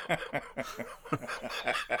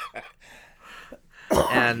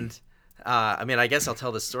 And I guess I'll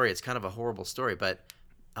tell this story. It's kind of a horrible story, but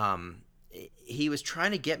he was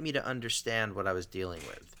trying to get me to understand what I was dealing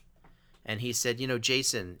with. And he said,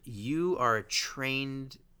 Jason, you are a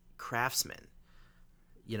trained craftsman.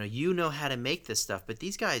 You know how to make this stuff, but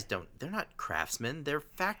these guys they're not craftsmen. They're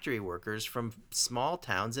factory workers from small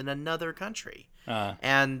towns in another country.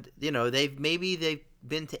 And, they've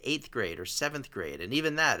been to 8th grade or 7th grade. And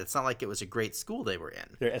even that, it's not like it was a great school they were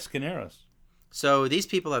in. They're Escaneros. So these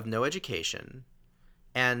people have no education.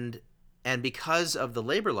 And because of the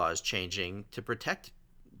labor laws changing to protect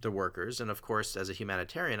the workers, and of course, as a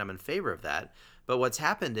humanitarian, I'm in favor of that. But what's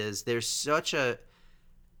happened is there's such a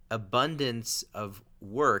abundance of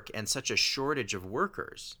work and such a shortage of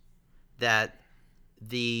workers that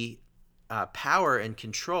the power and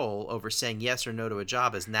control over saying yes or no to a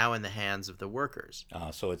job is now in the hands of the workers.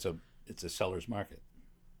 So it's a seller's market.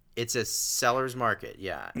 It's a seller's market,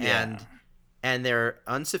 yeah. And they're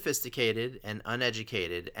unsophisticated and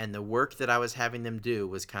uneducated, and the work that I was having them do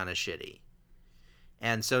was kind of shitty.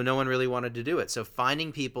 And so no one really wanted to do it. So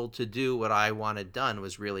finding people to do what I wanted done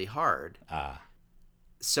was really hard.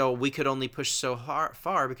 So we could only push so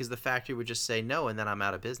far because the factory would just say no, and then I'm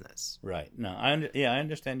out of business. Right. No, I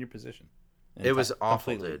understand your position. It was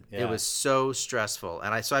awful, Completely. dude. Yeah. It was so stressful.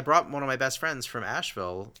 And I brought one of my best friends from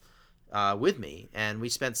Asheville with me, and we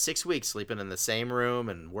spent 6 weeks sleeping in the same room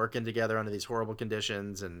and working together under these horrible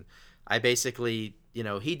conditions. And I basically,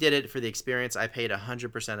 he did it for the experience. I paid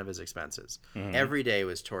 100% of his expenses. Mm-hmm. Every day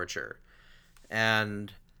was torture.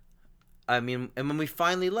 And I mean, and when we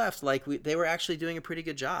finally left, like they were actually doing a pretty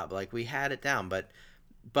good job. Like we had it down, but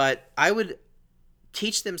I would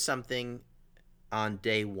teach them something on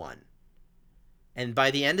day 1. And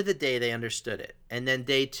by the end of the day, they understood it. And then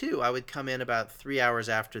day 2, I would come in about 3 hours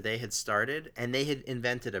after they had started, and they had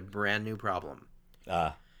invented a brand new problem.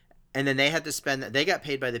 And then they had to they got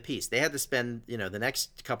paid by the piece. They had to spend, the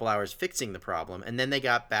next couple hours fixing the problem. And then they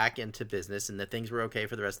got back into business and the things were okay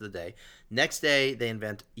for the rest of the day. Next day, they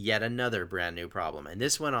invent yet another brand new problem. And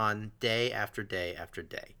this went on day after day after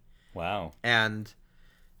day. Wow. And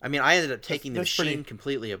I mean, I ended up taking the machine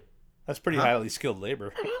completely. That's pretty highly skilled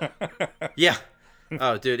labor. Yeah.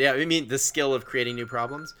 Oh, dude. Yeah. I mean, the skill of creating new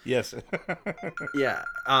problems. Yes. Yeah.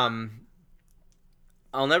 I'll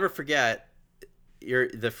never forget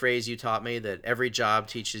the phrase you taught me that every job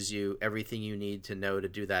teaches you everything you need to know to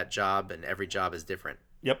do that job, and every job is different.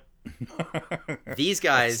 Yep. These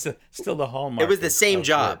guys. Still the hallmark. It was the same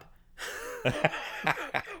job.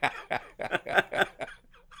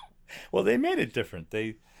 Well, they made it different.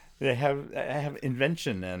 They have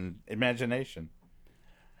invention and imagination.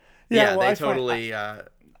 Yeah, well, they totally.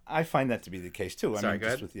 I find that to be the case too. Sorry, go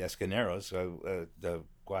ahead. With the Escaneros, the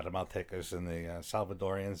Guatemaltecas, and the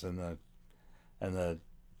Salvadorians, and the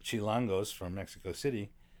Chilangos from Mexico City,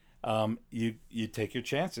 you take your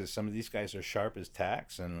chances. Some of these guys are sharp as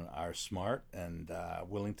tacks and are smart and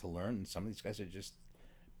willing to learn, and some of these guys are just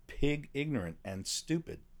pig ignorant and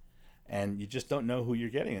stupid, and you just don't know who you're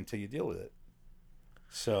getting until you deal with it.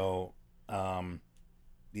 So,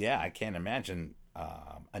 I can't imagine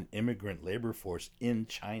an immigrant labor force in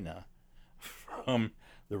China from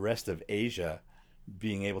the rest of Asia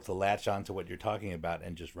being able to latch on to what you're talking about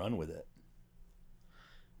and just run with it.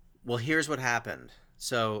 Well, here's what happened.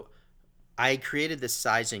 So I created this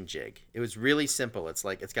sizing jig. It was really simple.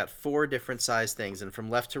 It's got 4 different size things, and from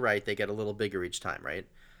left to right, they get a little bigger each time, right?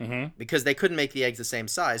 Mm-hmm. Because they couldn't make the eggs the same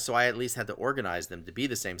size, so I at least had to organize them to be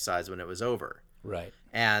the same size when it was over. Right.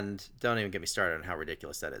 And don't even get me started on how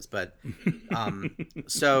ridiculous that is. But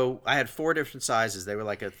so I had 4 different sizes. They were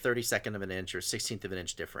like a 32nd of an inch or 16th of an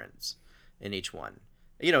inch difference in each one.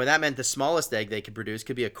 And that meant the smallest egg they could produce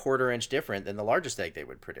could be a 1/4 inch different than the largest egg they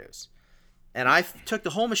would produce. And I took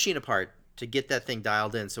the whole machine apart to get that thing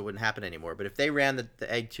dialed in so it wouldn't happen anymore. But if they ran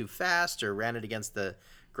the egg too fast or ran it against the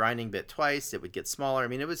grinding bit twice, it would get smaller. I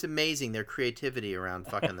mean, it was amazing. Their creativity around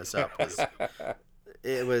fucking this up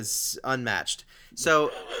was unmatched.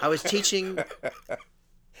 So I was teaching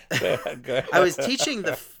the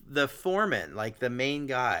foreman, like the main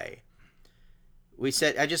guy. We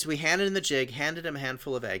handed him the jig, handed him a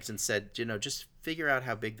handful of eggs, and said, just figure out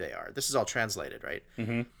how big they are. This is all translated, right?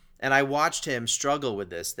 Mm-hmm. And I watched him struggle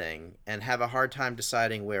with this thing and have a hard time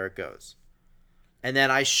deciding where it goes. And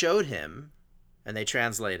then I showed him, and they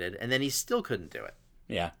translated, and then he still couldn't do it.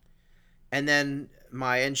 Yeah. And then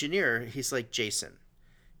my engineer, he's like, Jason,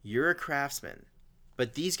 you're a craftsman,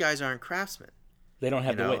 but these guys aren't craftsmen. They don't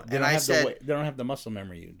have the weight. They don't have the muscle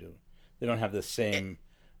memory you do. They don't have the same.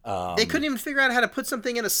 They couldn't even figure out how to put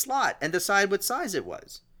something in a slot and decide what size it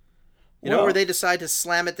was. Or they decide to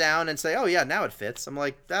slam it down and say, oh, yeah, now it fits. I'm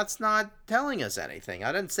like, that's not telling us anything.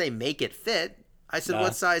 I didn't say make it fit. I said,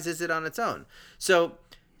 what size is it on its own? So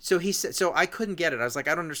he said, so I couldn't get it. I was like,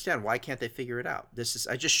 I don't understand. Why can't they figure it out?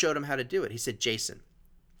 I just showed him how to do it. He said, Jason,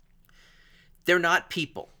 they're not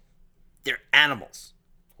people. They're animals.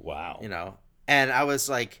 Wow. And I was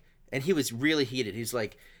like, and he was really heated. He's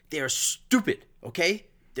like, they're stupid, okay?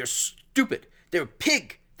 They're stupid. They're a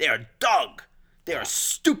pig. They're a dog. They are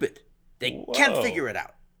stupid. They can't figure it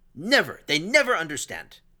out. Never. They never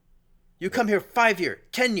understand. You come here 5 year,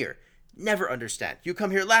 10 year, never understand. You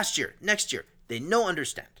come here last year, next year, they no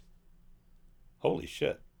understand. Holy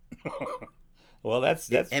shit. Well, that's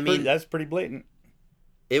pretty blatant.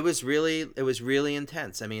 It was really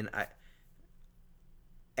intense. I mean,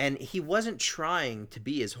 and he wasn't trying to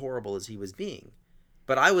be as horrible as he was being,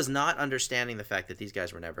 but I was not understanding the fact that these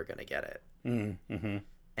guys were never going to get it. Mm-hmm.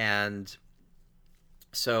 And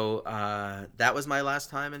so that was my last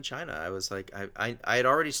time in China. I was like, I had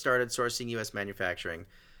already started sourcing U.S. manufacturing,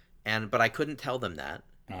 but I couldn't tell them that.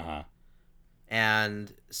 Uh-huh.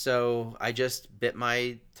 And so I just bit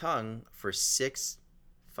my tongue for 6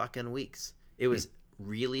 fucking weeks. It was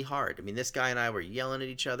really hard. I mean, this guy and I were yelling at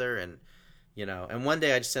each other, and and one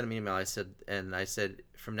day I just sent him an email. I said,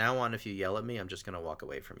 from now on, if you yell at me, I'm just going to walk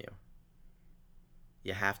away from you.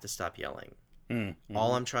 You have to stop yelling. Mm-hmm.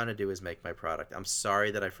 All I'm trying to do is make my product. I'm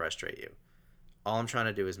sorry that I frustrate you. All I'm trying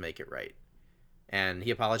to do is make it right. And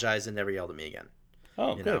he apologized and never yelled at me again.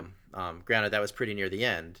 Oh, good. Granted, that was pretty near the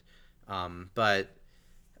end. But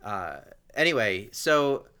anyway,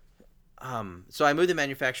 so I moved the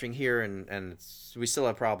manufacturing here, and we still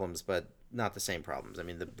have problems, but not the same problems. I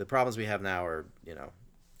mean, the problems we have now are,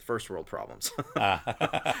 first world problems.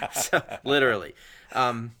 So, literally.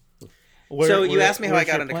 So you asked me how I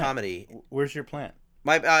got into comedy. Where's your plant?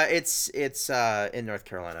 It's in North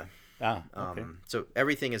Carolina. Ah, okay. So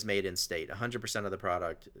everything is made in state. 100% of the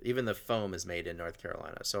product, even the foam, is made in North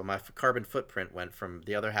Carolina. So my carbon footprint went from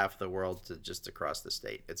the other half of the world to just across the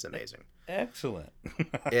state. It's amazing. Excellent.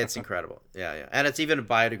 It's incredible. Yeah. And it's even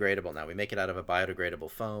biodegradable now. We make it out of a biodegradable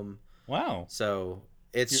foam. Wow. So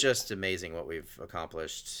it's just amazing what we've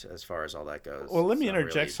accomplished as far as all that goes. Well, let me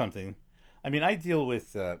interject something. I mean, I deal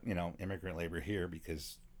with, immigrant labor here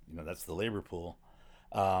because, that's the labor pool.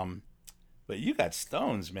 But you got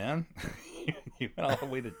stones, man. You went all the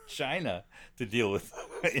way to China to deal with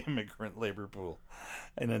immigrant labor pool.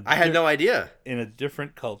 I had no idea. In a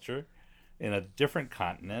different culture, in a different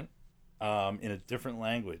continent, in a different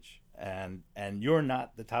language. And you're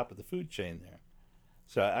not the top of the food chain there.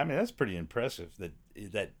 So, I mean, that's pretty impressive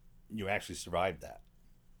that you actually survived that.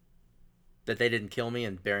 That they didn't kill me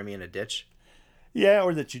and bury me in a ditch? Yeah,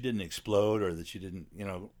 or that you didn't explode, or that you didn't,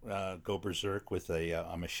 go berserk with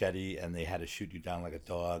a machete and they had to shoot you down like a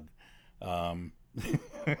dog. That's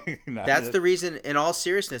the reason, in all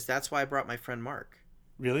seriousness, that's why I brought my friend Mark.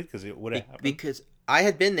 Really? Because it would have happened? Because I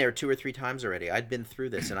had been there 2 or 3 times already. I'd been through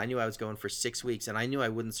this, and I knew I was going for 6 weeks, and I knew I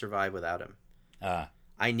wouldn't survive without him.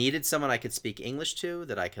 I needed someone I could speak English to,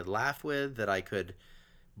 that I could laugh with, that I could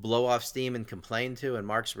blow off steam and complain to, and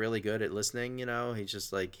Mark's really good at listening. He's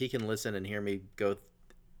just like, he can listen and hear me go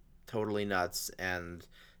totally nuts and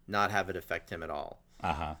not have it affect him at all.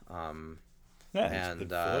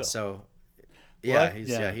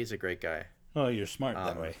 He's a great guy. Oh, you're smart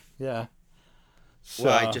that way. Yeah. So,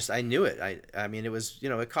 well, I knew it. I mean, it was,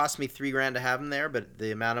 it cost me $3,000 to have him there, but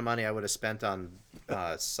the amount of money I would have spent on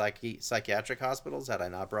psychiatric hospitals had I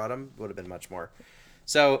not brought him would have been much more.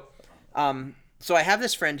 So I have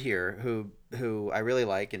this friend here who I really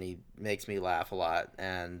like, and he makes me laugh a lot.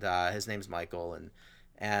 And his name's Michael,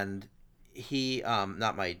 and he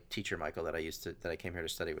not my teacher Michael that I came here to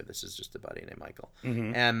study with. This is just a buddy named Michael.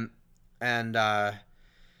 Mm-hmm. And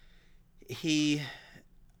he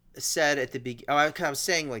said at the beginning, I was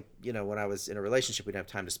saying, like, when I was in a relationship, we didn't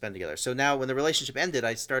have time to spend together. So now when the relationship ended,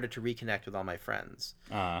 I started to reconnect with all my friends.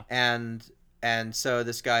 And so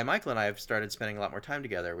this guy Michael and I have started spending a lot more time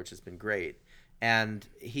together, which has been great. And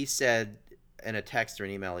he said in a text or an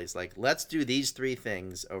email, he's like, let's do these 3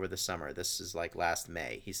 things over the summer. This is like last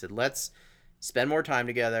May. He said, let's spend more time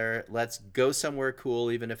together. Let's go somewhere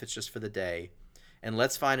cool, even if it's just for the day. And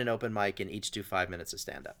let's find an open mic and each do 5 minutes of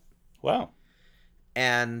stand-up. Wow.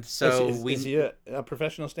 And so is he a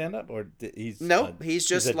professional stand-up, or he's he's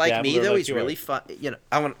just like me, though. He's really fun.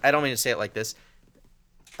 I don't mean to say it like this.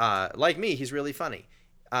 Like me, he's really funny.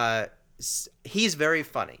 He's very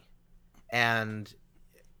funny. And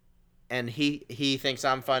he thinks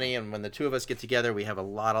I'm funny, and when the two of us get together, we have a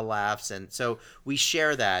lot of laughs, and so we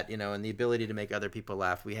share that, and the ability to make other people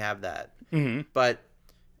laugh, we have that. Mm-hmm. But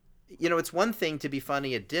it's one thing to be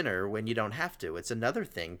funny at dinner when you don't have to. It's another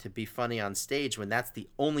thing to be funny on stage when that's the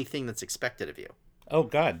only thing that's expected of you. Oh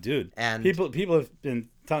God, dude! And people have been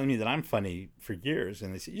telling me that I'm funny for years,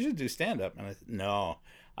 and they say you should do stand up, and I said no.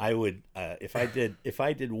 I would if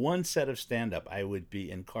I did one set of stand up, I would be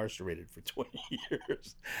incarcerated for 20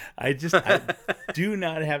 years. I do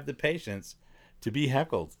not have the patience to be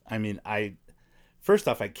heckled. I mean, first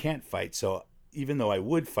off, I can't fight, so even though I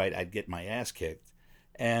would fight, I'd get my ass kicked,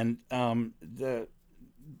 and the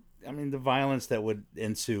violence that would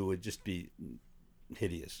ensue would just be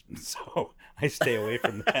hideous. So I stay away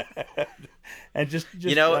from that, and just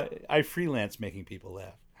I freelance making people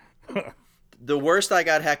laugh. The worst I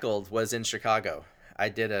got heckled was in Chicago. I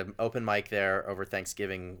did an open mic there over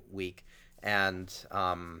Thanksgiving week, and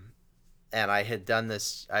I had done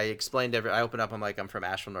this. I explained I opened up. I'm like, I'm from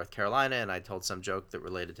Asheville, North Carolina, and I told some joke that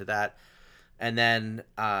related to that, and then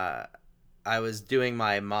I was doing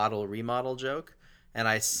my model remodel joke, and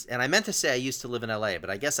I meant to say I used to live in LA,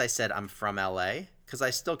 but I guess I said I'm from LA because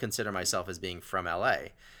I still consider myself as being from LA,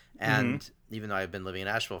 And even though I've been living in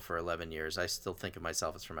Asheville for 11 years, I still think of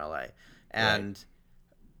myself as from LA. And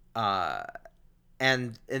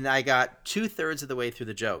and I got 2/3 of the way through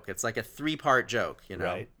the joke. It's like a 3-part joke, you know.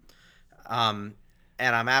 Right.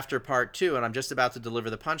 And I'm after part 2, and I'm just about to deliver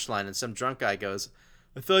the punchline, and some drunk guy goes,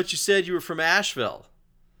 "I thought you said you were from Asheville."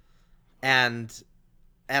 And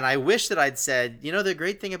I wish that I'd said, you know, the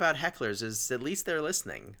great thing about hecklers is at least they're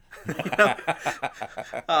listening. You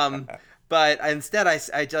know? But instead, I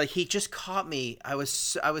like, he just caught me. I was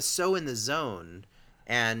so in the zone,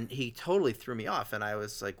 and he totally threw me off. And I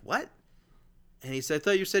was like, "What?" And he said, "I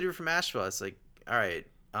thought you said you were from Asheville." I was like, "All right,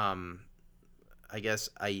 I guess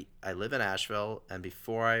I live in Asheville, and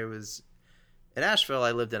before I was in Asheville,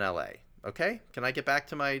 I lived in LA. Okay, can I get back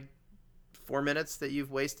to my 4 minutes that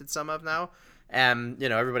you've wasted some of now?" And, you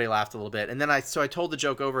know, everybody laughed a little bit. And then I told the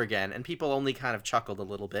joke over again, and people only kind of chuckled a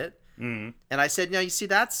little bit. And I said, "No, you see,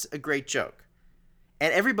 that's a great joke.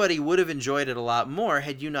 And everybody would have enjoyed it a lot more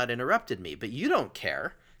had you not interrupted me. But you don't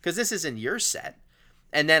care, because this isn't your set."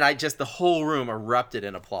 And then the whole room erupted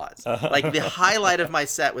in applause. Like, the highlight of my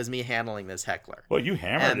set was me handling this heckler. Well, you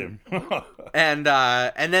hammered him. And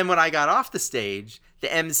then when I got off the stage,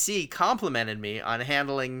 the MC complimented me on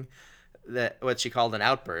handling what she called an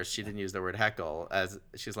outburst. She didn't use the word heckle. As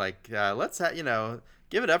she's like, let's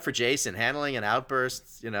give it up for Jason handling an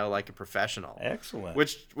outburst, like a professional. Excellent.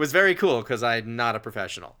 Which was very cool, because I'm not a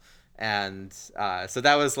professional. And so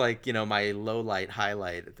that was like, my low light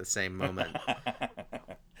highlight at the same moment.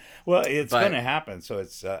 Well, it's going to happen. So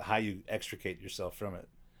it's how you extricate yourself from it.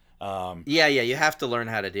 Yeah, you have to learn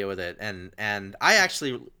how to deal with it. And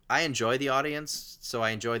I enjoy the audience, so I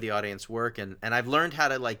enjoy the audience work, and I've learned how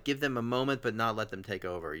to, like, give them a moment but not let them take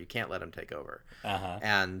over. You can't let them take over.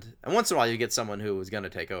 And once in a while you get someone who is going to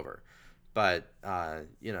take over, but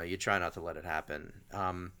you try not to let it happen.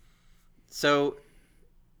 So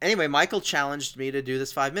anyway, Michael challenged me to do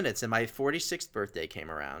this 5 minutes, and my 46th birthday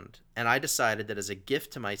came around, and I decided that as a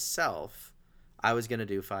gift to myself, I was going to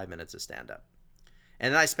do 5 minutes of stand-up.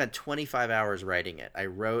 And then I spent 25 hours writing it.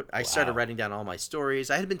 I started writing down all my stories.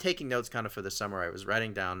 I had been taking notes kind of for the summer. I was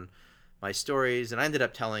writing down my stories, and I ended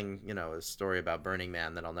up telling, a story about Burning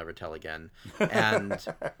Man that I'll never tell again. And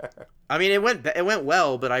I mean, it went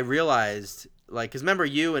well, but I realized, like, because remember,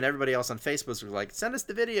 you and everybody else on Facebook was like, "Send us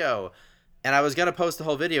the video." And I was going to post the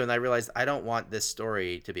whole video, and I realized I don't want this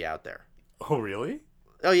story to be out there. Oh, really?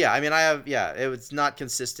 Oh, yeah. I mean, it was not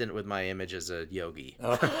consistent with my image as a yogi.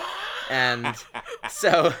 And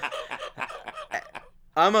so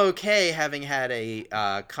I'm okay having had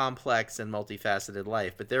a complex and multifaceted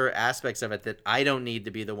life, but there are aspects of it that I don't need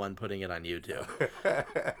to be the one putting it on YouTube.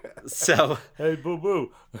 So, hey,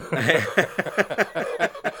 boo-boo.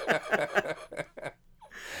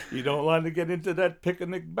 You don't want to get into that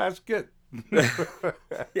picnic basket.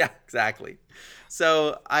 Yeah, exactly.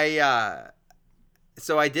 So I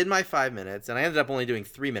did my 5 minutes, and I ended up only doing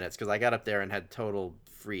 3 minutes because I got up there and had total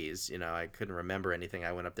freeze. I couldn't remember anything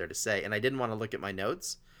I went up there to say, and I didn't want to look at my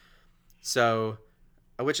notes. So,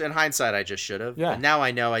 which in hindsight I just should have. Yeah. And now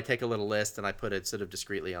I know. I take a little list and I put it sort of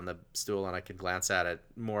discreetly on the stool, and I can glance at it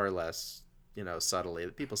more or less, subtly.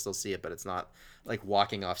 People still see it, but it's not like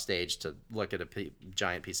walking off stage to look at a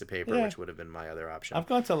giant piece of paper, which would have been my other option. I've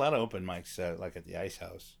gone to a lot of open mics, like at the Ice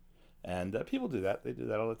House, and people do that. They do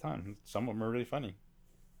that all the time. Some of them are really funny.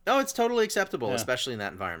 No, it's totally acceptable, especially in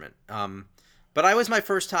that environment. But I was my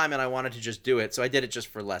first time, and I wanted to just do it, so I did it just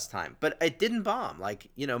for less time. But it didn't bomb. Like,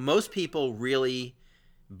 most people really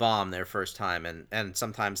bomb their first time, and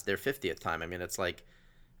sometimes their 50th time. I mean, it's like,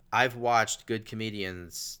 I've watched good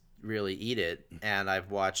comedians really eat it, and I've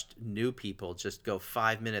watched new people just go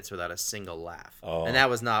 5 minutes without a single laugh. And that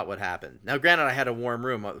was not what happened. Now, granted, I had a warm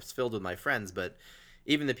room. I was filled with my friends, but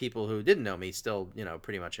even the people who didn't know me still,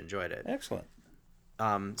 pretty much enjoyed it. Excellent.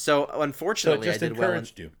 So unfortunately, I did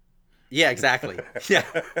encouraged you. Yeah, exactly. Yeah,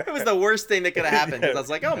 it was the worst thing that could have happened, because I was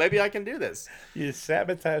like, "Oh, maybe I can do this." You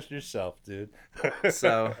sabotaged yourself, dude.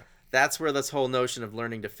 So that's where this whole notion of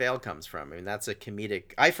learning to fail comes from. I mean, that's a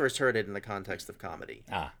comedic. I first heard it in the context of comedy.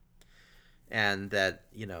 And that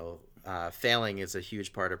failing is a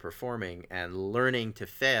huge part of performing, and learning to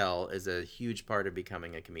fail is a huge part of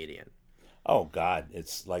becoming a comedian. Oh God,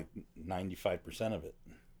 it's like 95% of it.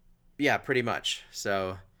 Yeah, pretty much.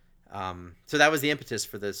 So that was the impetus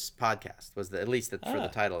for this podcast, was at least for the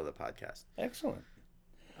title of the podcast. Excellent.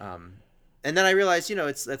 And then I realized,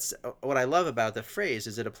 that's what I love about the phrase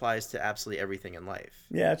is it applies to absolutely everything in life.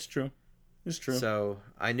 Yeah, it's true. It's true. So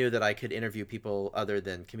I knew that I could interview people other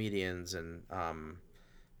than comedians, and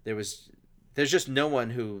there's just no one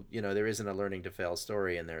who, there isn't a learning to fail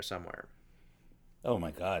story in there somewhere. Oh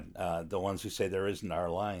my God, the ones who say there isn't are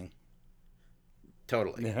lying.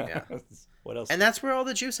 Totally. Yeah. What else? And that's where all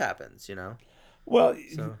the juice happens, you know? Well,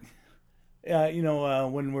 So,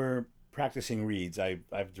 when we're practicing reads,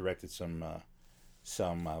 I've directed some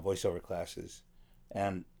voiceover classes,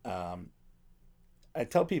 and I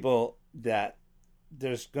tell people that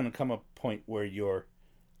there's going to come a point where you're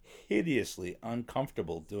hideously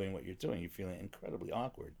uncomfortable doing what you're doing. You're feeling incredibly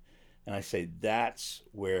awkward, and I say that's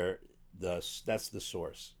the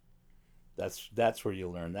source. That's where you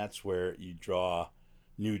learn. That's where you draw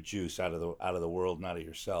new juice out of the world, not of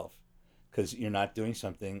yourself, because you're not doing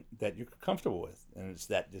something that you're comfortable with, and it's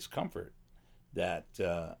that discomfort that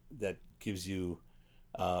gives you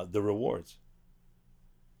the rewards.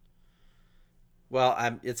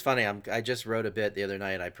 well, it's funny. I just wrote a bit the other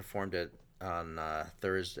night. I performed it on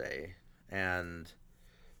Thursday and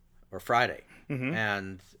or Friday, Mm-hmm.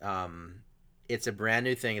 and it's a brand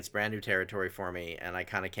new thing. It's brand new territory for me, and I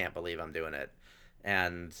kind of can't believe I'm doing it.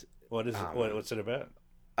 And What is it? What's it about?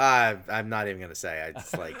 I'm not even gonna say.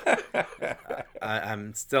 It's like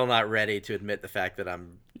I'm still not ready to admit the fact that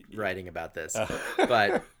I'm writing about this,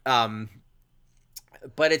 but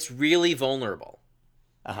but it's really vulnerable.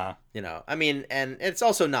 Uh-huh. You know, I mean, and it's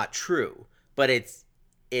also not true, but it's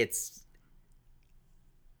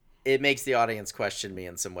it makes the audience question me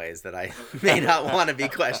in some ways that I may not want to be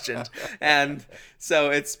questioned. And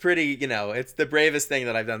so it's pretty, you know, it's the bravest thing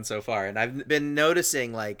that I've done so far. And I've been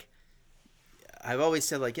noticing, like, I've always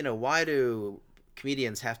said, like, you know, why do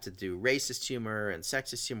comedians have to do racist humor and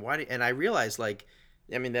sexist humor? And I realized, like,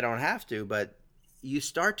 I mean, they don't have to, but you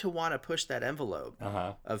start to want to push that envelope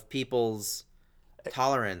Uh-huh. of people's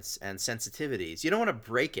tolerance and sensitivities. You don't want to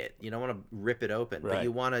break it. You don't want to rip it open, but Right.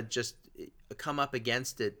 you want to just come up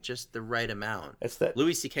against it just the right amount. It's that.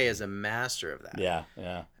 Louis C.K. is a master of that. Yeah,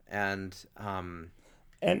 yeah. And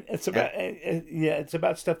And it's about it's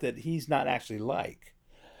about stuff that he's not actually like.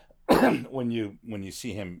 when you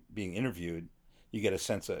see him being interviewed, you get a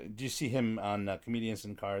sense of. Do you see him on Comedians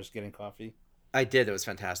in Cars Getting Coffee? I did. It was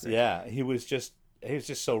fantastic. Yeah, he was just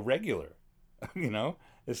so regular, you know.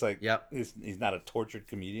 It's like Yep. he's not a tortured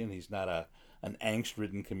comedian. He's not an angst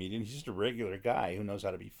ridden comedian. He's just a regular guy who knows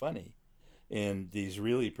how to be funny in these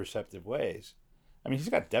really perceptive ways. I mean, he's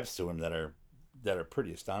got depths to him that are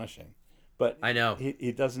pretty astonishing. But I know.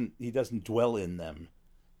 he doesn't dwell in them.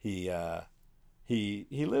 He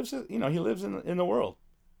he lives he lives in the world,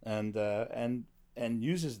 and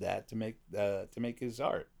uses that to make his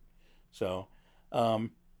art. So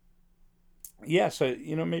so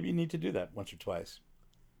maybe you need to do that once or twice.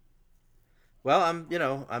 Well,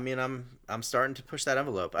 I'm starting to push that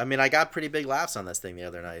envelope. I mean, I got pretty big laughs on this thing the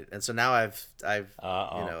other night, and so now I've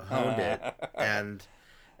honed it, and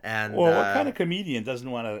well, what kind of comedian doesn't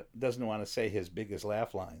want to say his biggest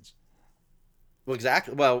laugh lines? well,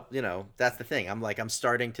 exactly. Well, that's the thing. I'm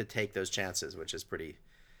starting to take those chances, which is pretty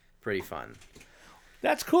fun.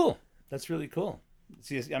 That's cool. That's really cool.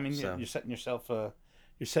 See, I mean, So. you're setting yourself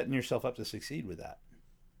up to succeed with that.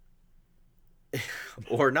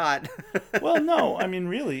 Or not. Well, no, I mean,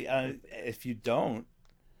 really, if you don't,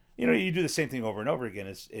 you do the same thing over and over again.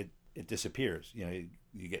 It disappears. You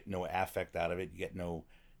get no affect out of it. You get no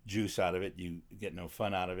juice out of it. You get no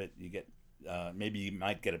fun out of it. You get maybe you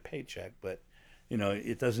might get a paycheck, but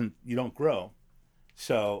it doesn't. You don't grow.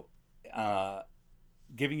 So,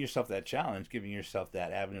 giving yourself that challenge, giving yourself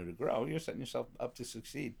that avenue to grow, you're setting yourself up to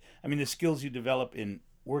succeed. I mean, the skills you develop in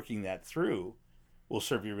working that through will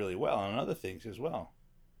serve you really well on other things as well.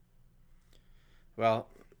 Well,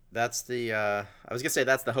 that's the. I was gonna say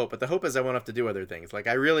that's the hope, but the hope is I won't have to do other things. Like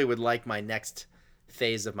I really would like my next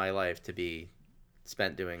phase of my life to be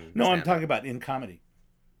spent doing. No, stand-up. I'm talking about in comedy.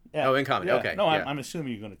 Yeah. Oh, in comedy. Yeah. Okay. No, yeah. I'm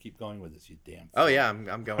assuming you're going to keep going with this. You damn. Oh Fool. yeah,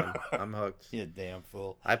 I'm going. I'm hooked. You damn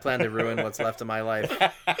fool. I plan to ruin what's left of my life.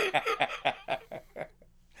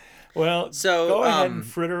 Well, So, go ahead and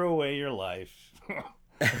fritter away your life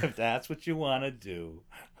if that's what you want to do.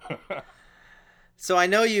 So I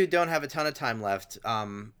know you don't have a ton of time left.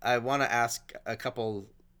 I want to ask a couple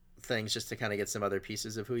things just to kind of get some other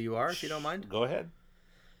pieces of who you are, if you don't mind. Go ahead.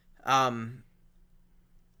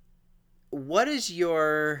 What is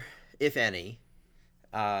your, if any,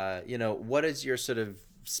 what is your sort of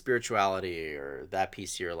spirituality or that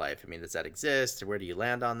piece of your life? I mean, does that exist? Or where do you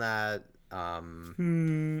land on that?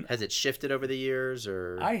 Has it shifted over the years,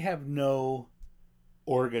 or? I have no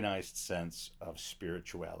organized sense of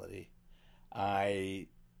spirituality. I've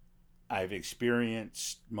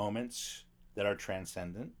experienced moments that are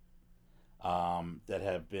transcendent, that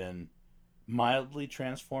have been mildly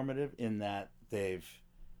transformative in that they've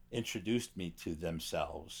introduced me to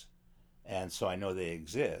themselves, and so I know they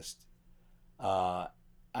exist. I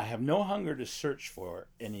have no hunger to search for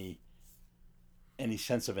any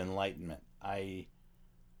sense of enlightenment.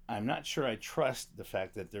 I'm not sure I trust the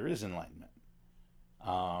fact that there is enlightenment.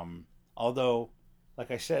 Although,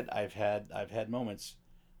 like I said, I've had moments,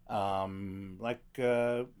 one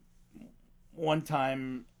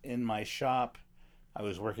time in my shop, I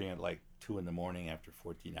was working at like 2 a.m. after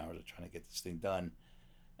 14 hours of trying to get this thing done,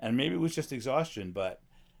 and maybe it was just exhaustion, but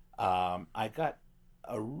I got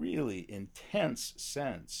a really intense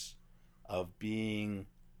sense of being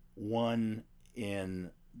one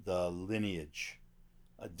in the lineage,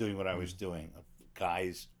 doing what I was doing, of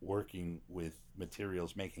guys working with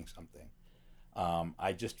materials, making something.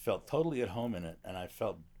 I just felt totally at home in it, and I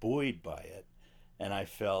felt buoyed by it, and I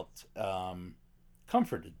felt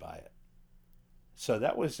comforted by it. So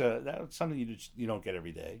that was something you don't get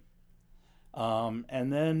every day.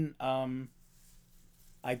 And then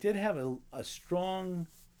I did have a strong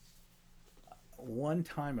one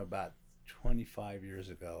time about 25 years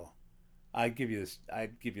ago. I'd give you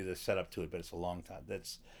the setup to it, but it's a long time.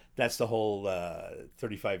 That's the whole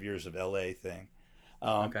 35 years of LA thing.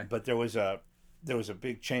 Okay. But there was a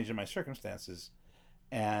big change in my circumstances,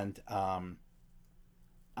 and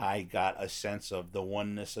I got a sense of the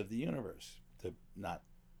oneness of the universe.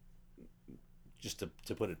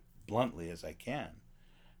 To put it bluntly as I can,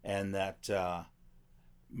 and that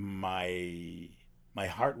my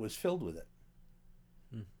heart was filled with it.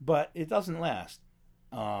 But it doesn't last.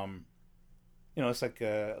 It's like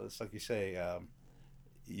you say,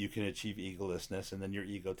 you can achieve egolessness, and then your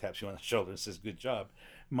ego taps you on the shoulder and says, "Good job."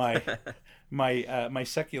 My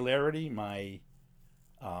secularity, my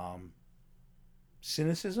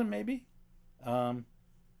cynicism, maybe.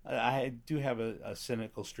 I do have a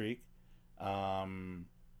cynical streak.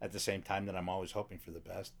 At the same time that I'm always hoping for the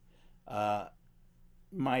best.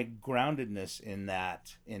 My groundedness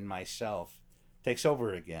in myself, takes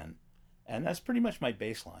over again, and that's pretty much my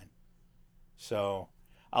baseline. So,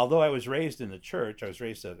 although I was raised in the church, I was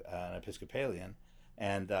raised an Episcopalian,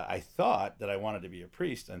 and I thought that I wanted to be a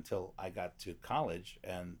priest until I got to college,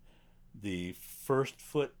 and the first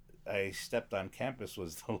foot I stepped on campus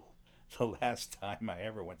was the last time I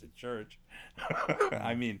ever went to church.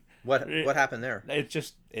 I mean, what happened there? It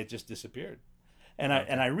just disappeared, and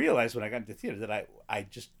I realized when I got into theater that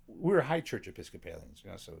we were high church Episcopalians,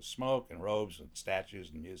 so smoke and robes and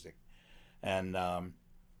statues and music, and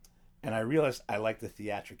I realized I liked the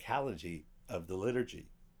theatricality of the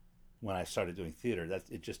liturgy when I started doing theater. That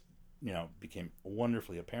it just became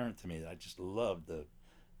wonderfully apparent to me that I just loved the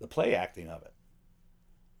play acting of it.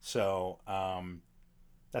 So.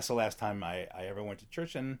 That's the last time I ever went to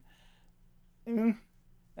church, and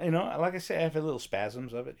like I say, I have little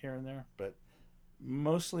spasms of it here and there, but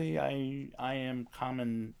mostly I am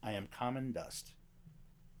common dust.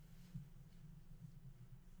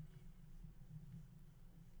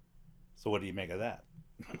 So what do you make of that?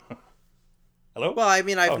 Hello? Well, I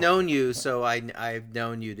mean, I've known you, so I've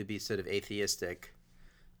known you to be sort of atheistic,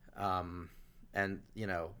 and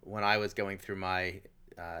when I was going through my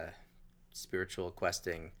spiritual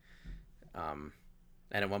questing, and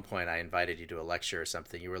at one point I invited you to a lecture or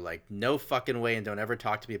something. You were like, "No fucking way, and don't ever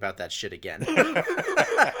talk to me about that shit again."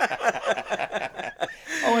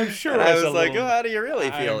 Oh, I'm sure. I was like, "Oh, how do you really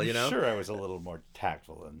feel?" I'm sure I was a little more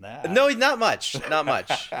tactful than that. No, not much.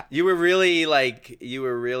 You were really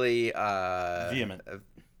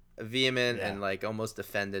vehement Yeah. and like almost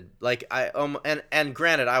offended. Like and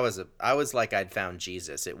granted, I was like I'd found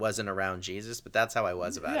Jesus. It wasn't around Jesus, but that's how I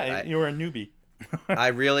was about it. Yeah, you were a newbie. I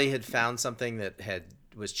really had found something that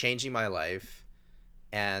was changing my life,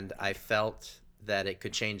 and I felt that it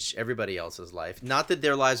could change everybody else's life. Not that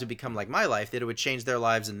their lives would become like my life, that it would change their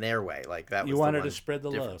lives in their way. Like that. You wanted to spread the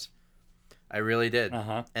difference. I really did.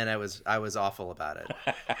 And I was awful about it.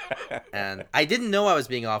 And I didn't know I was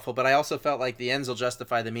being awful, but I also felt like the ends will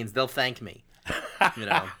justify the means. They'll thank me,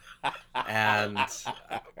 And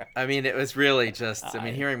I mean, it was really just,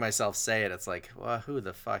 hearing myself say it, it's like, well, who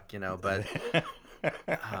the fuck, but.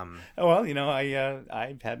 Well,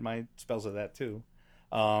 I've had my spells of that too.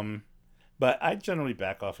 But I generally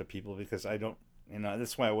back off of people because I don't,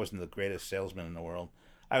 that's why I wasn't the greatest salesman in the world.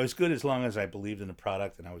 I was good as long as I believed in the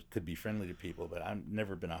product and could be friendly to people, but I've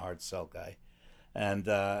never been a hard sell guy. And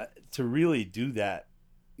to really do that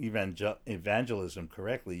evangelism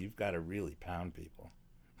correctly, you've got to really pound people.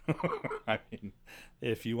 I mean,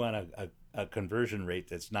 if you want a conversion rate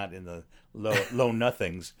that's not in the low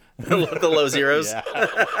nothings, the low zeros,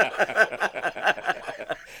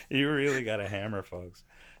 you really got to hammer folks.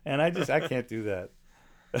 And I can't do that.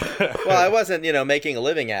 Well, I wasn't, making a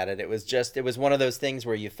living at it. It was one of those things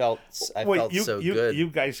where I felt you, so you, good. you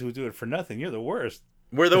guys who do it for nothing, you're the worst.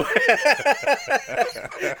 We're the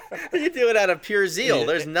You do it out of pure zeal.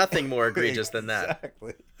 There's nothing more egregious than that.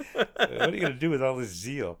 Exactly. What are you gonna do with all this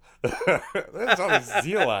zeal? There's all this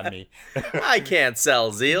zeal on me. I can't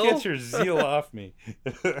sell zeal. Get your zeal off me.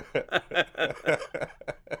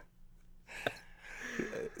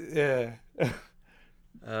 Yeah.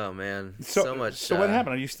 Oh man, so much. So what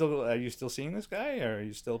happened? Are you still seeing this guy, or are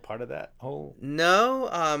you still part of that whole? No,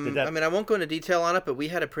 I mean, I won't go into detail on it, but we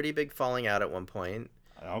had a pretty big falling out at one point.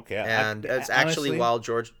 Okay. And it's actually honestly, while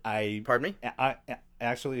George. Pardon me.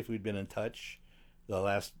 Actually, if we'd been in touch, the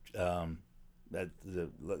last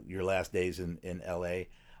your last days in L.A.,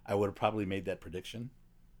 I would have probably made that prediction.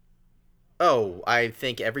 Oh, I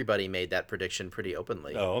think everybody made that prediction pretty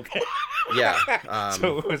openly. Oh, okay. Yeah.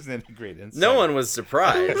 So it wasn't a great insight. No one was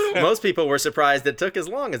surprised. Most people were surprised it took as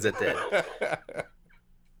long as it did.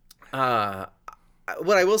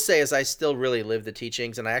 What I will say is I still really live the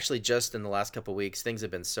teachings, and I actually just in the last couple of weeks, things have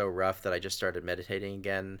been so rough that I just started meditating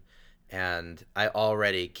again, and I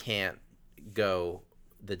already can't go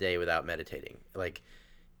the day without meditating. Like,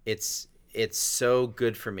 it's so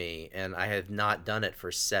good for me, and I have not done it for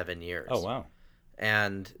 7 years. Oh, wow.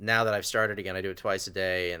 And now that I've started again, I do it twice a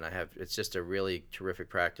day, and it's just a really terrific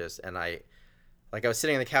practice. And I was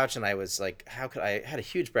sitting on the couch, and I was like, I had a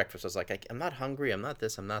huge breakfast. I was like, I'm not hungry. I'm not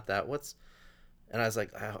this. I'm not that. And I was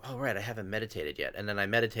like, oh, right, I haven't meditated yet. And then I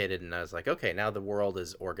meditated, and I was like, okay, now the world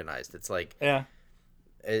is organized. It's like, yeah,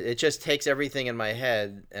 it just takes everything in my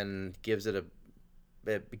head and gives it a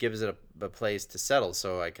place to settle,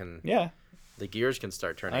 so I can, the gears can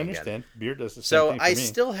start turning. I understand. Again. Beer does the same so thing for I me.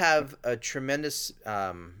 still have a tremendous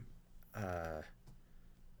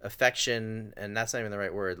affection, and that's not even the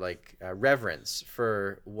right word, like reverence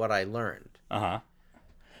for what I learned.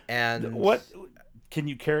 And what can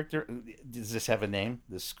you does this have a name,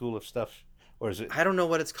 this school of stuff, or is it? I don't know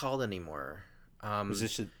what it's called anymore. Is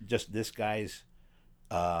this just this guy's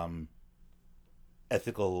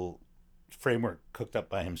ethical framework cooked up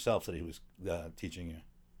by himself that he was teaching you?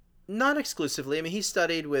 Not exclusively. I mean, he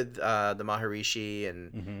studied with the Maharishi,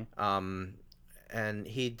 and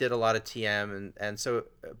he did a lot of TM, and so,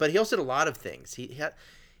 but he also did a lot of things.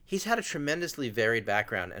 He's had a tremendously varied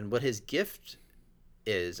background, and what his gift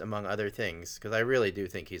is, among other things, because I really do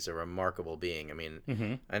think he's a remarkable being. I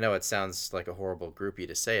mean, I know it sounds like a horrible groupie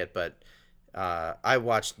to say it, but I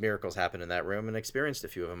watched miracles happen in that room and experienced a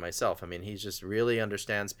few of them myself. I mean, he just really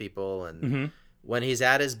understands people, and when he's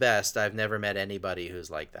at his best, I've never met anybody who's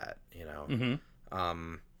like that,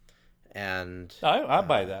 and I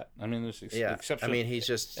buy that. I mean, there's exceptions. I mean,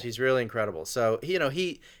 he's really incredible. So he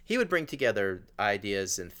would bring together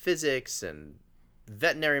ideas in physics and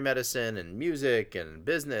veterinary medicine and music and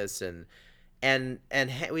business, and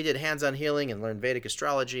we did hands-on healing and learned Vedic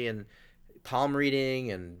astrology and palm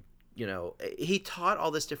reading, and he taught all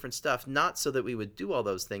this different stuff, not so that we would do all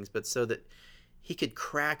those things, but so that he could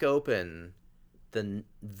crack open the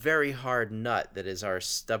very hard nut that is our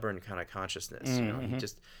stubborn kind of consciousness. He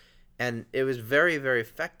just, and it was very, very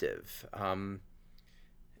effective. And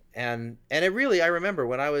it really, I remember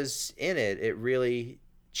when I was in it, it really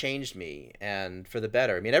changed me, and for the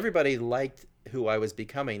better. I mean, everybody liked who I was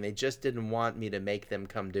becoming. They just didn't want me to make them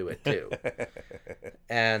come do it too.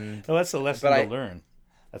 And well, that's a lesson to learn.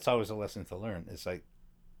 That's always a lesson to learn. It's like,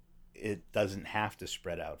 it doesn't have to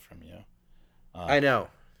spread out from you. I know.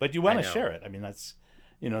 But you want to share it. I mean, that's,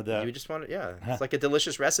 you just want to, it's like a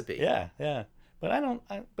delicious recipe. Yeah. But I don't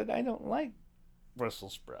like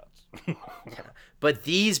Brussels sprouts. But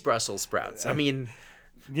these Brussels sprouts, I mean.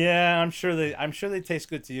 Yeah, I'm sure they taste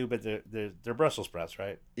good to you, but they're Brussels sprouts,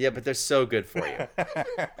 right? Yeah, but they're so good for you.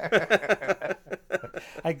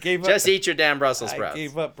 I gave up. Just eat your damn Brussels sprouts. I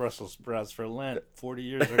gave up Brussels sprouts for Lent 40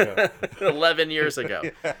 years ago. 11 years ago.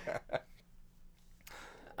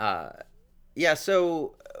 Yeah,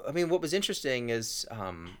 so, I mean, what was interesting is,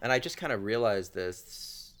 and I just kind of realized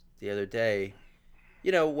this the other day,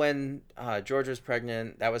 when George was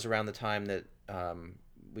pregnant, that was around the time that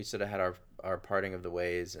we sort of had our parting of the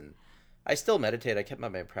ways, and I still meditate. I kept my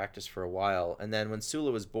practice for a while, and then when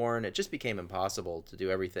Sula was born, it just became impossible to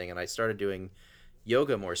do everything, and I started doing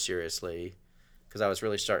yoga more seriously because I was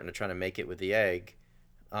really starting to try to make it with the egg,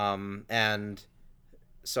 and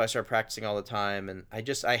so I started practicing all the time, and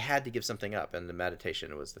I had to give something up, and the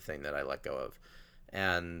meditation was the thing that I let go of,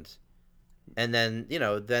 and then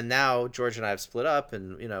then now George and I have split up,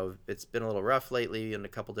 and it's been a little rough lately in a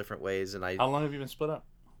couple different ways, and How long have you been split up?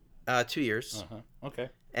 2 years. Okay.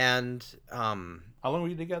 And how long were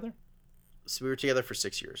you together? So we were together for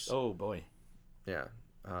 6 years. Oh boy. Yeah.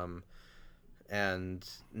 And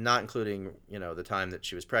not including, the time that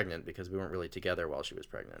she was pregnant, because we weren't really together while she was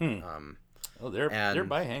pregnant.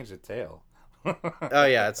 Thereby hangs a tale. Oh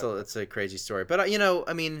yeah, it's a crazy story. But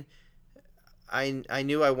I mean, I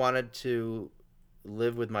knew I wanted to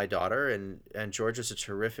live with my daughter, and George was a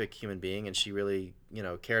terrific human being, and she really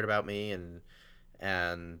cared about me, and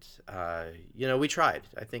we tried.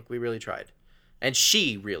 I think we really tried, and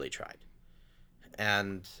she really tried,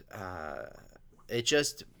 and it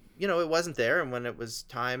just it wasn't there. And when it was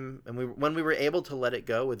time, and when we were able to let it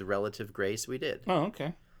go with relative grace, we did. Oh,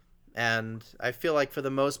 okay. And I feel like for the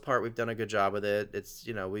most part we've done a good job with it. It's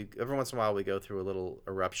we every once in a while we go through a little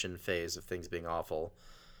eruption phase of things being awful,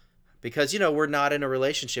 because we're not in a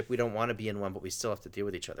relationship. We don't want to be in one, but we still have to deal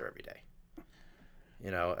with each other every day.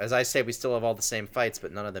 As I say, we still have all the same fights,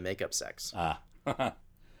 but none of the make-up sex.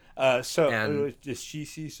 Does she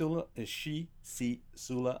see Sula? Does she see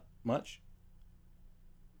Sula much?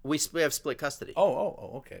 We have split custody.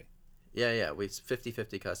 Oh, okay. Yeah, we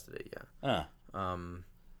 50-50 custody. Yeah.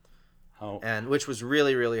 Oh. And which was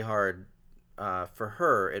really, really hard for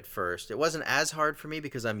her at first. It wasn't as hard for me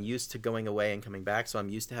because I'm used to going away and coming back, so I'm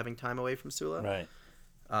used to having time away from Sula. Right.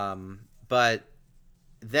 But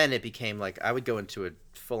then it became like I would go into a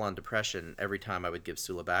full-on depression every time I would give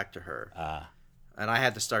Sula back to her. And I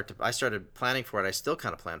had to I started planning for it. I still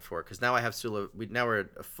kind of plan for it because now I have Sula. Now we're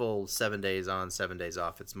a full 7 days on, 7 days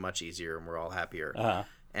off. It's much easier, and we're all happier.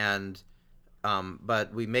 And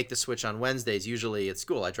but we make the switch on Wednesdays, usually at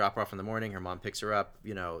school. I drop her off in the morning. Her mom picks her up.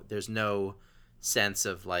 There's no sense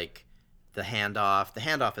of like the handoff. The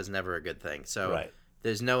handoff is never a good thing. So right.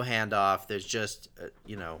 There's no handoff. There's just,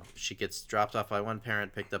 she gets dropped off by one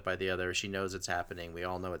parent, picked up by the other. She knows it's happening. We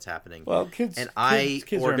all know it's happening. Well, kids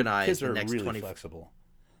organize the next really 20. Flexible.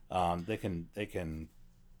 They can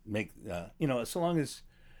make, so long as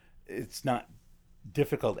it's not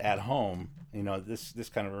difficult at home, this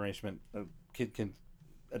kind of arrangement a kid can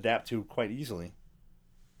adapt to quite easily.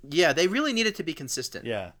 Yeah, they really need it to be consistent.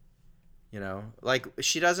 Yeah. Like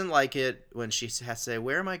she doesn't like it when she has to say,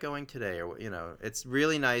 "Where am I going today?" Or it's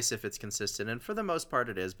really nice if it's consistent, and for the most part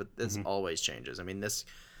it is, but this always changes. I mean, this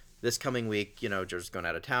coming week, Georgia's going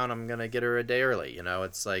out of town. I'm gonna get her a day early.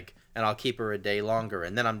 It's like, and I'll keep her a day longer,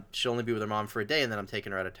 and then she'll only be with her mom for a day, and then I'm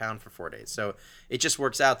taking her out of town for 4 days. So it just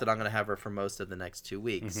works out that I'm gonna have her for most of the next 2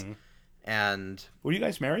 weeks. Mm-hmm. And were you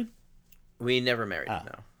guys married? We never married.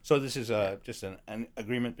 No. So this is just an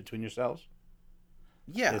agreement between yourselves.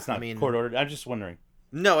 Yeah, it's not court ordered. I'm just wondering.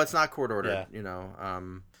 No, it's not court ordered. Yeah.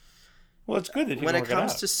 Well, it's good that you when it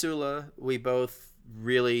comes to Sula, we both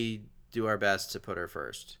really do our best to put her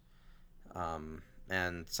first.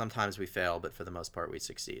 And sometimes we fail, but for the most part, we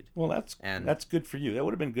succeed. Well, that's good for you. That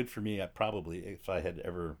would have been good for me, probably, if I had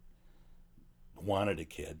ever wanted a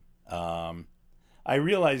kid. I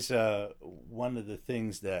realize one of the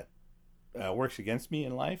things that works against me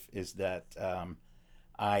in life is that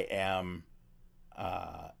I am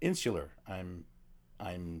insular. I'm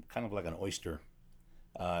kind of like an oyster.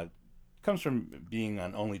 Comes from being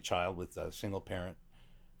an only child with a single parent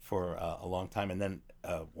for a long time, and then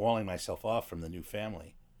walling myself off from the new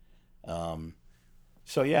family.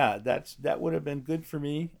 So yeah, that would have been good for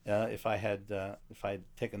me if I'd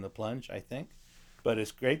taken the plunge, I think. But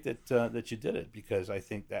it's great that you did it, because I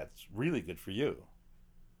think that's really good for you.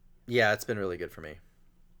 Yeah, it's been really good for me.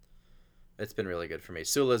 It's been really good for me.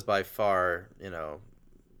 Sula's by far,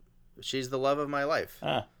 she's the love of my life.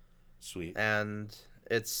 Sweet. And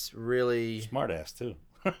it's really smart-ass too.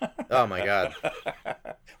 Oh my God.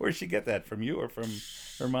 Where'd she get that, from you or from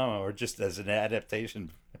her mama, or just as an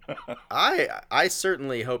adaptation? I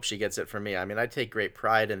certainly hope she gets it from me. I mean, I take great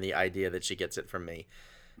pride in the idea that she gets it from me.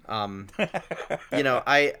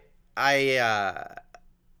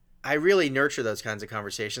 I really nurture those kinds of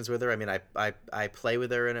conversations with her. I mean, I play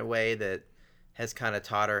with her in a way that has kind of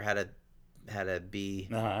taught her how to be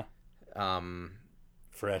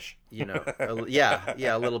fresh.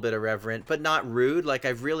 A little bit irreverent, but not rude. Like,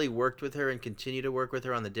 I've really worked with her and continue to work with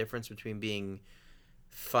her on the difference between being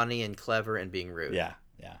funny and clever and being rude. Yeah.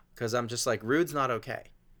 Because I'm just like, rude's not okay.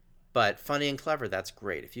 But funny and clever, that's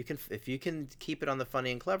great. If you can keep it on the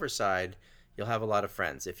funny and clever side, you'll have a lot of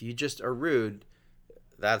friends. If you just are rude,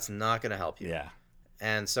 that's not going to help you. Yeah.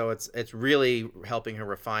 And so it's really helping her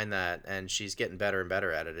refine that, and she's getting better and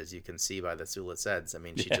better at it, as you can see by the Sula Seds. I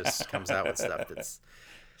mean, she just comes out with stuff that's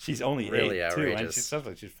she's only really 8 outrageous. Too, and she sounds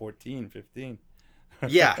like she's 14, 15.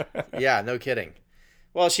 Yeah, no kidding.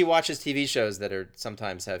 Well, she watches TV shows that are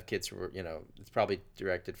sometimes have kids who are, it's probably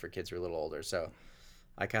directed for kids who are a little older. So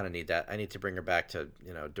I kind of need that. I need to bring her back to,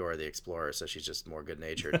 Dora the Explorer, so she's just more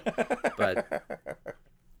good-natured. But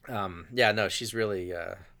Yeah, no, she's really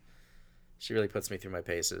she really puts me through my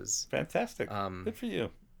paces. Fantastic. Good for you.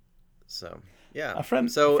 So yeah, A friend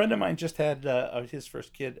of mine just had his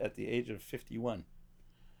first kid at the age of 51.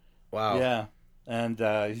 wow. Yeah, and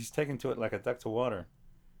he's taken to it like a duck to water.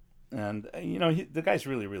 And the guy's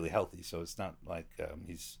really, really healthy, so it's not like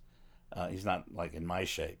he's not like in my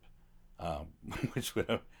shape, which would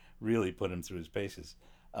have really put him through his paces.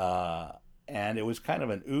 And it was kind of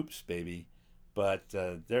an oops baby, but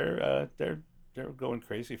they're going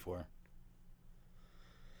crazy for her.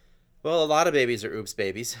 Well, a lot of babies are oops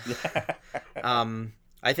babies.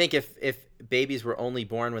 I think if babies were only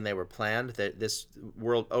born when they were planned, that this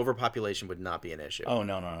world overpopulation would not be an issue. Oh,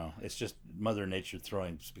 no. It's just Mother Nature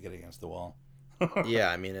throwing spaghetti against the wall. Yeah,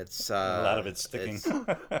 I mean, it's... a lot of it's sticking.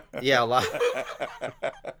 Yeah, a lot.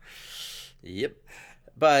 Yep.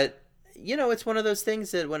 But, it's one of those things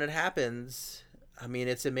that when it happens, I mean,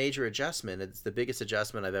 it's a major adjustment. It's the biggest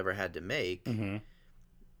adjustment I've ever had to make. Mm-hmm.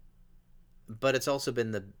 But it's also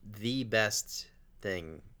been the best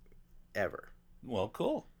thing ever. Well,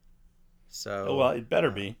 cool. So, well, it better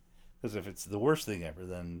be, because if it's the worst thing ever,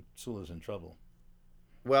 then Sula's in trouble.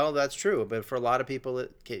 Well, that's true, but for a lot of people,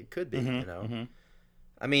 it could be. Mm-hmm.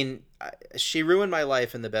 I mean, she ruined my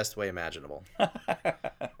life in the best way imaginable.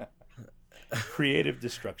 Creative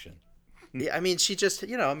destruction. Yeah, I mean, she just,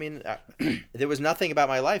 there was nothing about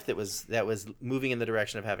my life that was moving in the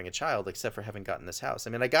direction of having a child, except for having gotten this house.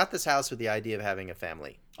 I mean, I got this house with the idea of having a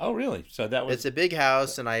family. Oh, really? So that was... It's a big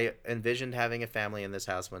house, and I envisioned having a family in this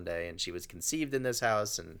house one day, and she was conceived in this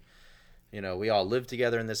house, and, we all lived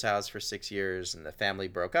together in this house for 6 years, and the family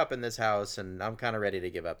broke up in this house, and I'm kind of ready to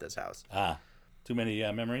give up this house. Too many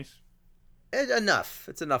memories? Enough.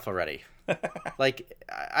 It's enough already. Like,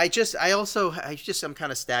 I'm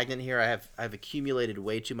kind of stagnant here. I've accumulated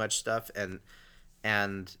way too much stuff, and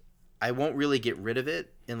I won't really get rid of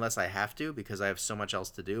it unless I have to, because I have so much else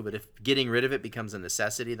to do. But if getting rid of it becomes a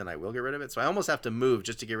necessity, then I will get rid of it. So I almost have to move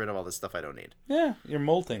just to get rid of all this stuff I don't need. Yeah, you're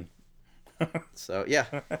molting. So yeah,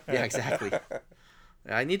 exactly.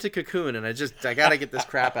 I need to cocoon, and I got to get this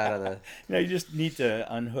crap out of the... You just need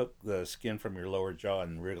to unhook the skin from your lower jaw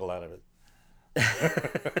and wriggle out of it.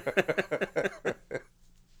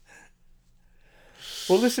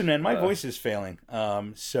 Well, listen, man, my voice is failing,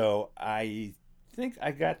 so I think I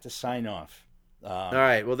got to sign off. All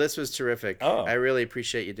right, well, this was terrific. I really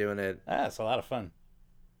appreciate you doing it. It's a lot of fun.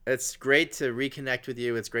 It's great to reconnect with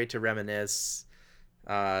you. It's great to reminisce.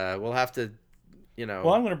 We'll have to,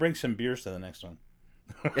 Well, I'm going to bring some beers to the next one.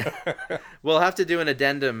 We'll have to do an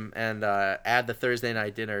addendum and add the Thursday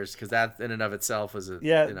night dinners, because that in and of itself was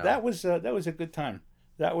that was a good time.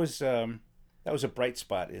 That was a bright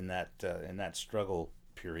spot in that struggle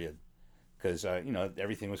period, because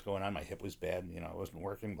everything was going on. My hip was bad, I wasn't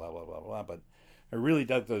working, blah blah blah blah. But I really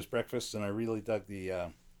dug those breakfasts, and I really dug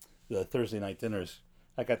the Thursday night dinners.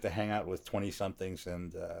 I got to hang out with 20-somethings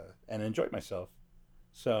and enjoyed myself.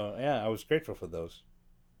 So yeah, I was grateful for those.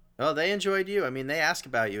 Oh, they enjoyed you. I mean, they ask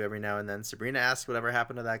about you every now and then. Sabrina asks whatever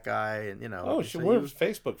happened to that guy, and we're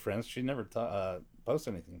Facebook friends. She never posts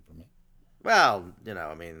anything for me. Well,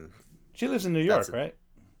 I mean, she lives in New York, right?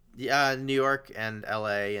 Yeah, New York and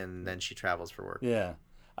L.A., and then she travels for work. Yeah,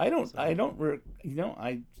 I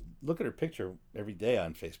look at her picture every day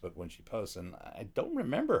on Facebook when she posts, and I don't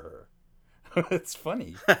remember her. It's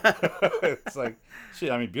funny. It's like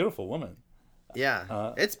beautiful woman.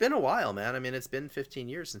 Yeah, it's been a while, man. I mean, it's been 15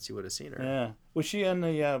 years since you would have seen her. Yeah. Was she in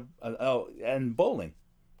the and bowling?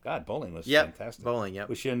 God, bowling was fantastic. Bowling, yeah.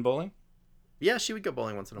 Was she in bowling? Yeah, she would go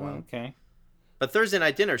bowling once in a while. Okay. But Thursday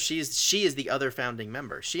night dinner, she is the other founding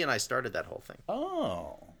member. She and I started that whole thing.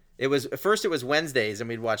 Oh. It was Wednesdays, and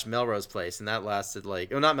we'd watch Melrose Place, and that lasted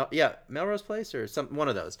Melrose Place or one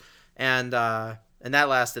of those, and that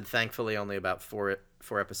lasted thankfully only about four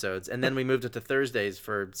episodes, and then we moved it to Thursdays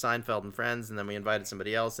for Seinfeld and Friends, and then we invited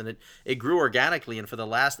somebody else, and it grew organically. And for the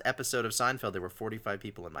last episode of Seinfeld, there were 45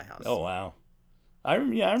 people in my house. Oh wow! I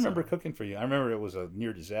remember cooking for you. I remember it was a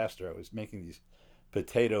near disaster. I was making these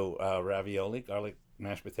potato ravioli, garlic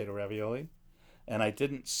mashed potato ravioli, and I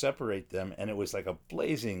didn't separate them, and it was like a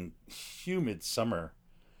blazing, humid summer,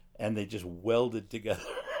 and they just welded together.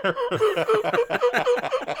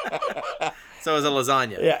 So it was a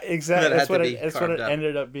lasagna. Yeah, exactly. That's what it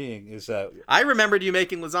ended up being. I remembered you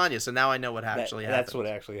making lasagna, so now I know what actually happened. That's what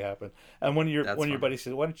actually happened. And when your buddy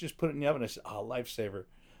said, "Why don't you just put it in the oven?" I said, "Oh, lifesaver."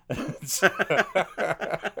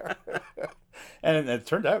 And it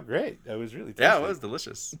turned out great. It was really tasty. Yeah, it was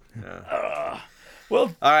delicious. Yeah.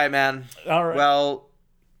 Well, all right, man. All right. Well,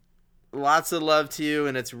 Lots of love to you,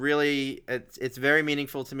 and it's very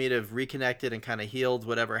meaningful to me to have reconnected and kind of healed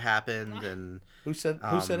whatever happened. And Who said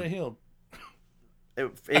it healed?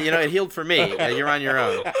 It healed for me. You're on your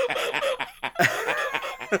own.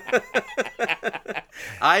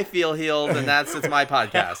 I feel healed, and it's my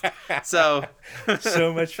podcast. So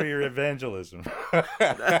much for your evangelism.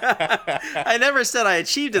 I never said I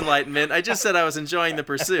achieved enlightenment. I just said I was enjoying the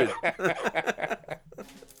pursuit.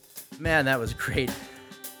 Man, that was great.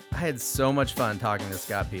 I had so much fun talking to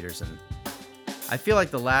Scott Peterson. I feel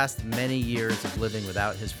like the last many years of living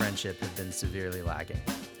without his friendship have been severely lacking.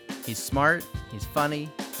 He's smart, he's funny,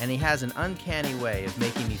 and he has an uncanny way of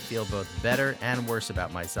making me feel both better and worse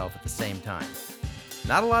about myself at the same time.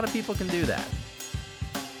 Not a lot of people can do that.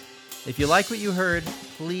 If you like what you heard,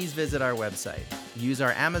 please visit our website. Use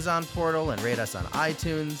our Amazon portal and rate us on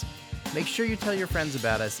iTunes. Make sure you tell your friends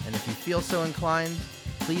about us, and if you feel so inclined,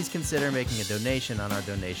 please consider making a donation on our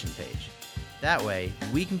donation page. That way,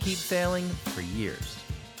 we can keep failing for years.